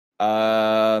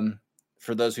 For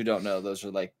those who don't know, those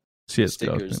are like CSGO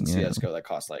stickers in thing, CSGO that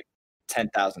cost like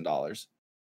 $10,000.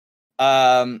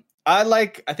 I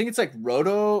think it's like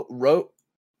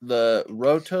the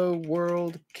Roto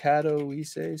World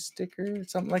Katowice sticker,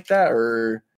 something like that,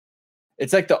 or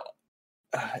it's like the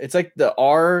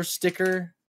R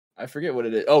sticker. I forget what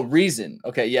it is. Oh, Reason.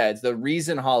 Okay, yeah, it's the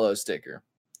Reason Hollow sticker.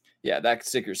 Yeah, that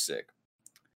sticker's sick.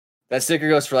 That sticker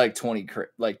goes for like 20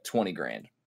 grand,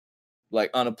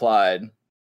 like unapplied.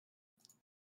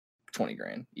 20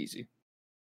 grand, easy.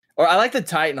 Or I like the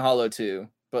Titan Hollow too,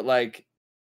 but like.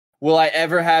 Will I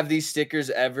ever have these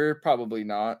stickers ever? Probably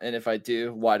not. And if I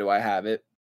do, why do I have it?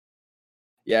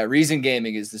 Yeah, Reason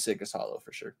Gaming is the sickest Hollow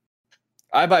for sure.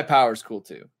 I Buy Power's cool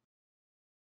too.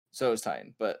 So is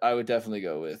Titan, but I would definitely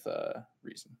go with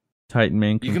Reason. Titan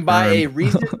main. You can buy a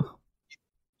Reason.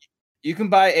 You can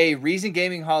buy a Reason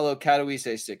Gaming Hollow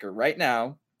Katowice sticker right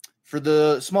now for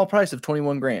the small price of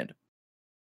 21 grand.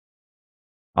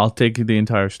 I'll take the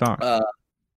entire stock.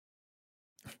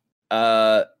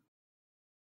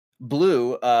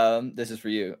 Blue, this is for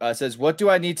you. Says, what do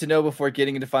I need to know before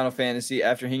getting into Final Fantasy?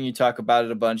 After hearing you talk about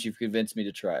it a bunch, you've convinced me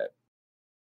to try it.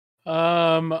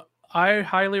 I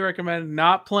highly recommend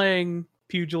not playing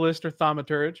Pugilist or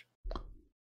Thaumaturge. Of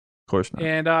course not.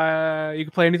 And you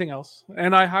can play anything else.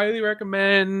 And I highly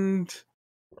recommend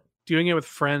doing it with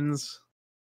friends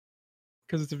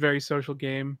because it's a very social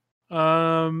game.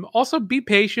 Also, be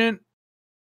patient.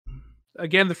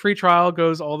 Again, the free trial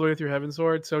goes all the way through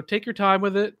Heavensward, so take your time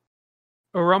with it.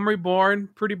 A Realm Reborn,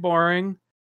 pretty boring,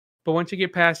 but once you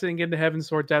get past it and get into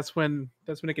Heavensward, that's when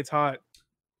it gets hot.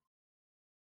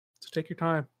 So take your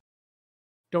time.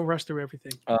 Don't rush through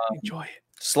everything. Enjoy it.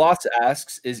 Sloths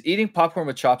asks, is eating popcorn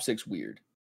with chopsticks weird?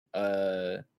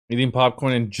 Eating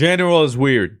popcorn in general is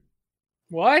weird.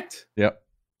 What? Yep.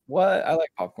 What? I like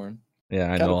popcorn.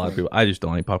 Yeah, I know a lot of people. I just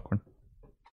don't like popcorn.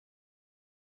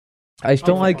 I just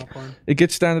don't like popcorn. It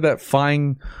gets down to that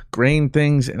fine grain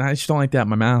things, and I just don't like that in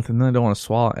my mouth, and then I don't want to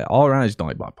swallow it. All around, I just don't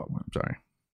like popcorn. I'm sorry.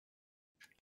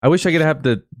 I wish I could have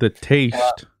the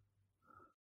taste,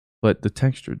 but the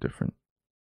texture different.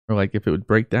 Or like if it would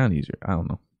break down easier. I don't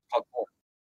know.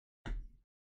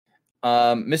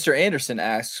 Mr. Anderson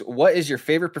asks, what is your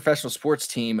favorite professional sports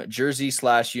team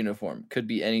jersey/uniform? Could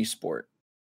be any sport.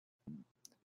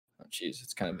 Oh, jeez,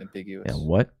 it's kind of ambiguous. Yeah,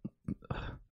 what?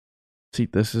 See,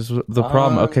 this is the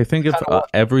problem. Okay, think of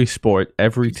every sport,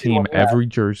 every team, every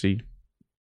jersey.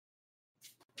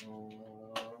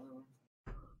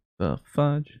 The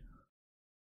fudge.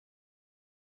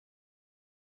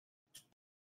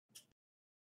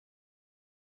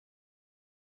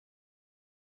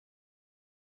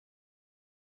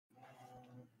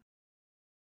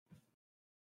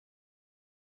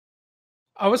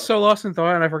 I was so lost in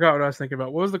thought and I forgot what I was thinking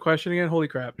about. What was the question again? Holy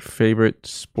crap. Favorite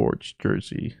sports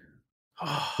jersey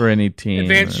for any team.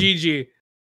 Advanced GG.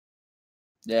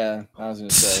 Yeah, I was going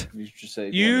to say. You should just say.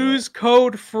 Use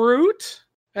code FRUIT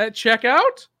at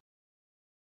checkout.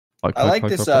 I like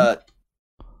this. I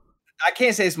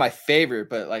can't say it's my favorite,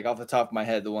 but like off the top of my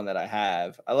head, the one that I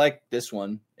have. I like this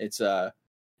one. It's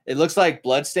it looks like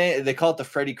Bloodstain. They call it the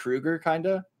Freddy Krueger kind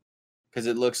of. Because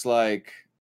it looks like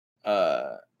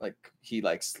he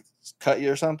like cut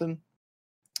you or something.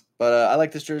 But I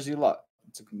like this jersey a lot.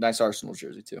 It's a nice Arsenal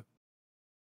jersey too.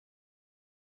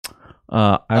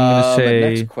 I'm gonna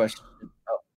say. Next question.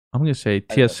 I'm gonna say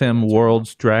TSM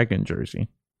World's Dragon jersey.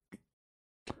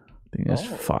 I think that's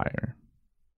fire.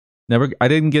 I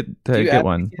didn't get to get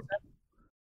one.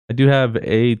 I do have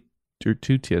a or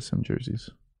two TSM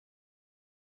jerseys,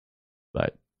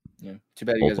 but yeah, too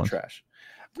bad you guys are trash.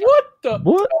 What?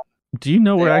 Do you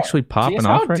know we're actually popping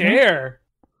off right now?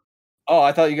 Oh,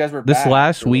 I thought you guys were this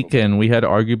last weekend. We had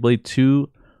arguably two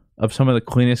of some of the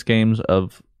cleanest games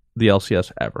of the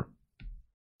LCS ever.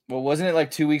 Well, wasn't it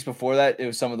like 2 weeks before that? It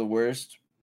was some of the worst.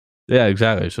 Yeah,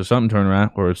 exactly. So something turned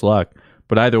around, or it's luck.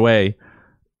 But either way,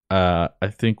 I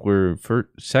think we're for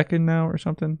second now or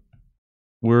something.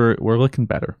 We're looking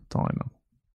better. That's all I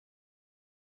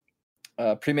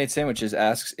know. Pre-made Sandwiches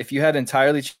asks, if you had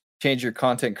entirely changed your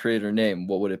content creator name,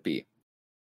 what would it be?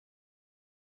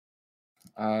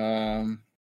 Mr.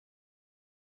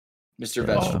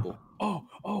 Vegetable.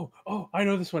 Oh! I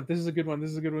know this one. This is a good one.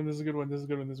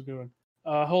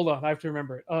 Hold on, I have to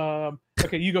remember it.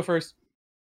 Okay, you go first.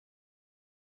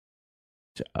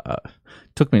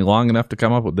 Took me long enough to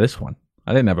come up with this one.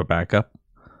 I didn't have a backup.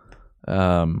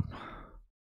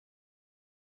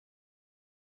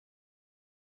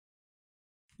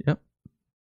 Yep.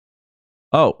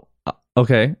 Oh,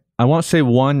 okay. I won't say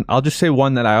one. I'll just say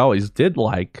one that I always did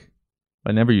like.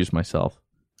 I never used myself.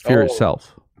 Fear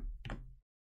itself.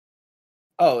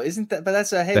 Oh, isn't that? But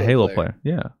that's a Halo. The Halo player.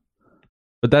 Yeah.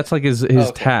 But that's like his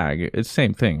tag. It's the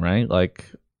same thing, right?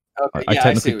 Like, I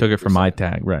technically took it from my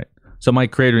tag, right? So my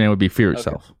creator name would be Fear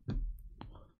itself.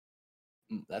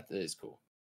 That is cool.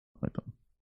 Like that.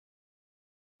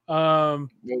 What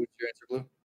was your answer, Blue?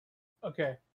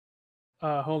 Okay.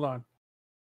 Hold on.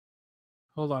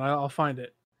 I'll find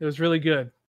it. It was really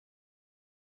good.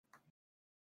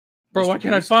 Bro, why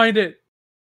can't I find it?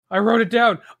 I wrote it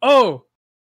down. Oh!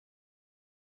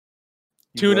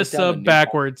 Tuna Sub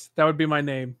backwards. That would be my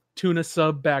name. Tuna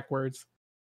Sub backwards.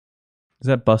 Is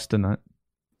that Bust a Nut?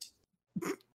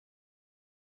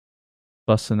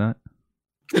 Bust a Nut?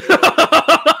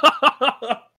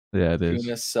 Yeah, it is.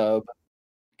 Tuna Sub.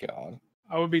 God.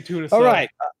 I would be Tuna Sub. All right.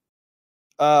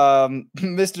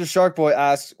 Mr. Shark Boy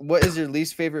asks, what is your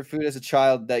least favorite food as a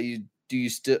child that do you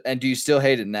still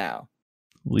hate it now?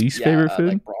 Least favorite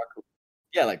food? Like broccoli.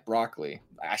 Yeah, like broccoli.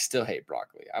 I still hate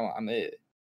broccoli. I'm it.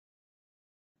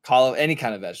 Any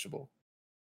kind of vegetable.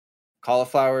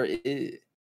 Cauliflower.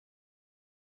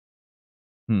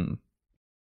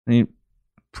 I mean,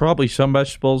 probably some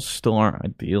vegetables still aren't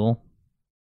ideal.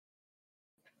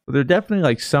 But there are definitely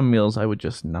like some meals I would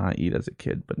just not eat as a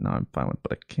kid, but now I'm fine with.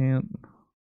 But I can't.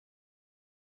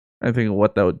 I think of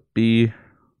what that would be.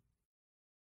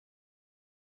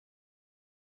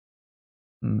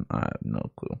 I have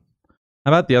no clue.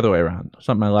 How about the other way around?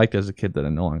 Something I liked as a kid that I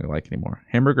no longer like anymore.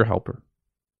 Hamburger Helper.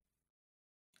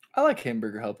 I like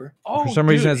Hamburger Helper. Oh, For some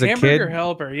reason, as a Hamburger kid-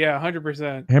 Helper, yeah,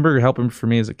 100%. Hamburger Helper for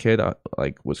me as a kid,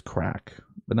 was crack,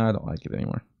 but now I don't like it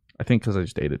anymore. I think because I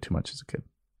just ate it too much as a kid.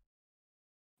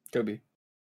 Could be.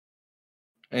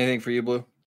 Anything for you, Blue?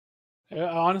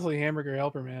 Honestly, Hamburger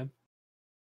Helper, man.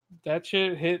 That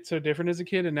shit hit so different as a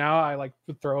kid, and now I like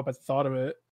would throw up at the thought of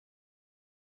it.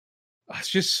 It's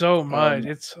just so much.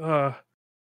 It's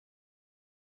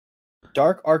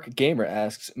Dark Arc Gamer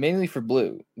asks, mainly for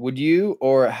Blue, would you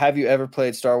or have you ever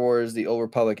played Star Wars The Old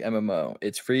Republic MMO?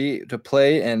 It's free to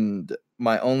play and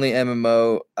my only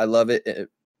MMO. I love it.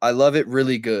 I love it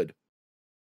really good.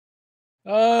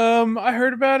 I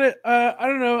heard about it. I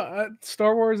don't know.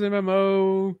 Star Wars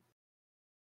MMO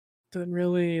doesn't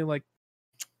really like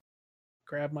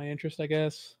grab my interest, I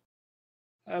guess.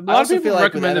 A lot of also people feel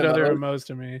like with recommended other MMOs MMOs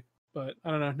to me, but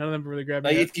I don't know. None of them really grabbed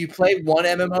Like me. if you play one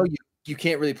MMO, you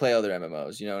can't really play other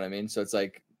MMOs. You know what I mean? So it's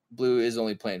like Blue is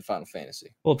only playing Final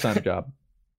Fantasy. Full-time job.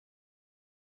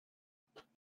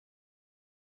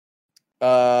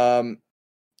 Eniro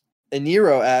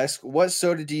asks, what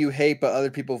soda do you hate but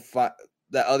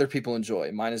that other people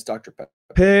enjoy? Mine is Dr. Pepper.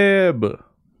 Pib.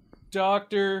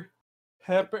 Dr.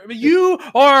 Pepper. You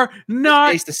are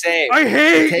not. Tastes the same. I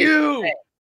hate Tastes you. the same.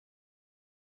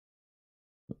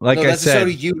 Like No, I that's a said,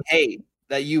 soda you hate.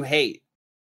 That you hate.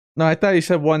 no, I thought you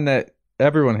said one that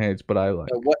everyone hates, but I like.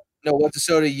 What's a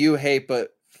soda you hate but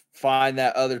find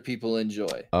that other people enjoy?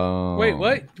 Wait,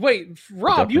 what? Wait,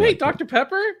 Rob, you definitely hate like Dr.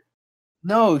 Pepper?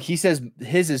 No, he says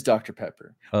his is Dr.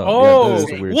 Pepper. Oh, yeah, that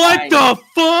is a weird- what the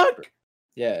fuck?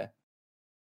 Yeah.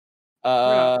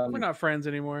 We're not friends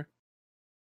anymore.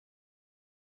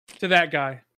 To that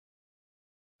guy. I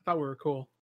thought we were cool.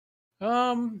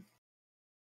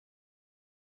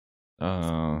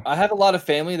 I have a lot of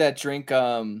family that drink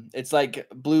it's like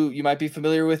Blue, you might be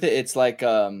familiar with it. It's like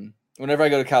whenever I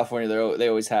go to California, they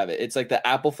always have it. It's like the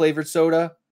apple flavored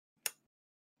soda.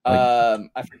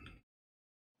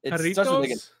 It starts with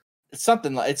like it's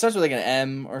something like it starts with like an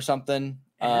M or something.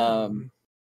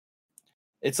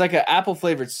 It's like an apple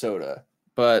flavored soda,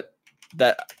 but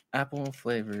that apple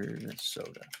flavored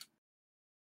soda.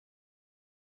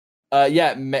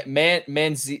 Yeah,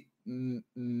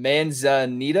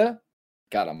 Manzanita.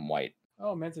 God, I'm white.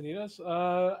 Oh, Manzanitas?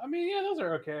 I mean, yeah, those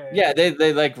are okay. Yeah,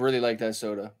 they like really like that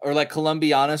soda. Or like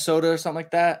Colombiana soda or something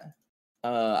like that.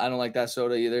 I don't like that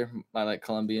soda either. My like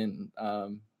Colombian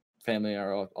family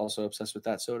are also obsessed with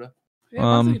that soda. Yeah,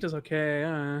 Manzanita's okay.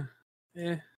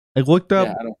 Yeah. I looked up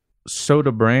Yeah, I don't-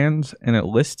 soda brands and it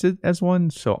listed as one,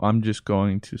 so I'm just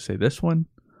going to say this one.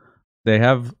 They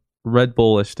have Red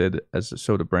Bull listed as a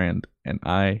soda brand, and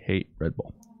I hate Red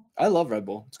Bull. I love Red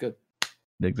Bull. It's good.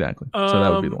 Exactly. So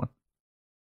that would be the one.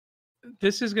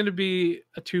 This is going to be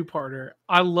a two-parter.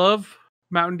 I love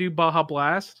Mountain Dew Baja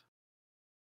Blast.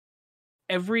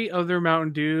 Every other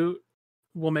Mountain Dew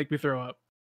will make me throw up.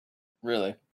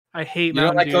 Really? I hate You Mountain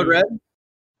don't like Dew. Code Red?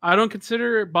 I don't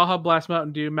consider Baja Blast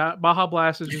Mountain Dew. Baja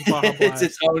Blast is just Baja Blast. It's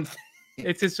its own thing.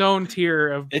 It's its own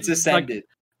tier of. It's ascended. Like,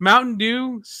 Mountain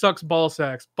Dew sucks ball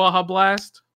sacks. Baja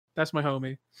Blast, that's my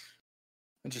homie.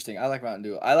 Interesting. I like Mountain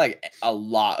Dew. I like a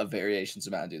lot of variations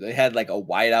of Mountain Dew. They had like a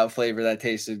whiteout flavor that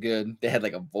tasted good. They had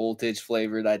like a voltage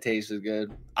flavor that tasted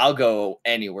good. I'll go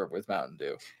anywhere with Mountain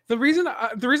Dew. The reason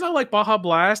I like Baja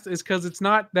Blast is because it's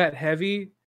not that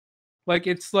heavy. Like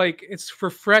it's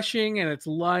refreshing and it's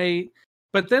light.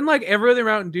 But then like every other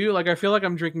Mountain Dew, like I feel like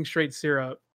I'm drinking straight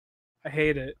syrup. I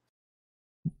hate it.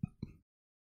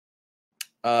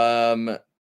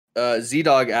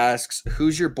 Z-Dog asks,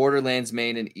 who's your Borderlands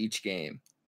main in each game?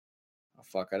 Oh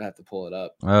fuck, I'd have to pull it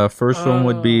up. First one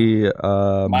would be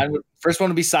First one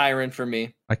would be Siren for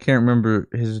me. I can't remember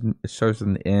it starts with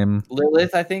an M.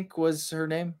 Lilith, I think, was her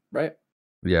name, right?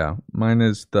 Yeah. Mine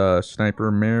is the sniper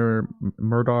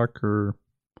Murdoch or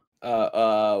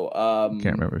can't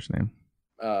remember his name.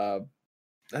 I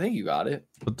think you got it.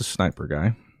 But the sniper guy.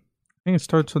 I think it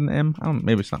starts with an M.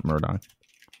 Maybe it's not Murdoch.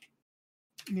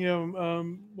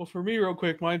 Well, for me, real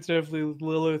quick, mine's definitely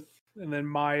Lilith, and then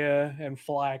Maya and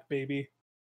Flak, baby.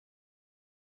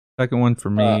 Second one for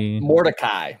me,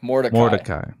 Mordecai.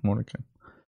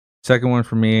 Second one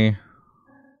for me.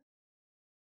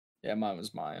 Yeah, mine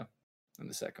was Maya in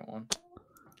the second one.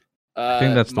 I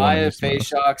think that's the Maya, one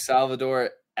Fayshock,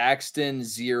 Salvador, Axton,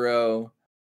 Zero,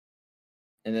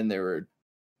 and then there were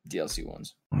DLC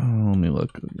ones. Oh, let me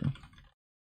look.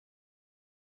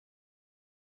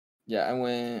 Yeah, I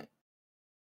went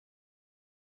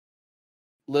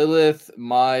Lilith,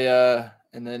 Maya,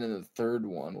 and then in the third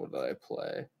one, what did I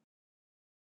play?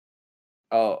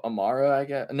 Oh, Amara, I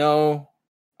guess. No,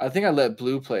 I think I let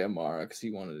Blue play Amara because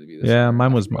he wanted to be the Yeah, singer.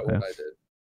 mine was I forgot Maya. what I did.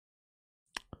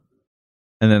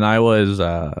 And then I was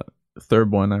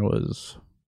third one.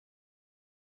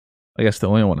 I guess the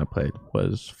only one I played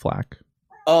was Flack.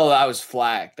 Oh, I was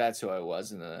Flack. That's who I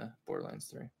was in the Borderlands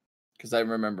 3. Because I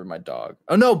remember my dog.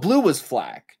 Oh no, Blue was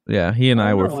Flack. Yeah, he and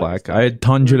I were no, Flack. we I had were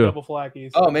Tanjiro. double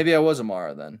flackies. Oh, maybe I was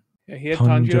Amara then. Yeah, he had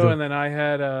Tanjiro. Tanjiro, and then I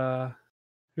had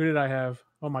who did I have?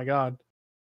 Oh my god,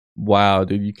 Wow,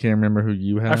 dude, you can't remember who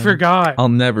you had? I forgot. I'll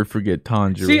never forget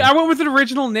Tanjiro. See, I went with an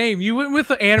original name. You went with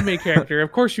the anime character.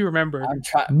 Of course, you remember. I'm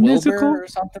trying Musical? Wilbur or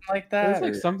something like It that. was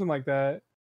like or- something like that.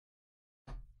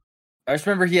 I just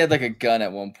remember he had like a gun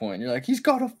at one point. You're like, he's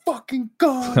got a fucking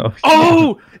gun. Oh,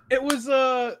 Oh, it was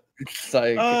It's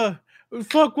like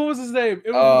fuck, what was his name?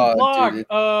 It was Block. dude,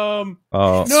 oh.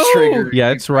 No, triggered Yeah,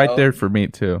 me, it's right bro. there for me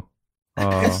too.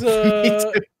 it's Me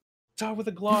too. talk with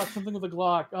a Glock, something with a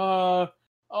Glock.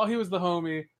 Oh, he was the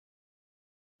homie.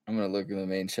 I'm gonna look in the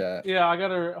main chat. Yeah, I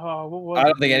gotta. What was I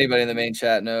don't it? think anybody in the main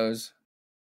chat knows.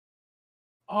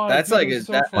 Oh, That's dude, like it a, was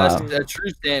so that's funny. a true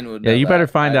stand would. Yeah, know you better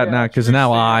that. find out yeah, now because true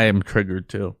now fan. I am triggered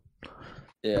too.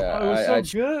 Yeah, Oh, it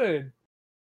was so good.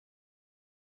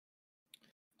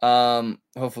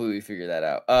 Hopefully we figure that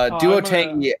out. I'm Duo gonna-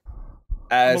 Tangy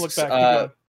I'm gonna look asks back. Keep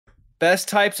going. best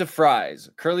types of fries: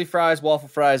 curly fries, waffle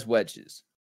fries, wedges.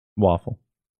 Waffle.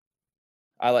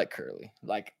 I like curly,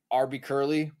 like Arby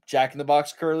curly, Jack in the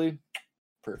Box curly,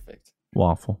 perfect.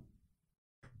 Waffle.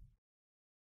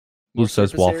 More Blue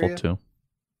says surface waffle area? too.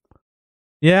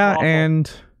 Yeah, Waffle.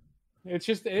 and It's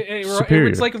just Superior.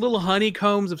 it's like little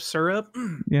honeycombs of syrup.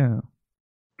 yeah,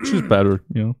 she's better.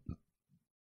 You know.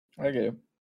 I get it.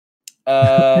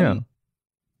 Yeah.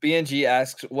 BNG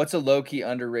asks, "What's a low-key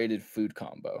underrated food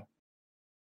combo?"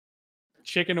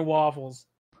 Chicken and waffles.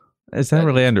 Is that That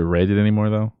really is- underrated anymore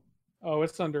though? Oh,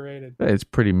 it's underrated. It's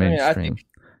pretty mean, I mainstream. think-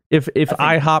 if I think-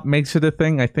 IHOP makes it a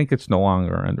thing, I think it's no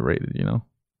longer underrated. You know.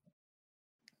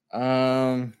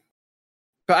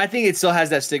 But I think it still has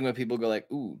that stigma. People go like,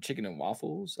 "Ooh, chicken and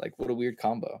waffles! Like, what a weird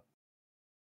combo."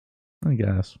 I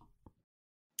guess.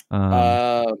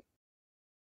 God,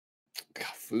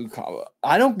 food combo.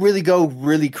 I don't really go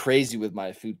really crazy with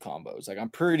my food combos. Like, I'm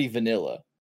pretty vanilla.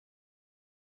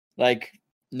 Like,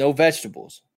 no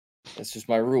vegetables. That's just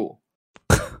my rule.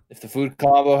 If the food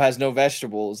combo has no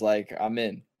vegetables, like, I'm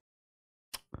in.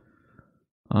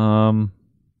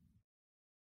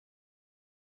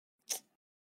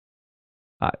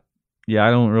 Yeah,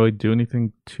 I don't really do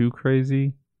anything too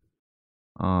crazy.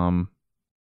 Because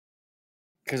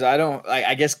I don't like.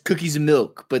 I guess cookies and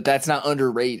milk, but that's not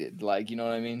underrated. Like, you know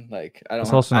what I mean? Like, I don't.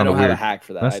 That's also I not don't a have weird a hack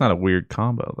for that. That's not a weird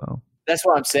combo though. That's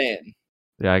what I'm saying.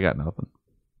 Yeah, I got nothing.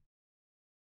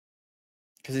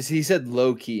 Because he said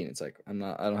low key, and it's like I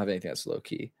don't have anything that's low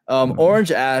key.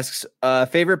 Orange asks,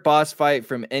 favorite boss fight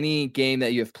from any game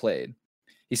that you have played.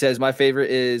 He says my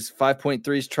favorite is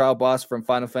 5.3's trial boss from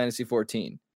Final Fantasy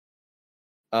 14.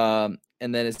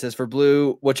 And then it says for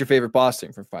Blue, what's your favorite boss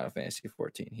thing from Final Fantasy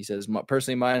 14? He says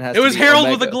personally mine has. It to was be Harold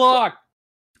Omega. with a Glock.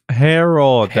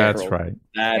 Harold, that's Harold. right.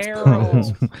 That's Harold.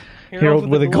 perfect. Harold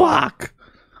with a Glock.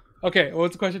 Okay,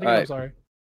 what's the question again? All I'm right.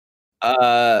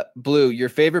 sorry. Blue, your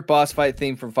favorite boss fight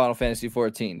theme from Final Fantasy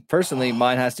 14. Personally,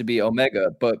 mine has to be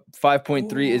Omega, but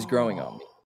 5.3 is growing on me.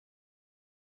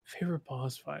 Favorite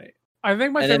boss fight. I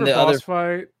think my And then favorite the boss other-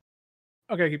 fight.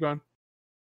 Okay, keep going.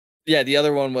 Yeah, the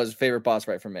other one was favorite boss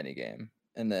fight from any game,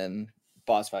 and then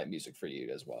boss fight music for you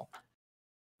as well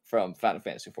from Final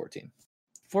Fantasy 14.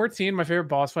 14, my favorite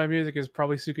boss fight music is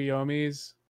probably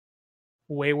Tsukuyomi's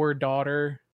Wayward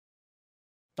Daughter.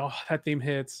 Oh, that theme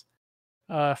hits.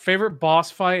 Favorite boss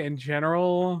fight in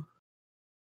general?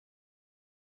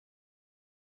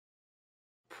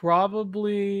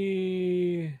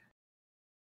 Probably.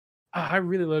 I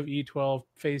really love E12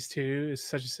 Phase 2. It's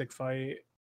such a sick fight.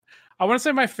 I want to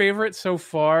say my favorite so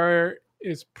far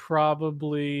is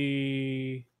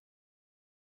probably.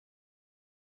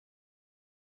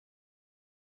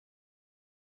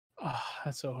 Oh,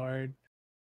 that's so hard.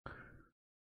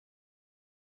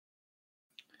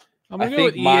 I'm gonna go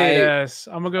with EAS.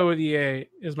 I'm gonna go with EA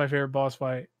is my favorite boss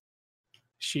fight.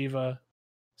 Shiva,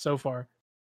 so far.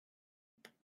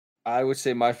 I would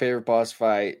say my favorite boss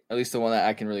fight, at least the one that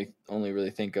I can really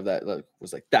think of that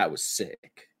was like that was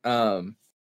sick.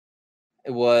 It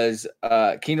was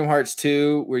Kingdom Hearts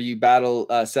 2 where you battle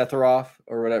Sephiroth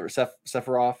or whatever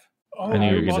Sephiroth Oh, I knew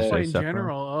you were favorite gonna boss say fight in Sephiroth.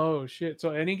 general. Oh shit.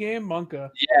 So any game, Monka.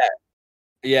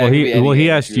 Yeah. Well, it could be any he game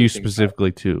if asked you were you thinking about it.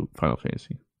 specifically to Final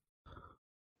Fantasy.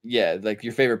 Yeah, like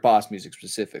your favorite boss music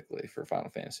specifically for Final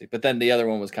Fantasy. But then the other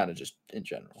one was kind of just in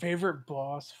general. Favorite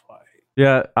boss fight.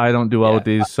 Yeah, I don't do well Yeah. with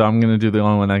these, so I'm gonna do the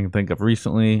only one I can think of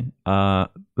recently. The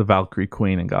Valkyrie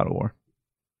Queen in God of War.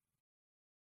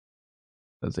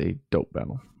 That's a dope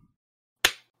battle.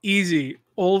 Easy.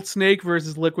 Old Snake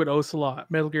versus Liquid Ocelot.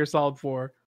 Metal Gear Solid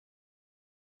 4.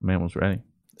 Man was ready.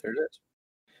 There it is.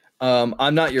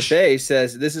 I'm Not Your Bae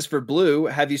says, this is for Blue.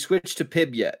 Have you switched to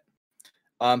Pib yet?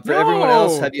 For everyone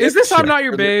else, have you Is this I'm Not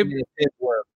Your Babe?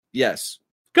 Yes.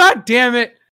 God damn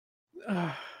it.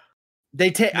 They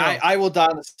take. No. I will die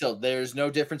on the still. There's no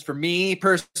difference for me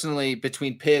personally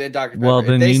between Pib and Dr. Pepper. Well, If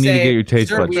then they you need to say, get your taste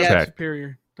 "Sir, buds we have-" checked.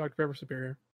 Superior. Dr. Pepper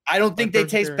superior. I don't think Dr. they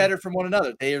taste Superior. better from one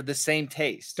another. They are the same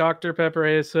taste. Dr. Pepper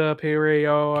is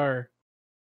superior.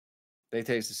 They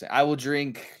taste the same. I will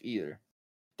drink either.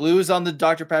 Blue is on the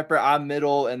Dr. Pepper. I'm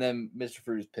middle, and then Mr.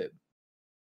 Fruit is Pib.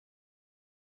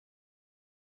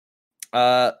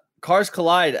 Cars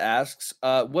Collide asks,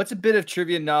 what's a bit of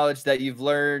trivia knowledge that you've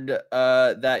learned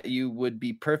that you would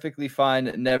be perfectly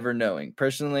fine never knowing?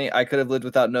 Personally, I could have lived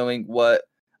without knowing what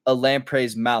a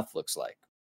lamprey's mouth looks like.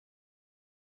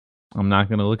 I'm not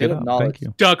gonna look Bit it of up. knowledge. Thank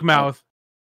you. Duck mouth.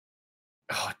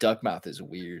 Oh, duck mouth is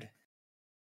weird.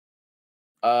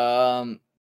 A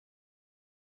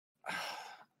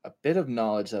bit of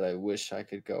knowledge that I wish I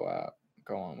could go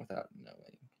on without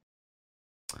knowing.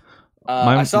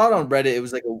 I saw it on Reddit. It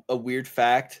was like a weird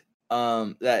fact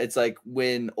that it's like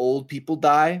when old people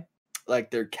die,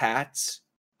 like their cats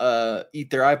eat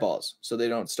their eyeballs so they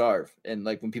don't starve, and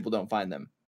like when people don't find them,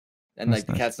 and That's like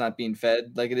the nice. cat's not being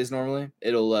fed like it is normally,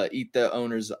 it'll eat the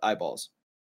owner's eyeballs.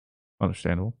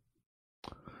 Understandable.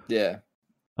 Yeah.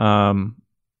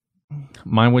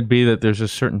 Mine would be that there's a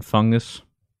certain fungus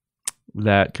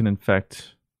that can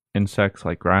infect insects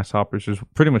like grasshoppers. There's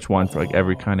pretty much one for like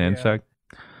every kind of insect.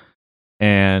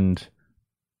 And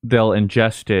they'll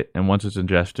ingest it, and once it's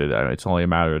ingested, it's only a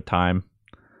matter of time.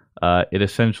 It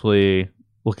essentially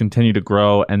will continue to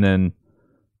grow, and then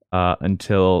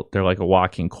until they're like a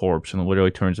walking corpse, and it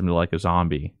literally turns them into like a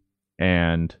zombie.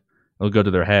 And it'll go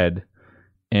to their head,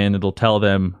 and it'll tell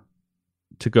them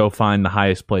to go find the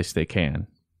highest place they can.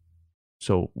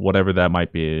 So whatever that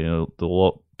might be,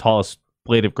 the tallest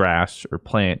blade of grass or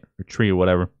plant or tree or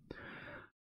whatever.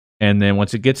 And then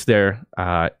once it gets there,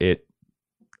 it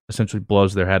essentially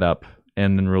blows their head up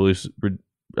and then releases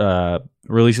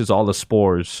all the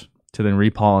spores to then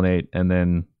repollinate and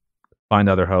then find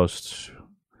other hosts.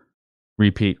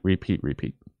 Repeat.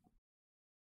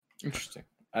 Interesting.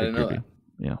 I didn't know that.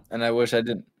 Yeah. And I wish I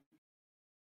didn't.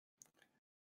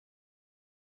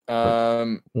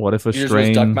 What if a yours was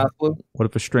strain? duck mouth blue? What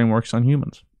if a strain works on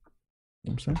humans?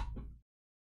 You know what I'm saying?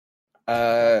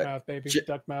 Duck mouth, baby.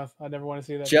 Duck mouth. I never want to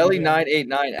see that.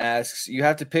 Jelly989 asks, you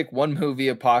have to pick one movie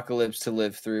apocalypse to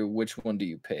live through. Which one do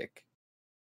you pick?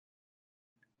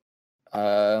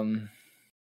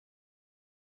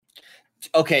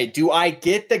 Okay, do I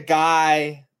get the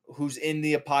guy who's in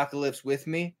the apocalypse with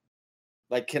me?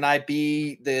 Like, can I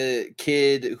be the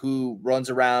kid who runs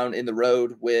around in the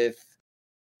road with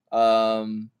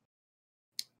Martin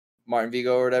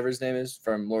Vigo or whatever his name is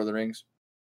from Lord of the Rings?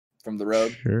 From the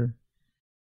road? Sure.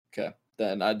 Okay,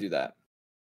 then I'd do that.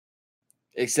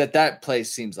 Except that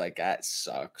place seems like that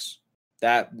sucks.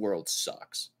 That world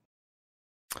sucks.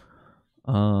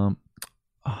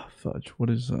 Fudge. What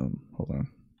is hold on.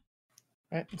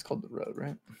 Right? It's called The Road,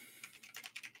 right?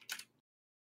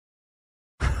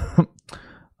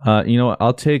 You know what?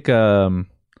 I'll take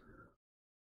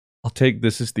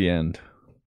This Is the End.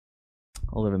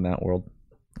 I'll live in that world.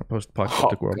 A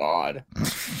post-apocalyptic world. God.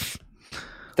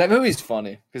 That movie's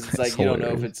funny because it's like It's you don't know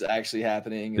if hilarious. it's actually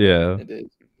happening. Yeah. It is.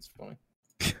 It's funny.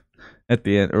 At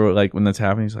the end, or like when that's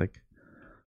happening, he's like,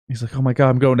 "Oh my god,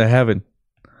 I'm going to heaven,"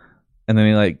 and then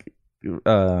he like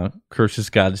curses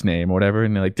God's name or whatever,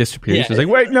 and he like disappears. Yeah. He's like,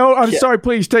 "Wait, no, I'm Yeah. sorry,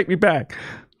 please take me back."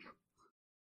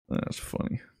 That's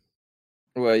funny.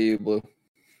 What about you, Blue?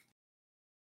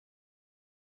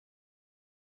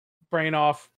 Brain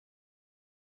off.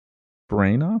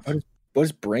 Brain off? What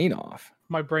is brain off?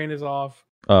 My brain is off.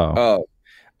 Oh.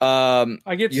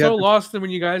 I get you so have to- lost when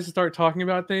you guys start talking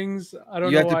about things. I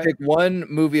don't You know have why. to pick one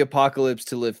movie apocalypse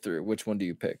to live through. Which one do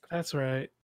you pick? That's right.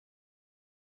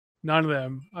 None of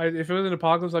them. If it was an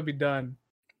apocalypse, I'd be done.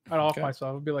 I'd off Okay.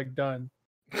 myself. I'd be like done.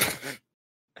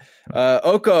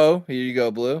 Oko, here you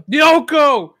go, Blue.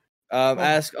 Yoko.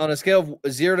 Ask on a scale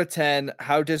of 0 to 10,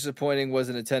 how disappointing was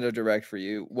a Nintendo Direct for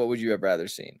you? What would you have rather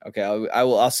seen? Okay,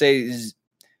 I'll say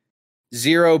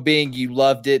 0 being you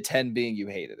loved it, 10 being you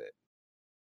hated it.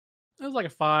 It was like a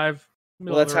 5.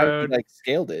 Well, that's how you like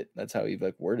scaled it. That's how you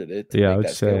like worded it. Yeah, I would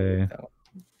say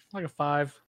like a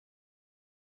 5.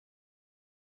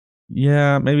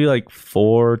 Yeah, maybe like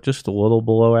 4, just a little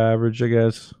below average, I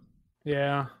guess.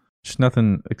 Yeah. Just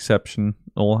nothing exceptional.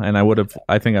 And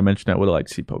I think I mentioned I would have liked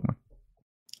to see Pokemon.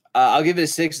 I'll give it a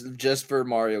 6 just for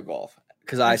Mario Golf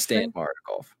because I stand Mario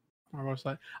Golf.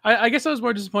 I guess I was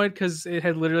more disappointed because it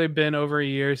had literally been over a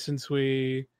year since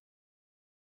we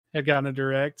had gotten a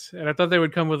direct, and I thought they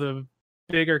would come with a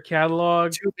bigger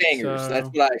catalog. 2 bangers. That's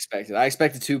what I expected. I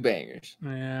expected 2 bangers.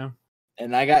 Yeah.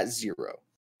 And I got 0.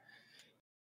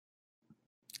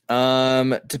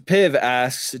 Piv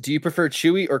asks, do you prefer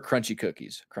chewy or crunchy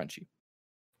cookies? Crunchy.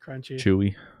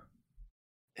 Chewy.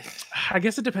 I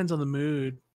guess it depends on the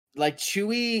mood. Like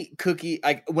chewy cookie,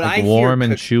 when like I warm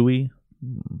hear and chewy.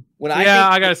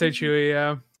 I gotta say chewy.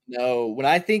 Yeah. No, when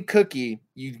I think cookie,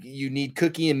 you need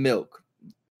cookie and milk.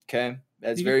 Okay,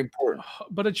 that's very important.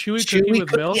 But a chewy cookie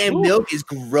with milk and milk is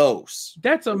gross.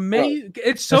 That's amazing.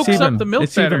 It soaks up the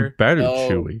milk better. Even better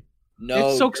chewy. No,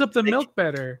 it soaks up the milk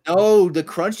better. No, the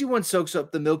crunchy one soaks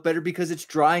up the milk better because it's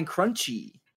dry and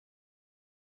crunchy.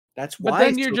 That's why. But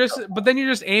then you're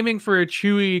just aiming for a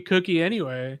chewy cookie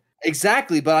anyway.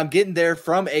 Exactly, but I'm getting there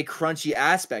from a crunchy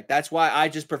aspect. That's why I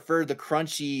just prefer the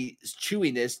crunchy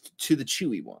chewiness to the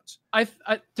chewy ones.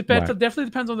 Definitely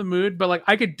depends on the mood, but like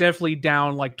I could definitely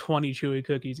down like 20 chewy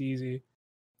cookies easy.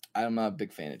 I'm not a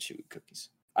big fan of chewy cookies.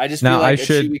 I just feel like a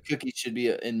chewy cookie should be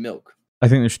in milk. I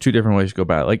think there's 2 different ways to go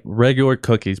about it. Like regular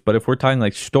cookies, but if we're talking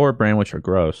like store brand, which are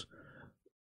gross,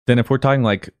 then if we're talking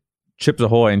like Chips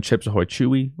Ahoy and Chips Ahoy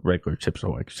Chewy, regular Chips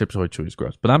Ahoy Chewy is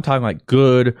gross. But I'm talking like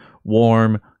good,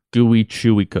 warm, gooey,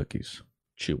 chewy cookies.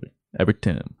 Chewy. Every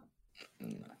time.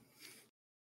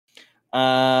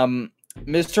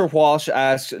 Mr. Walsh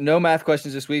asks, no math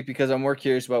questions this week because I'm more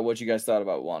curious about what you guys thought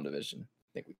about WandaVision. I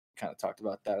think we kind of talked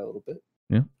about that a little bit.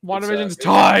 Yeah. WandaVision's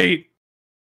tight.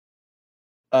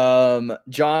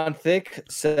 John Thick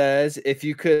says, if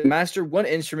you could master one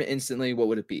instrument instantly, what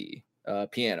would it be?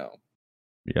 Piano.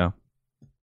 Yeah.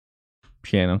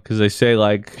 Piano. Because they say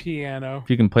like piano. If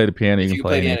you can play the piano, you can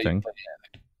play anything.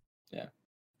 Yeah.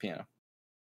 Piano.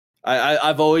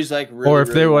 I've always like really, or if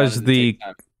really there was if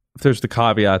there's the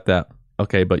caveat that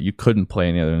okay, but you couldn't play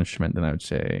any other instrument, then I would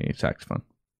say saxophone.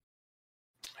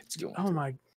 Oh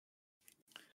my.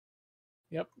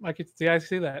 Yep, I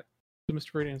see that. The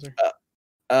Mr. Brady answer.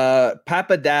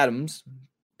 Papa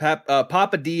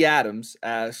D Adams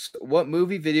asks, what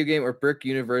movie, video game, or brick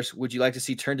universe would you like to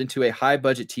see turned into a high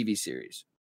budget TV series?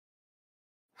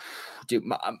 Dude,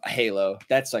 Halo.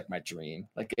 That's like my dream.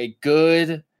 Like a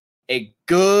good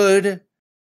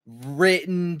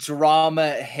written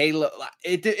drama Halo.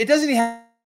 It doesn't even have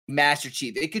Master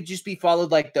Chief. It could just be followed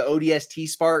like the ODST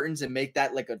Spartans and make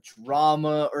that like a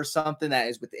drama or something that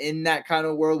is within that kind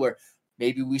of world where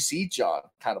maybe we see John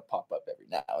kind of pop up every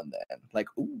now and then. Like,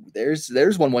 ooh, there's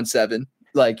 117.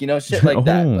 Like, shit like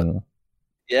that. But,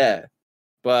 yeah.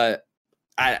 But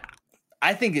I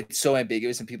think it's so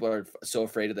ambiguous and people are so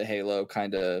afraid of the Halo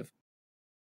kind of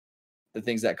the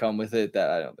things that come with it that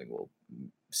I don't think we'll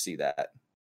see that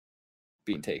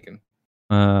being taken.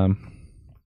 Can't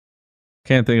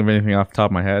think of anything off the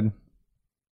top of my head.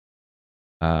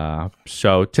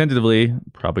 So tentatively,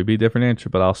 probably be a different answer,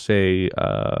 but I'll say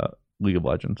League of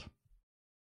Legends.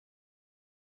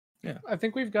 Yeah, I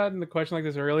think we've gotten the question like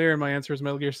this earlier, and my answer is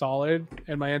Metal Gear Solid,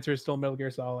 and my answer is still Metal Gear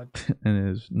Solid. And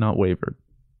it is not wavered.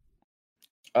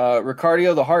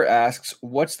 Ricardio the Heart asks,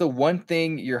 what's the one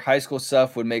thing your high school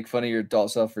self would make fun of your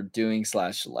adult self for doing /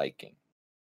 liking?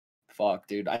 Fuck,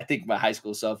 dude. I think my high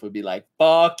school self would be like,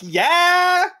 fuck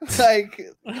yeah! Like,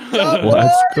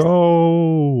 let's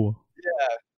go.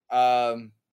 Yeah.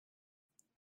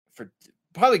 For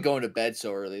probably going to bed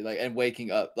so early, like, and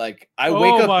waking up. Like, I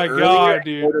wake up earlier,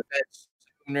 dude. Go to bed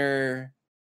sooner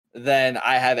than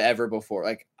I have ever before.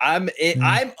 Like, I'm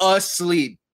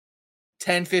asleep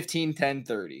 10:15,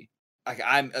 10:30. Like,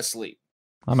 I'm asleep.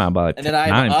 I'm out by like and then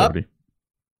I'm 9:30.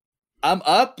 I'm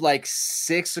up like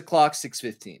 6 o'clock,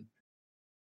 6:15.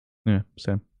 Yeah,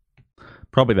 same.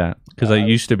 Probably that because I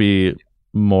used to be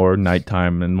more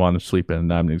nighttime and want to sleep in,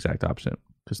 and I'm the exact opposite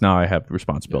because now I have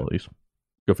responsibilities. Yeah.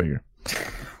 Go figure.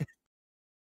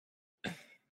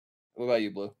 What about you,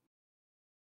 Blue?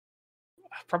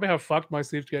 Probably how fucked my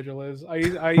sleep schedule is.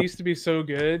 I used to be so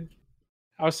good.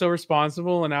 I was so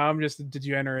responsible, and now I'm just a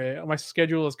degenerate. My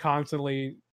schedule is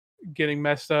constantly getting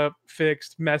messed up,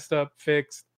 fixed.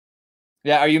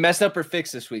 Yeah, are you messed up or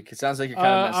fixed this week? It sounds like you're kind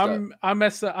of messed up. I'm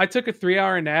messed up. I took a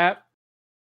 3-hour nap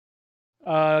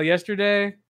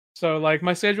yesterday, So like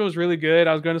my schedule was really good.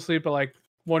 I was going to sleep at like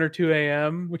 1 or 2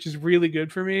 a.m., which is really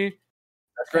good for me.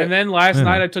 That's great. And then last Yeah.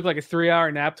 night I took like a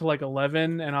 3-hour nap till like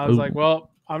 11, and I was Ooh. like,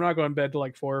 well, I'm not going to bed till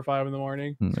like 4 or 5 in the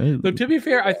morning. Hey, Though to be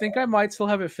fair, I think I might still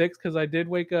have it fixed because I did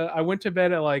wake up. I went to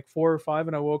bed at like 4 or 5,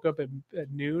 and I woke up at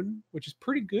noon, which is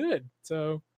pretty good.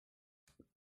 So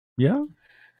yeah.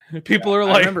 people are I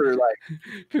like, remember like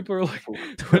people are like,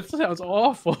 that sounds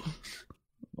awful.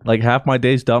 Like half my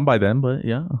day's done by then, but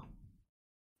yeah.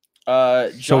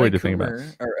 Johnny So weird to think about.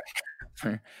 Coomer,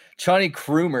 or Johnny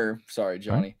Croomer, sorry,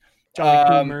 Johnny.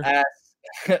 Johnny Coomer.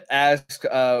 Ask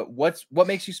what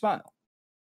makes you smile?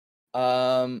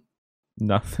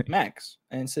 Nothing. Max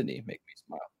and Sydney make me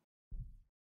smile.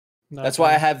 Nothing. That's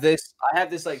why I have this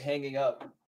like hanging up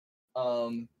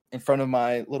in front of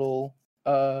my little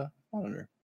monitor.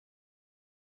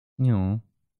 You know.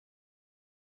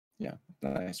 Yeah,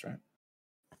 nice, right?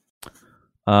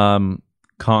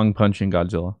 Kong punching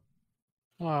Godzilla.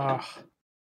 Ah,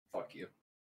 Fuck you.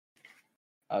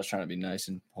 I was trying to be nice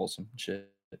and wholesome and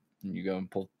shit. And you go and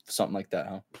pull something like that,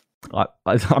 huh?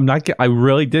 I'm not. I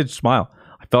really did smile.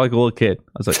 I felt like a little kid.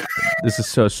 I was like, "This is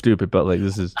so stupid," but like,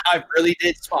 this is I really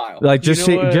did smile. like You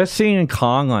know what? just seeing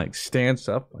Kong like stands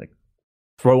up, like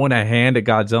throwing a hand at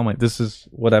Godzilla. I'm like, this is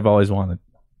what I've always wanted.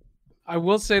 I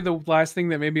will say the last thing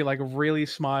that made me like really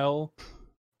smile,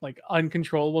 like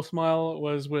uncontrollable smile,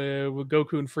 was with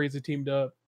Goku and Frieza teamed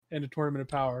up in a Tournament of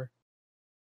Power.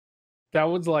 That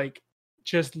was like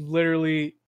just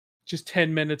literally just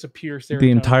 10 minutes of pure serotonin.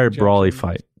 The entire Brawly injection.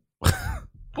 fight,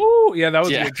 Oh yeah, that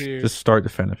was Yeah. good too. just start to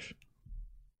finish.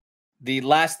 The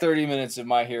last 30 minutes of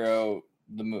My Hero,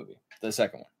 the movie, the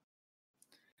second one.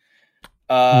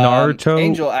 Naruto-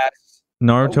 Angel asks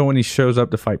Naruto when he shows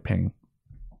up to fight Pain.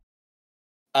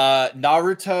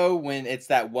 Naruto when it's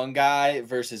that one guy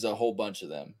versus a whole bunch of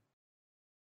them.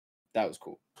 That was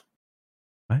cool.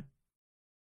 What?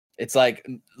 It's like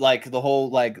the whole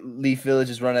like Leaf Village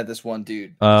is run at this one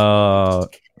dude. There's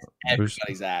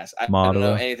Everybody's ass. I don't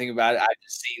know Madara. anything about it. I've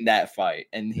just seen that fight,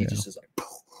 and he Yeah. just is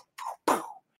like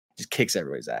just kicks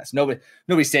everybody's ass. Nobody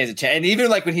stands a chance. And even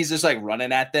like when he's just like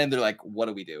running at them, they're like, "What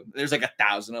do we do?" There's like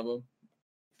 1,000 of them.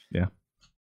 Yeah.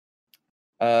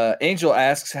 Angel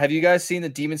asks, "Have you guys seen the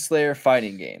Demon Slayer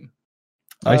fighting game?"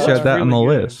 I That's said that on the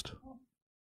really good. list.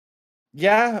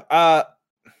 Yeah,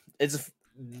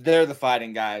 they're the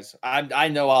fighting guys. I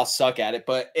know I'll suck at it,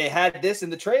 but it had this in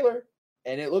the trailer,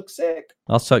 and it looks sick.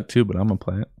 I'll suck too, but I'm gonna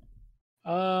play it.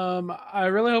 I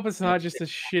really hope it's not just a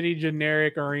shitty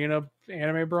generic arena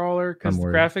anime brawler because I'm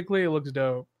worried. graphically it looks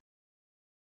dope.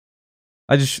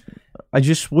 I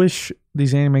just wish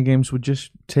these anime games would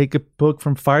just take a book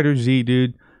from Fighter Z,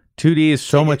 dude. 2D is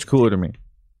so much cooler to me.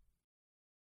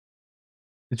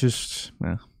 It just,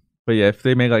 yeah. But yeah, if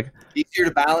they make like, Easier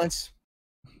to balance.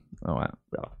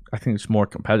 I think it's more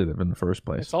competitive in the first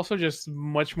place. It's also just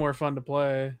much more fun to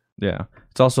play. Yeah,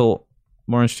 it's also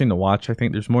more interesting to watch. I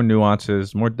think there's more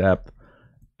nuances, more depth,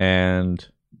 and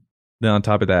then on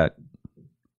top of that,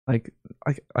 like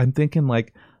I'm thinking,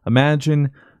 like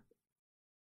imagine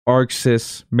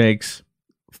ArcSys makes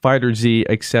Fighter Z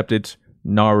except it's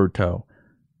Naruto,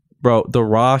 bro. The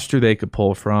roster they could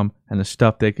pull from and the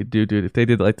stuff they could do, dude. If they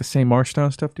did like the same art style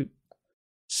stuff, dude,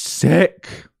 sick.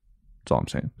 That's all I'm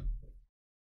saying.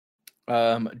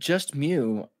 Just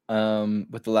Mew,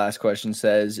 with the last question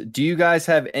says, do you guys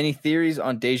have any theories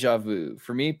on deja vu?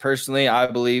 For me personally, I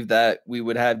believe that we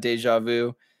would have deja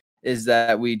vu is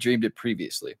that we dreamed it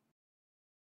previously.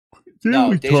 Didn't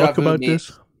we deja talk vu about means-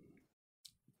 this?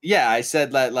 Yeah, I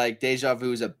said that like deja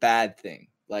vu is a bad thing.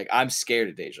 Like I'm scared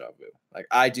of deja vu. Like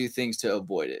I do things to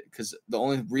avoid it because the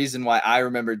only reason why I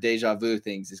remember deja vu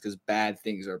things is because bad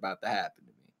things are about to happen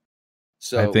to me.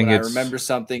 So I think when I it's- remember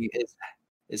something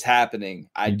is happening,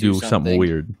 I You do do something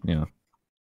weird. Yeah,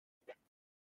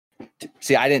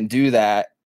 See, I didn't do that.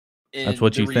 In That's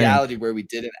what the you think. reality where we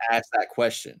didn't ask that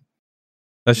question.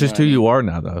 that's You know just what who I mean? you are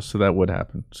now, though. So that would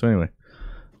happen. So anyway,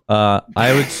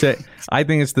 I would say I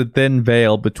think it's the thin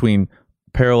veil between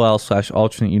parallel /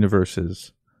 alternate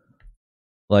universes,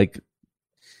 like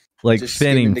Just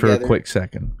thinning skimming for a together. quick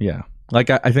second. Yeah, like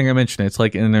I think I mentioned it. It's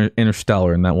like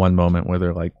Interstellar in that one moment where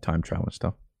they're like time travel and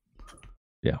stuff.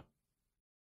 Yeah.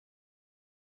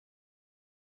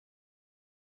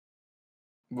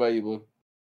 What about you, Blue?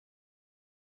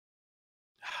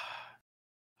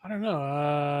 I don't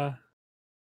know.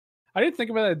 I didn't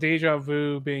think about that deja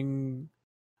vu being.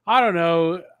 I don't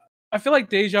know. I feel like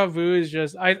deja vu is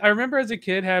just. I remember as a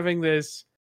kid having this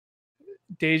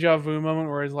deja vu moment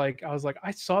where it's like I was like,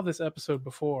 I saw this episode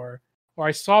before, or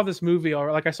I saw this movie,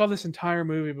 or like I saw this entire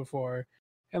movie before,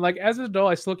 And like as an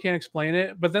adult, I still can't explain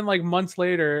it. But then like months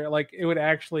later, like it would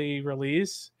actually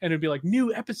release and it'd be like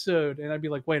new episode. And I'd be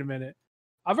like, wait a minute,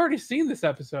 I've already seen this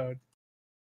episode.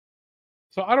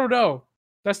 So I don't know.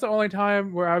 That's the only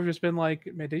time where I've just been like,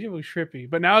 man, Deja Vu's trippy.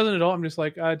 But now as an adult, I'm just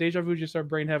like, Deja Vu just our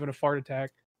brain having a fart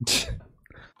attack. It's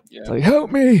like,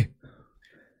 help me.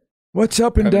 What's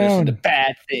up and down? The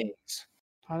bad things.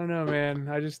 I don't know, man.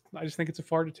 I just think it's a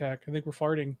fart attack. I think we're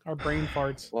farting. Our brain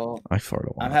farts. Well, I fart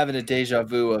a lot. I'm having a deja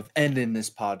vu of ending this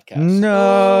podcast. No.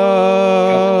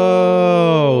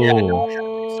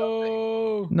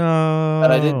 No.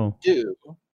 That I didn't do.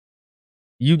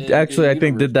 You actually, I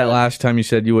think, did that last time you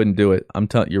said you wouldn't do it. I'm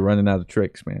telling you're running out of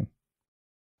tricks, man.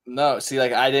 No, see,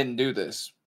 like I didn't do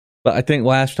this. But I think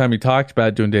last time you talked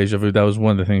about doing deja vu, that was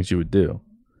one of the things you would do.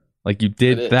 Like you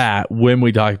did that when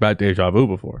we talked about deja vu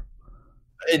before.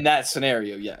 In that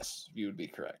scenario, yes, you would be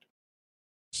correct.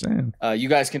 Sam. You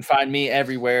guys can find me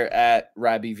everywhere at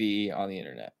RabbyV on the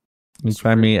internet. You can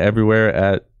find me everywhere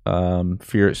at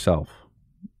Fear Itself.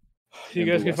 You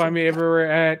guys can find me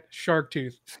everywhere at Shark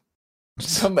Tooth.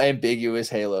 Some ambiguous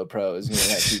Halo pro is gonna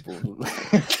have people.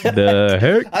 The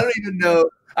heck? I don't even know.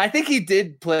 I think he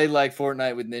did play like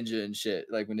Fortnite with Ninja and shit.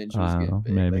 Like when Ninja was getting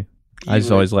big. Maybe. Like, I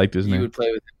just always liked his name. He would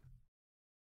play with him.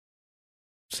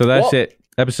 So that's it.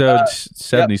 Episode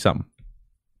 70 something.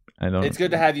 I don't. It's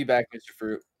good to have you back, Mr.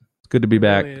 Fruit. It's good to be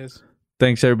back. Really is.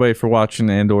 Thanks everybody for watching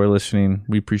and/or listening.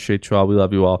 We appreciate you all. We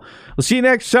love you all. We'll see you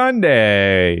next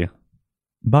Sunday.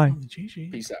 Bye.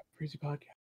 Peace out. Crazy podcast.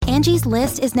 Angie's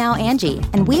List is now Angie,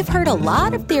 and we've heard a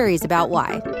lot of theories about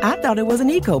why. I thought it was an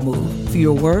eco move.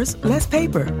 Fewer words, less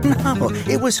paper. No,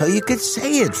 it was so you could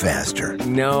say it faster.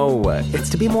 No, it's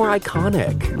to be more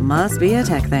iconic. Must be a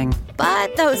tech thing.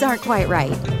 But those aren't quite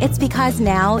right. It's because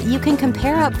now you can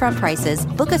compare upfront prices,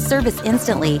 book a service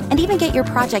instantly, and even get your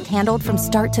project handled from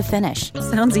start to finish.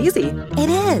 Sounds easy. It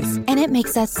is, and it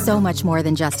makes us so much more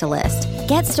than just a list.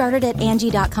 Get started at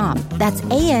Angie.com. That's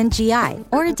ANGI,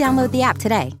 or download the app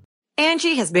today.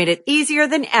 Angie has made it easier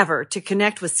than ever to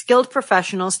connect with skilled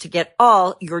professionals to get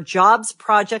all your jobs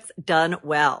projects done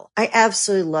well. I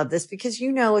absolutely love this because,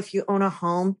 you know, if you own a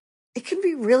home, it can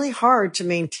be really hard to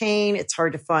maintain. It's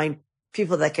hard to find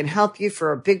people that can help you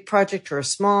for a big project or a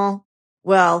small.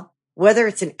 Well, whether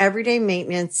it's in everyday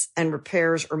maintenance and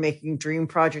repairs or making dream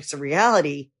projects a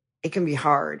reality, it can be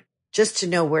hard just to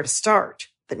know where to start.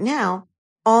 But now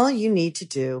all you need to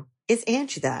do is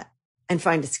Angie that and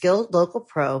find a skilled local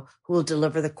pro who will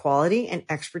deliver the quality and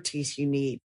expertise you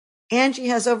need. Angie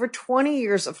has over 20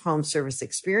 years of home service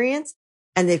experience,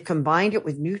 and they've combined it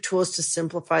with new tools to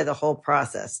simplify the whole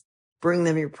process. Bring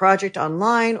them your project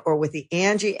online or with the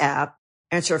Angie app,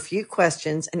 answer a few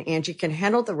questions, and Angie can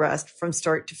handle the rest from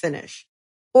start to finish.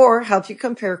 Or help you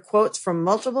compare quotes from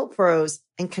multiple pros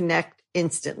and connect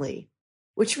instantly,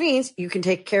 which means you can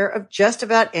take care of just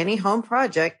about any home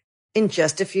project in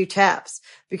just a few taps.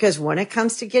 Because when it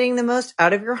comes to getting the most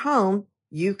out of your home,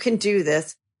 you can do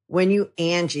this when you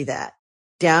Angie that.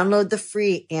 Download the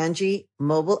free Angie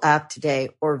mobile app today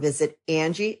or visit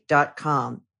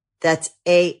Angie.com. That's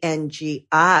ANGI.com.